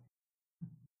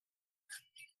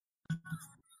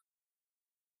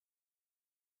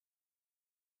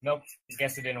 Nope,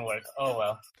 guess it didn't work. Oh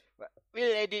well.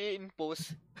 We'll edit it in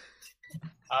post.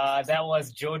 That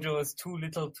was JoJo's Too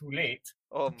Little Too Late.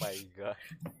 Oh my god.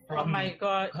 Oh my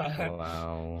god.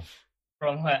 Wow.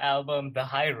 From her album The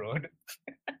High Road.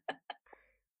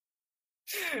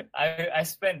 I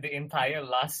spent the entire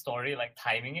last story like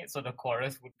timing it so the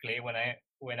chorus would play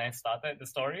when I started the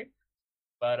story.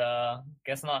 But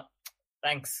guess not.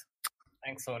 Thanks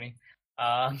Sony.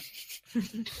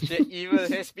 The evil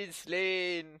has been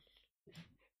slain.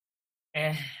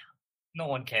 No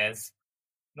one cares.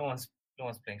 No one's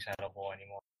playing Shadow of War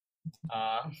anymore.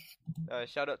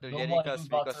 Shout out to No Jerry more because loot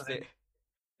boxes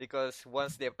because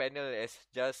once their panel is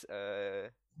just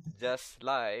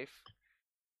live,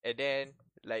 and then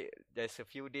like there's a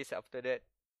few days after that,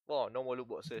 wow, no more loot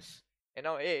boxes. And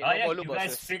now more loot you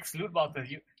guys boxes. fixed loot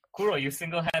boxes. Kuro, you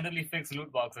single-handedly fixed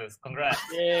loot boxes. Congrats.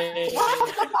 Yay!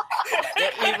 The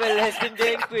evil has been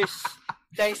vanquished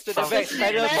thanks to the Vex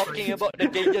panel talking about the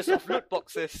dangers of loot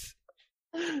boxes.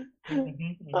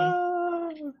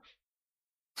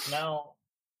 Now,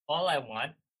 all I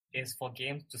want is for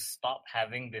games to stop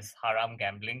having this haram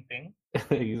gambling thing.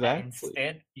 Exactly. And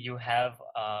instead, you have,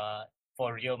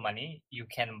 for real money, you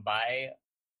can buy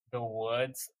the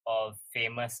words of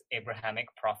famous Abrahamic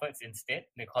prophets instead.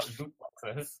 They call it loot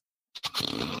boxes.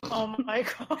 Oh my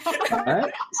god.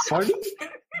 What? Sorry?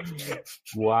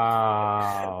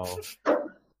 Wow.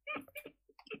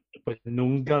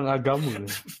 Penunggang agama.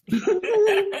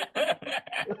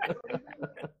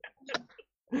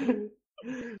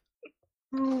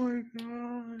 Oh my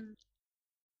god.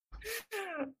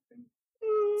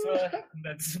 So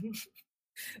that's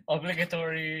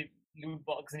obligatory loot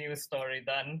box news story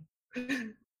done.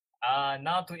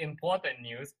 Now to important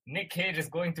news. Nick Cage is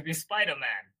going to be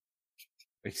Spider-Man.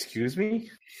 Excuse me?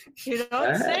 You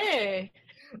don't say.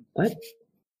 What?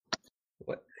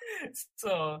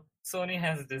 So Sony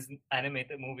has this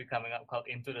animated movie coming up called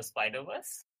Into the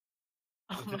Spider-Verse,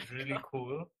 Oh which my is really god.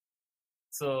 cool.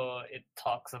 So it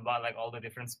talks about like all the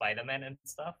different Spider-Man and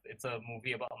stuff. It's a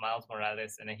movie about Miles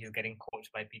Morales, and then he's getting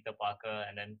coached by Peter Parker,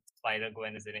 and then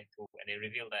Spider-Gwen is in it too. And they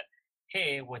reveal that,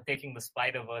 hey, we're taking the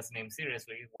Spider-Verse name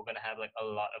seriously. We're gonna have like a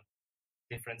lot of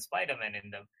different Spider-Man in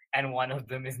them, and one of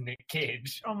them is Nick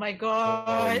Cage. Oh my Oh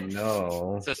god.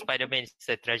 no. So Spider-Man is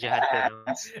a treasure hunter.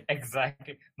 No?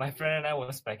 Exactly. My friend and I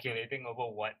were speculating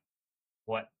over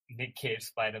what Nick Cage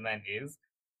Spider-Man is,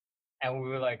 and we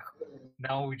were like,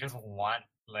 now we just want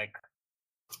like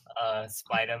a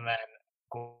Spider-Man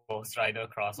Ghost Rider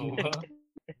crossover.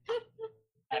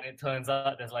 And it turns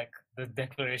out there's like the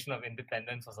Declaration of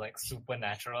Independence was like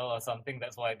supernatural or something.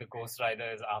 That's why the Ghost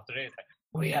Rider is after it. It's like,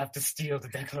 we have to steal the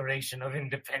Declaration of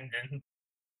Independence.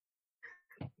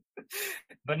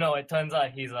 But no, it turns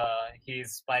out he's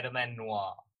Spider-Man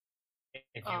Noir.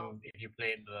 If you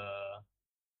played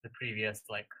the previous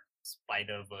like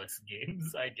Spider-Verse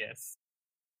games, I guess.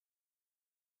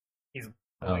 He's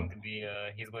going to be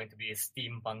a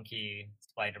steampunky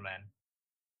Spider-Man.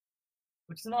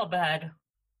 Which is not bad.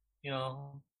 You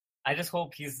know, I just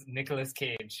hope he's Nicolas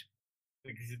Cage.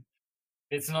 Because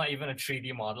it's not even a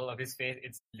 3D model of his face.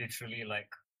 It's literally like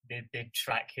they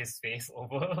track his face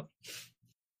over.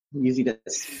 Using that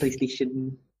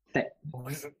PlayStation tech.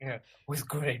 With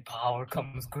great power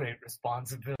comes great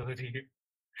responsibility.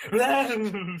 Not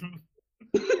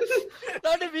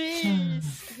the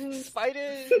bees!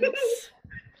 Spiders!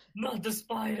 Not the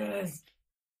spiders!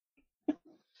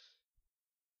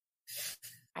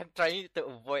 I'm trying to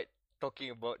avoid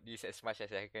talking about this as much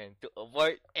as I can to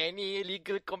avoid any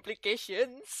legal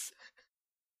complications.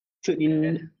 So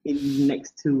in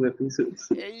next 2 episodes.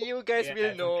 You guys Yeah, will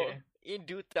it's know okay. in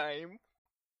due time.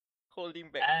 Holding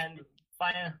back. And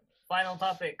final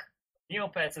topic.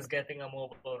 Neopets is getting a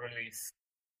mobile release.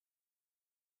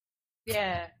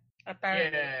 Yeah,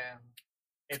 apparently. Yeah.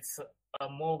 It's a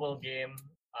mobile game.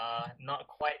 Not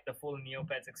quite the full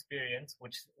Neopets experience,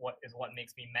 which is what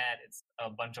makes me mad. It's a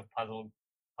bunch of puzzle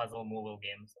mobile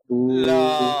games. Ooh.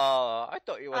 La, I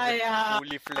thought it was I,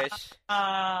 fully fledged.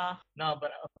 No,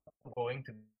 but going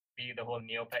to be the whole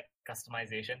Neopet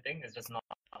customization thing is just not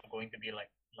going to be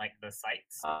like the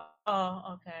sites.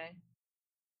 Oh, okay.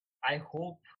 I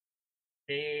hope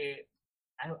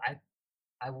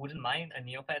I wouldn't mind a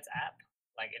Neopets app.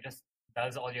 Like it just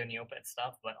does all your Neopets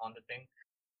stuff, but on the thing.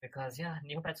 Because yeah,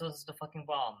 Neopets was the fucking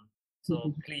bomb.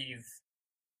 So please,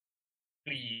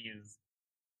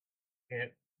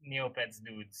 Neopets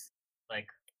dudes, like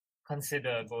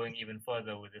consider going even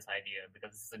further with this idea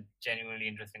because it's a genuinely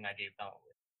interesting idea to come up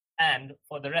with. And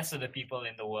for the rest of the people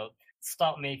in the world,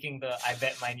 stop making the "I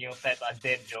bet my Neopets are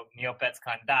dead" joke. Neopets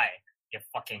can't die. You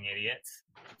fucking idiots.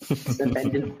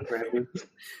 Abandoned forever.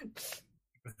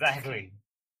 Exactly.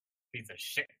 Piece of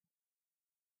shit.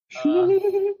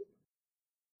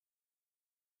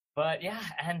 But yeah,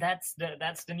 and that's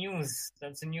the news.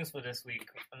 That's the news for this week.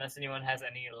 Unless anyone has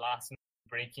any last minute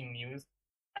breaking news.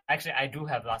 Actually, I do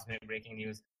have last minute breaking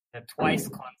news. The Twice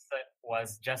concert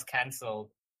was just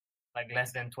cancelled like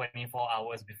less than 24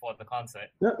 hours before the concert.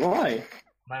 Why?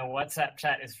 My WhatsApp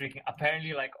chat is freaking.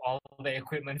 Apparently, like all the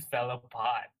equipment fell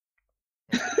apart.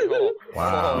 Oh,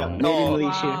 Wow. oh, Made in no.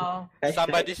 Malaysia. Wow.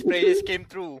 Somebody's prayers came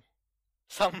through.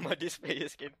 Somebody's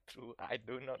prayers came through. I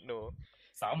do not know.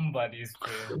 Somebody's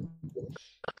fail.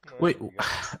 Wait, Oh my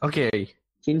God. okay.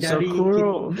 Hindari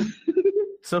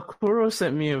So Kuro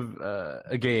sent me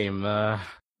a game. I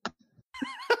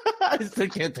still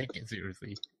can't take it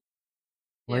seriously.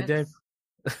 My dad.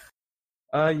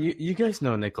 Yes. You guys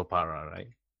know Nicopara, right?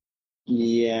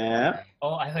 Yeah.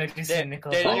 Oh, I heard you say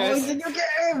Nickel. There you Oh, go. it's a new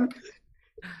game!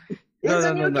 No, It's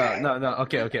no, a no, new no, game. no, no.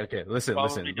 Okay. Listen.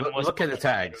 Probably the most Look at the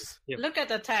tags. Look at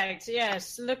the tags.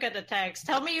 Yes, look at the tags.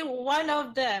 Tell me one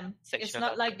of them is Sectional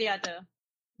not like the other.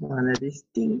 One of these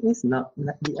things is not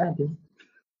like the other.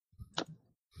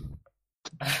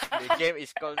 The game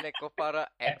is called Nekopara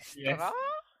Extra. Yes.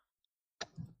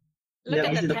 Look Yeah,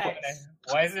 at this the is the tags.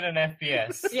 Why is it an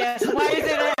FPS? Yes, why is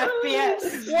it an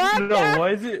FPS? What? No, why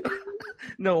is it?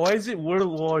 No, why is it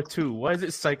World War II? Why is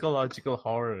it psychological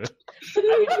horror? I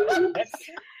mean, that's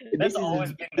This is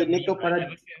always been the the meme, Nico right?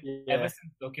 Parad. Ever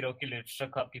since Doki Doki Literature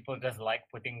Club, people just like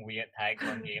putting weird tags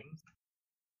on games.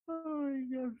 Oh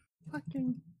my god,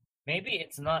 fucking. Maybe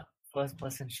it's not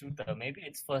first-person shooter. Maybe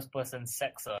it's first-person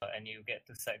sexer, and you get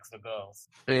to sex the girls.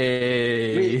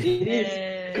 Hey. Wait, it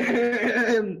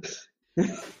is.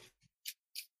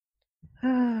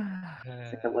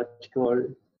 Psychological.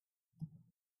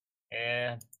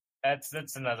 Yeah, that's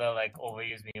another like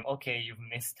overused meme. Okay, you've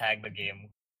mistagged the game.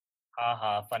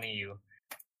 Haha, funny you.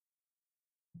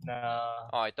 Nah,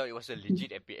 Oh, I thought it was a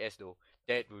legit FPS though.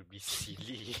 That would be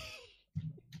silly.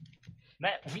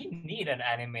 man, we need an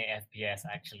anime FPS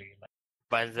actually. Like,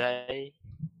 Banzai.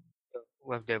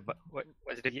 What's the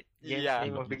game's Yeah.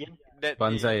 name of the game? That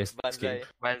Banzai is Banzai.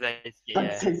 Banzai.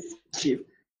 Yeah. Chip.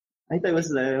 I thought it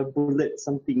was a bullet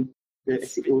something. The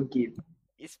SEO game.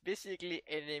 It's basically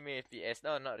anime FPS.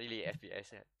 No, not really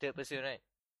FPS. Third person, right?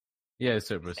 Yeah, it's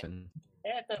third person.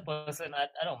 yeah, third person. I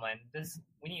don't mind.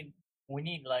 We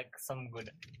need like some good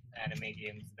anime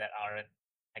games that aren't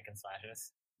hack and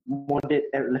slashers. Modded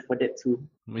Left 4 Dead 2.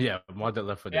 Yeah, Modern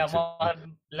Left 4 Yeah, Dead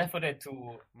 2. Left 4 Dead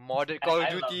 2. Modded Call of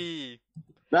I love- Duty.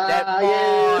 Ah,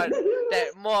 mod. yeah. That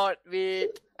mod with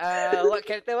what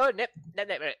character? Nep,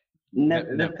 right?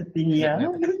 Neptunia.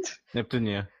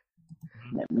 Neptunia.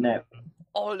 Nep.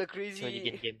 All the So you crazy,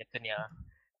 get game Neptunia.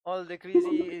 all the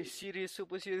crazy serious,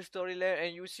 super serious storyline,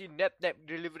 and you see Nep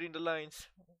delivering the lines.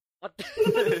 What?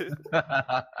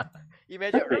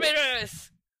 Imagine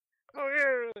Ramirez. Oh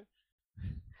yeah.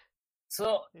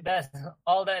 So that's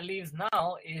all that leaves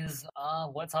now is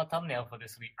what's our thumbnail for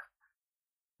this week?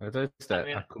 I thought it's that I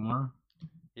mean- Akuma.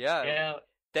 Yeah, Yeah,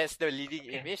 that's the leading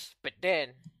Okay. image. But then,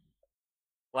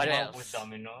 what Job else? with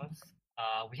Domino's.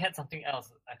 We had something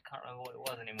else. I can't remember what it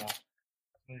was anymore.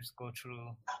 Let me just go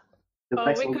through. The Oh,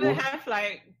 price we will could go. have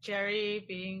like Jerry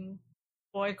being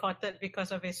boycotted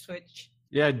because of his Switch.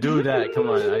 Yeah, do that. Come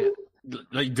on,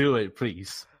 do it,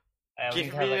 please. We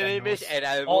Give have, me like, an a image no- and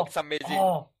I'll Oh, work some magic.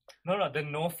 Oh, no, the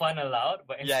no fun allowed,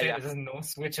 but Yeah, instead yeah. it's just no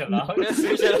Switch allowed. No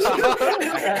Switch allowed.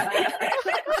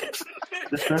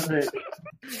 That's perfect.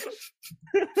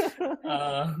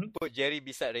 Put Jerry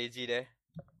beside Reggie there.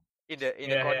 In the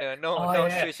Yeah, corner. No, Oh, no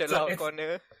yeah. Switch So allowed it's-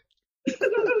 corner.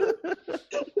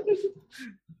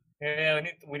 Yeah,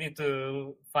 we need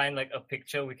to find like a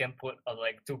picture we can put of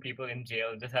like two people in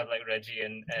jail. Just have like Reggie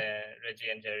and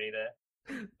Jerry there.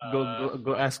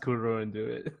 Go ask Kuro and do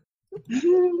it.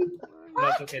 No,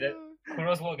 it's okay. That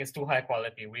Kuro's work is too high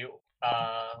quality. We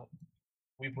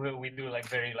do like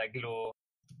very like low.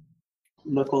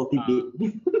 Low quality bait.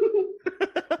 We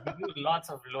do lots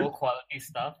of low quality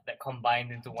stuff that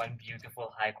combined into one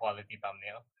beautiful high quality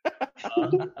thumbnail.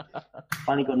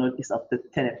 Finally got noticed after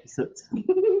 10 episodes.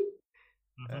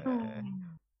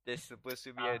 There's supposed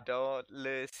to be a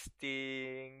dauntless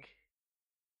thing.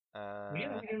 We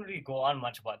didn't really go on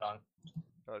much about that.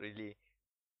 Not really.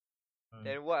 Mm.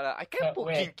 Then what? I can't put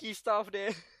wait. kinky stuff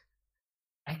there.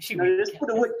 Actually, No, we just put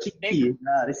the word kiki.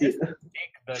 That's it.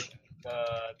 take the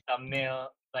thumbnail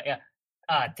like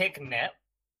take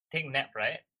nap,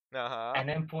 right? Uh-huh. And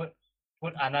then put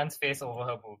Annan's face over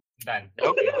her boob. Done.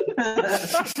 Nope.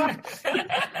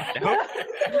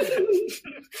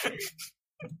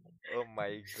 Oh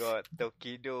my god,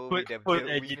 Tokido Put with the a blue-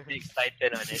 Genting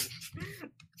Titan on it.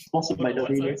 Sponsored by What's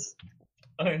Dominus.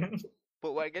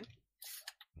 Put what again?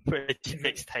 Put a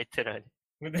Genting Titan on it.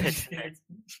 With the shades.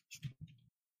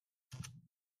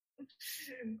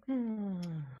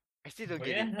 I still don't Oh,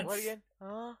 get yeah, it. What that's- again?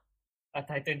 Huh? A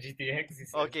Titan GTX. he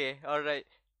said. Okay, alright.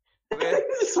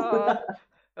 Well,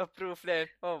 approved then.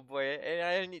 Oh boy, and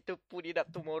I need to put it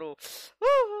up tomorrow.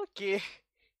 Oh, okay.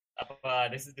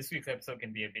 This week's episode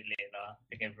can be a bit late,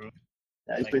 to get through.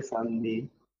 Yeah, it's pretty Sunday.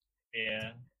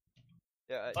 Yeah.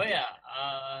 Yeah. Oh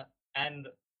yeah. And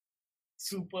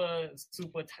super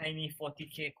tiny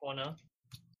 40k corner.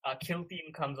 Kill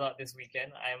Team comes out this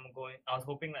weekend. I was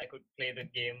hoping that I could play the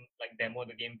game, like demo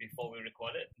the game before we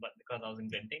recorded, but because I was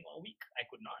in Genting all week, I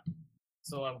could not.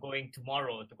 So I'm going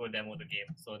tomorrow to go demo the game.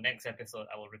 So next episode,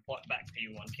 I will report back to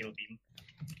you on Kill Team.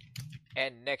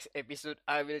 And next episode,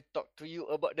 I will talk to you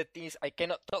about the things I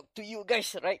cannot talk to you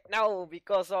guys right now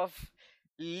because of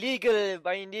legal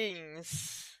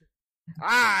bindings.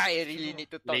 I really need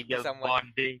to talk Legal to someone.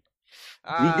 bonding.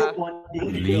 Legal Ah,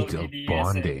 bonding. Legal BDSM.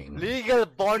 bonding. legal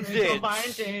bondage.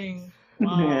 Binding.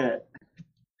 Yeah.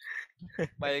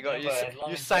 My God, Yeah, but as long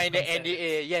you as sign the there's consent,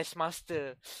 NDA. Yes,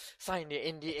 master. Sign the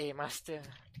NDA, master.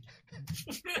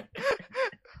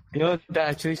 You know, that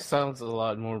actually sounds a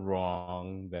lot more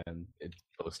wrong than it's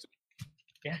supposed to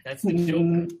Yeah, that's the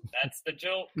joke. That's the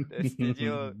joke. That's the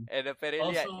joke. And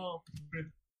apparently, Also,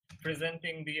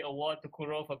 presenting the award to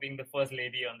Kuro for being the first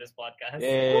lady on this podcast.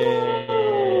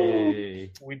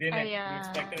 Yay! We didn't. We Yeah.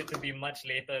 expected it to be much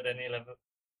later than 11.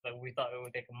 Like we thought it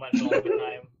would take a much longer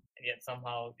time, and yet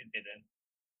somehow it didn't.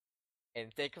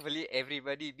 and thankfully,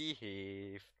 everybody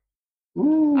behaved.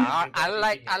 Ooh.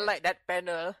 Everybody I like that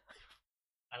panel.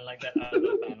 Unlike that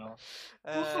other panel.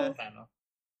 Uh, panel.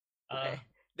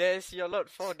 There's your lot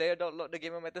for dia.log, the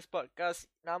Gamer Matters podcast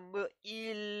number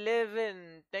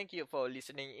 11. Thank you for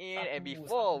listening in. And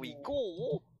before we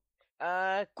go,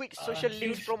 quick social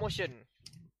links huge- promotion.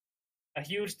 A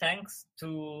huge thanks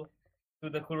to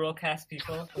the KuroCast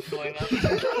people for showing up.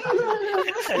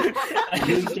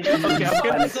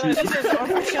 So this is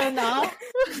official now.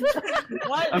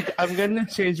 What? I'm gonna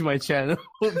change my channel,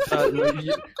 my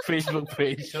Facebook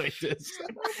page like this.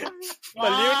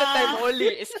 Limited time only.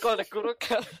 It's called a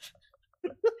Kurocast.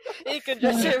 You can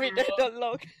just share with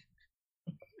dia.log.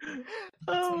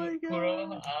 Oh my Kuro,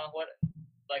 god! what,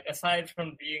 like, aside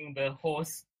from being the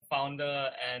host, founder,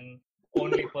 and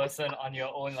only person on your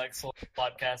own like solo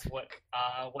podcast, what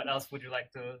else would you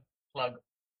like to plug?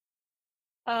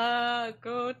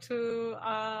 Go to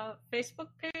Facebook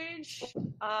page.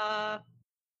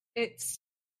 It's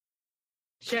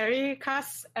Jerry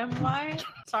Cast MY.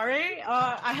 Sorry,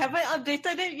 I haven't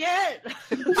updated it yet.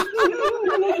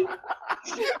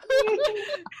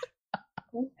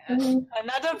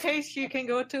 Another page you can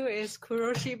go to is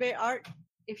Kuroshibe Art.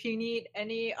 If you need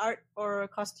any art or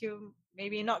costume,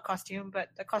 maybe not costume, but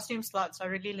the costume slots are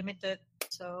really limited.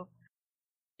 So,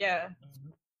 yeah.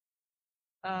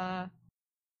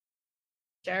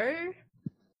 Jerry?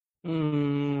 I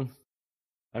mean,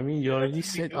 you already doesn't really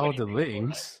said do all the anything,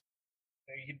 links.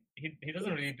 He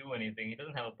doesn't really do anything. He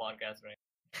doesn't have a podcast, right?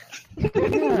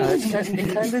 Yeah,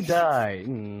 it kind of died.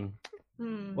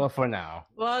 Well, for now.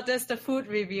 Well, there's the food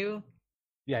review.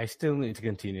 Yeah, I still need to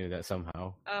continue that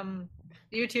somehow.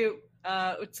 YouTube,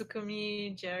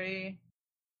 Utsukumi, Jerry.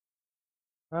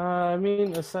 I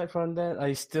mean, aside from that,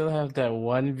 I still have that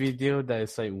one video that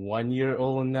is like 1 year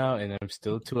old now, and I'm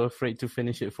still too afraid to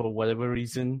finish it for whatever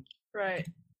reason. Right.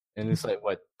 And it's like,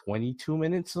 what, 22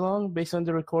 minutes long based on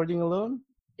the recording alone?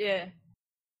 Yeah.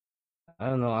 I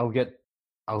don't know.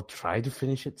 I'll try to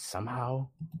finish it somehow.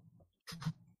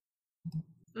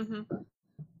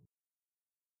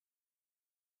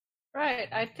 Right.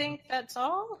 I think that's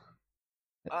all.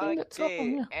 I think that's all,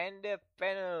 Okay, yeah. and the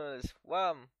panels.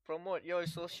 Promote your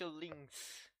social links.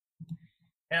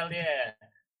 Hell yeah!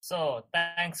 So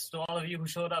thanks to all of you who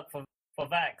showed up for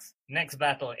VAX. Next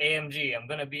battle, AMG. I'm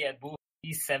gonna be at booth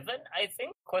E7, I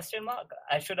think? Question mark.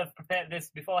 I should have prepared this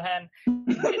beforehand.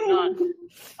 Did not.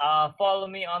 Follow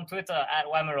me on Twitter at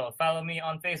Whammerol. Follow me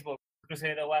on Facebook,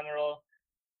 Crusader Whammerol.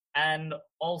 And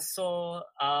also,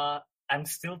 I'm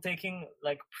still taking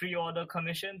like pre-order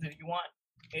commissions. If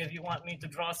you want me to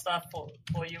draw stuff for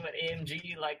you at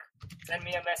AMG, like send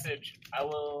me a message. I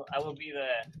will be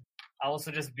there. I'll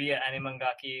also just be at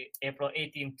Animangaki April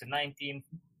 18th to 19th.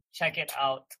 Check it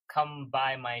out. Come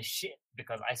buy my shit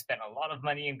because I spent a lot of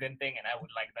money in Genting and I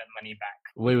would like that money back.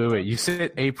 Wait. You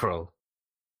said April.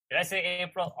 Did I say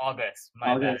April? August. My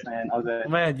August, bad. man. August.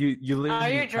 Man, you live. Are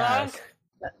you drunk?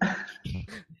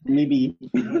 Maybe.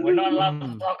 We're not allowed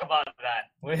to talk about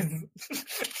that.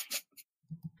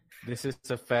 This is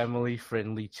a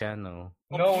family-friendly channel.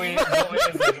 No, it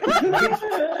isn't.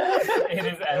 It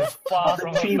is as far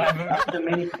from a family. The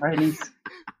many parties.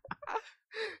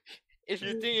 If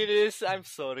you think it is, I'm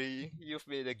sorry. You've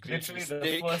made a great Literally the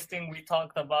mistake. first thing we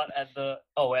talked about at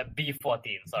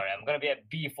B14. Sorry, I'm gonna be at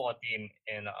B14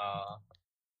 in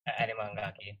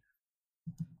Animangaki.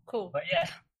 Cool. But yeah,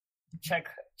 check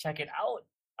it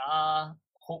out.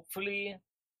 Hopefully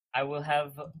I will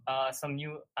have some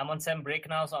new. I'm on sem break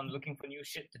now, so I'm looking for new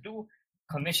shit to do.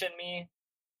 Commission me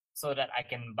so that I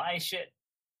can buy shit.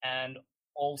 And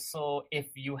also, if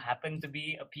you happen to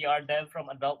be a PR dev from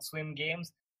Adult Swim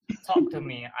Games, talk to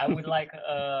me. I would like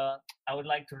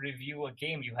to review a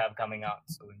game you have coming out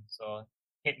soon. So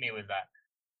hit me with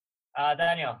that.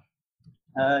 Daniel.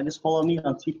 Just follow me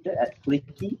on Twitter at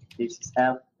Flicky. This is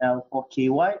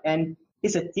FL4KY. And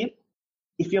here's a tip.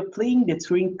 If you're playing the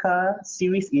touring car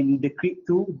series in the Creed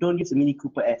 2, don't use a Mini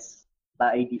Cooper S.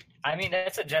 that I did. I mean,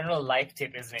 that's a general life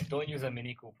tip, isn't it? Don't use a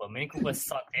Mini Cooper. Mini Coopers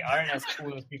suck. They aren't as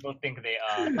cool as people think they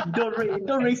are. Don't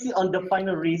race it on the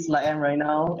final race like I am right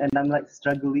now, and I'm like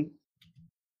struggling.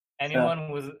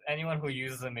 Anyone who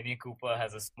uses a Mini Cooper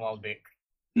has a small dick.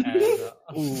 And,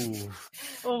 Ooh.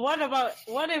 Well,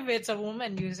 what if it's a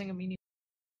woman using a mini?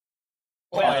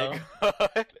 well,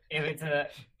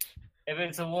 if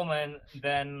it's a woman,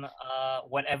 then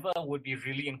whatever would be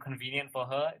really inconvenient for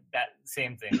her, that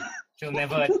same thing. She'll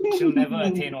never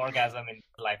attain orgasm in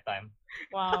her lifetime.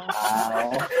 Wow.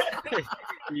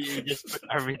 You just put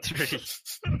arbitrary.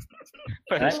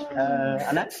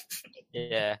 Annan?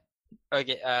 Yeah.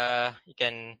 Okay. You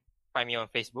can find me on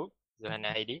Facebook,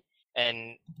 Zohana ID,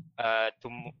 and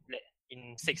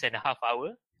in 6.5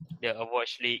 hours, the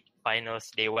Overwatch League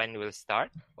Finals Day 1 will start.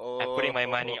 I'm putting my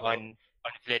money on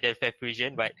Philadelphia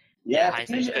Fusion, but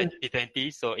hindsight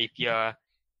 2020. So if you're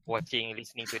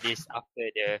listening to this after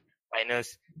the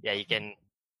finals, you can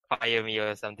fire me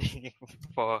or something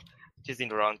for choosing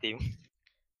the wrong team.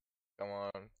 Come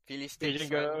on. Philly steaks,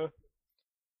 go.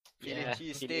 Philly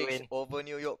cheesesteaks over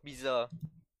New York pizza.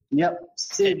 Yep.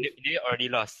 And they already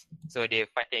lost, so they're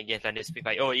fighting against London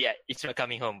Spitfire. Oh yeah, it's not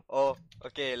coming home. Oh,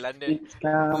 okay. London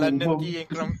home. tea and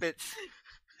crumpets.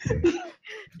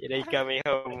 It ain't coming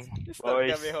home, It's not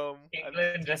boys. coming home.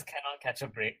 England just cannot catch a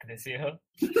break this year.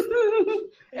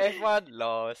 F1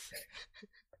 lost.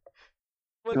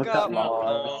 World World Cup Cup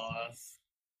lost. Loss.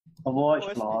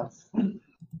 Overwatch lost. Okay,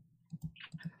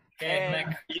 And-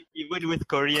 Meck. Even with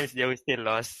Koreans, they were still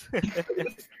lost.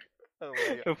 Oh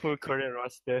my god. A full Korean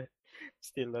roster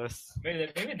still lost.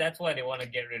 Maybe that's why they want to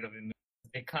get rid of him.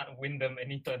 They can't win them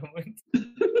any tournament.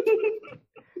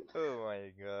 Oh my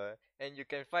god. And you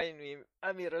can find me,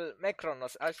 Amiral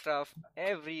Mekronos Ashraf,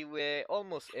 everywhere,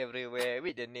 almost everywhere,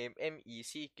 with the name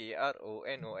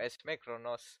Meckronos.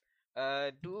 Mekronos.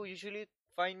 Do usually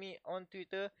find me on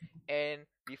Twitter. And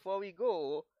before we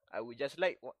go, I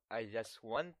just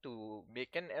want to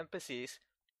make an emphasis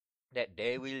that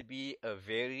there will be a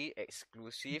very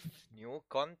exclusive new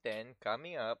content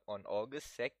coming up on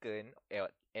August 2nd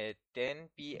at 10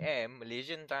 p.m.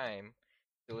 Malaysian time.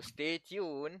 So stay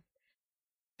tuned.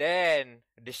 Then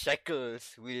the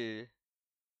shackles will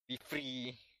be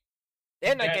free.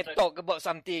 Then I Yeah, can it's like- talk about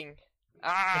something.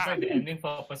 It's like the ending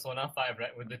for Persona 5,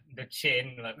 right? With the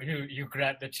chain, like you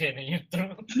grab the chain and you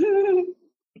throw.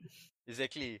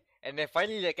 Exactly. And then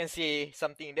finally I can say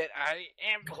something that I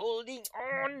am holding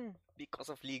on because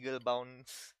of legal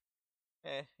bounds.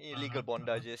 Illegal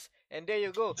bondages. And there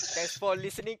you go. Thanks for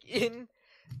listening in.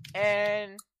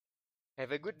 And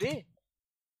have a good day.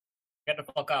 Get the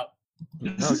fuck out.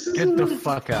 No, get the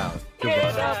fuck out. Goodbye.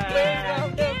 Get up, get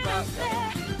up, get up.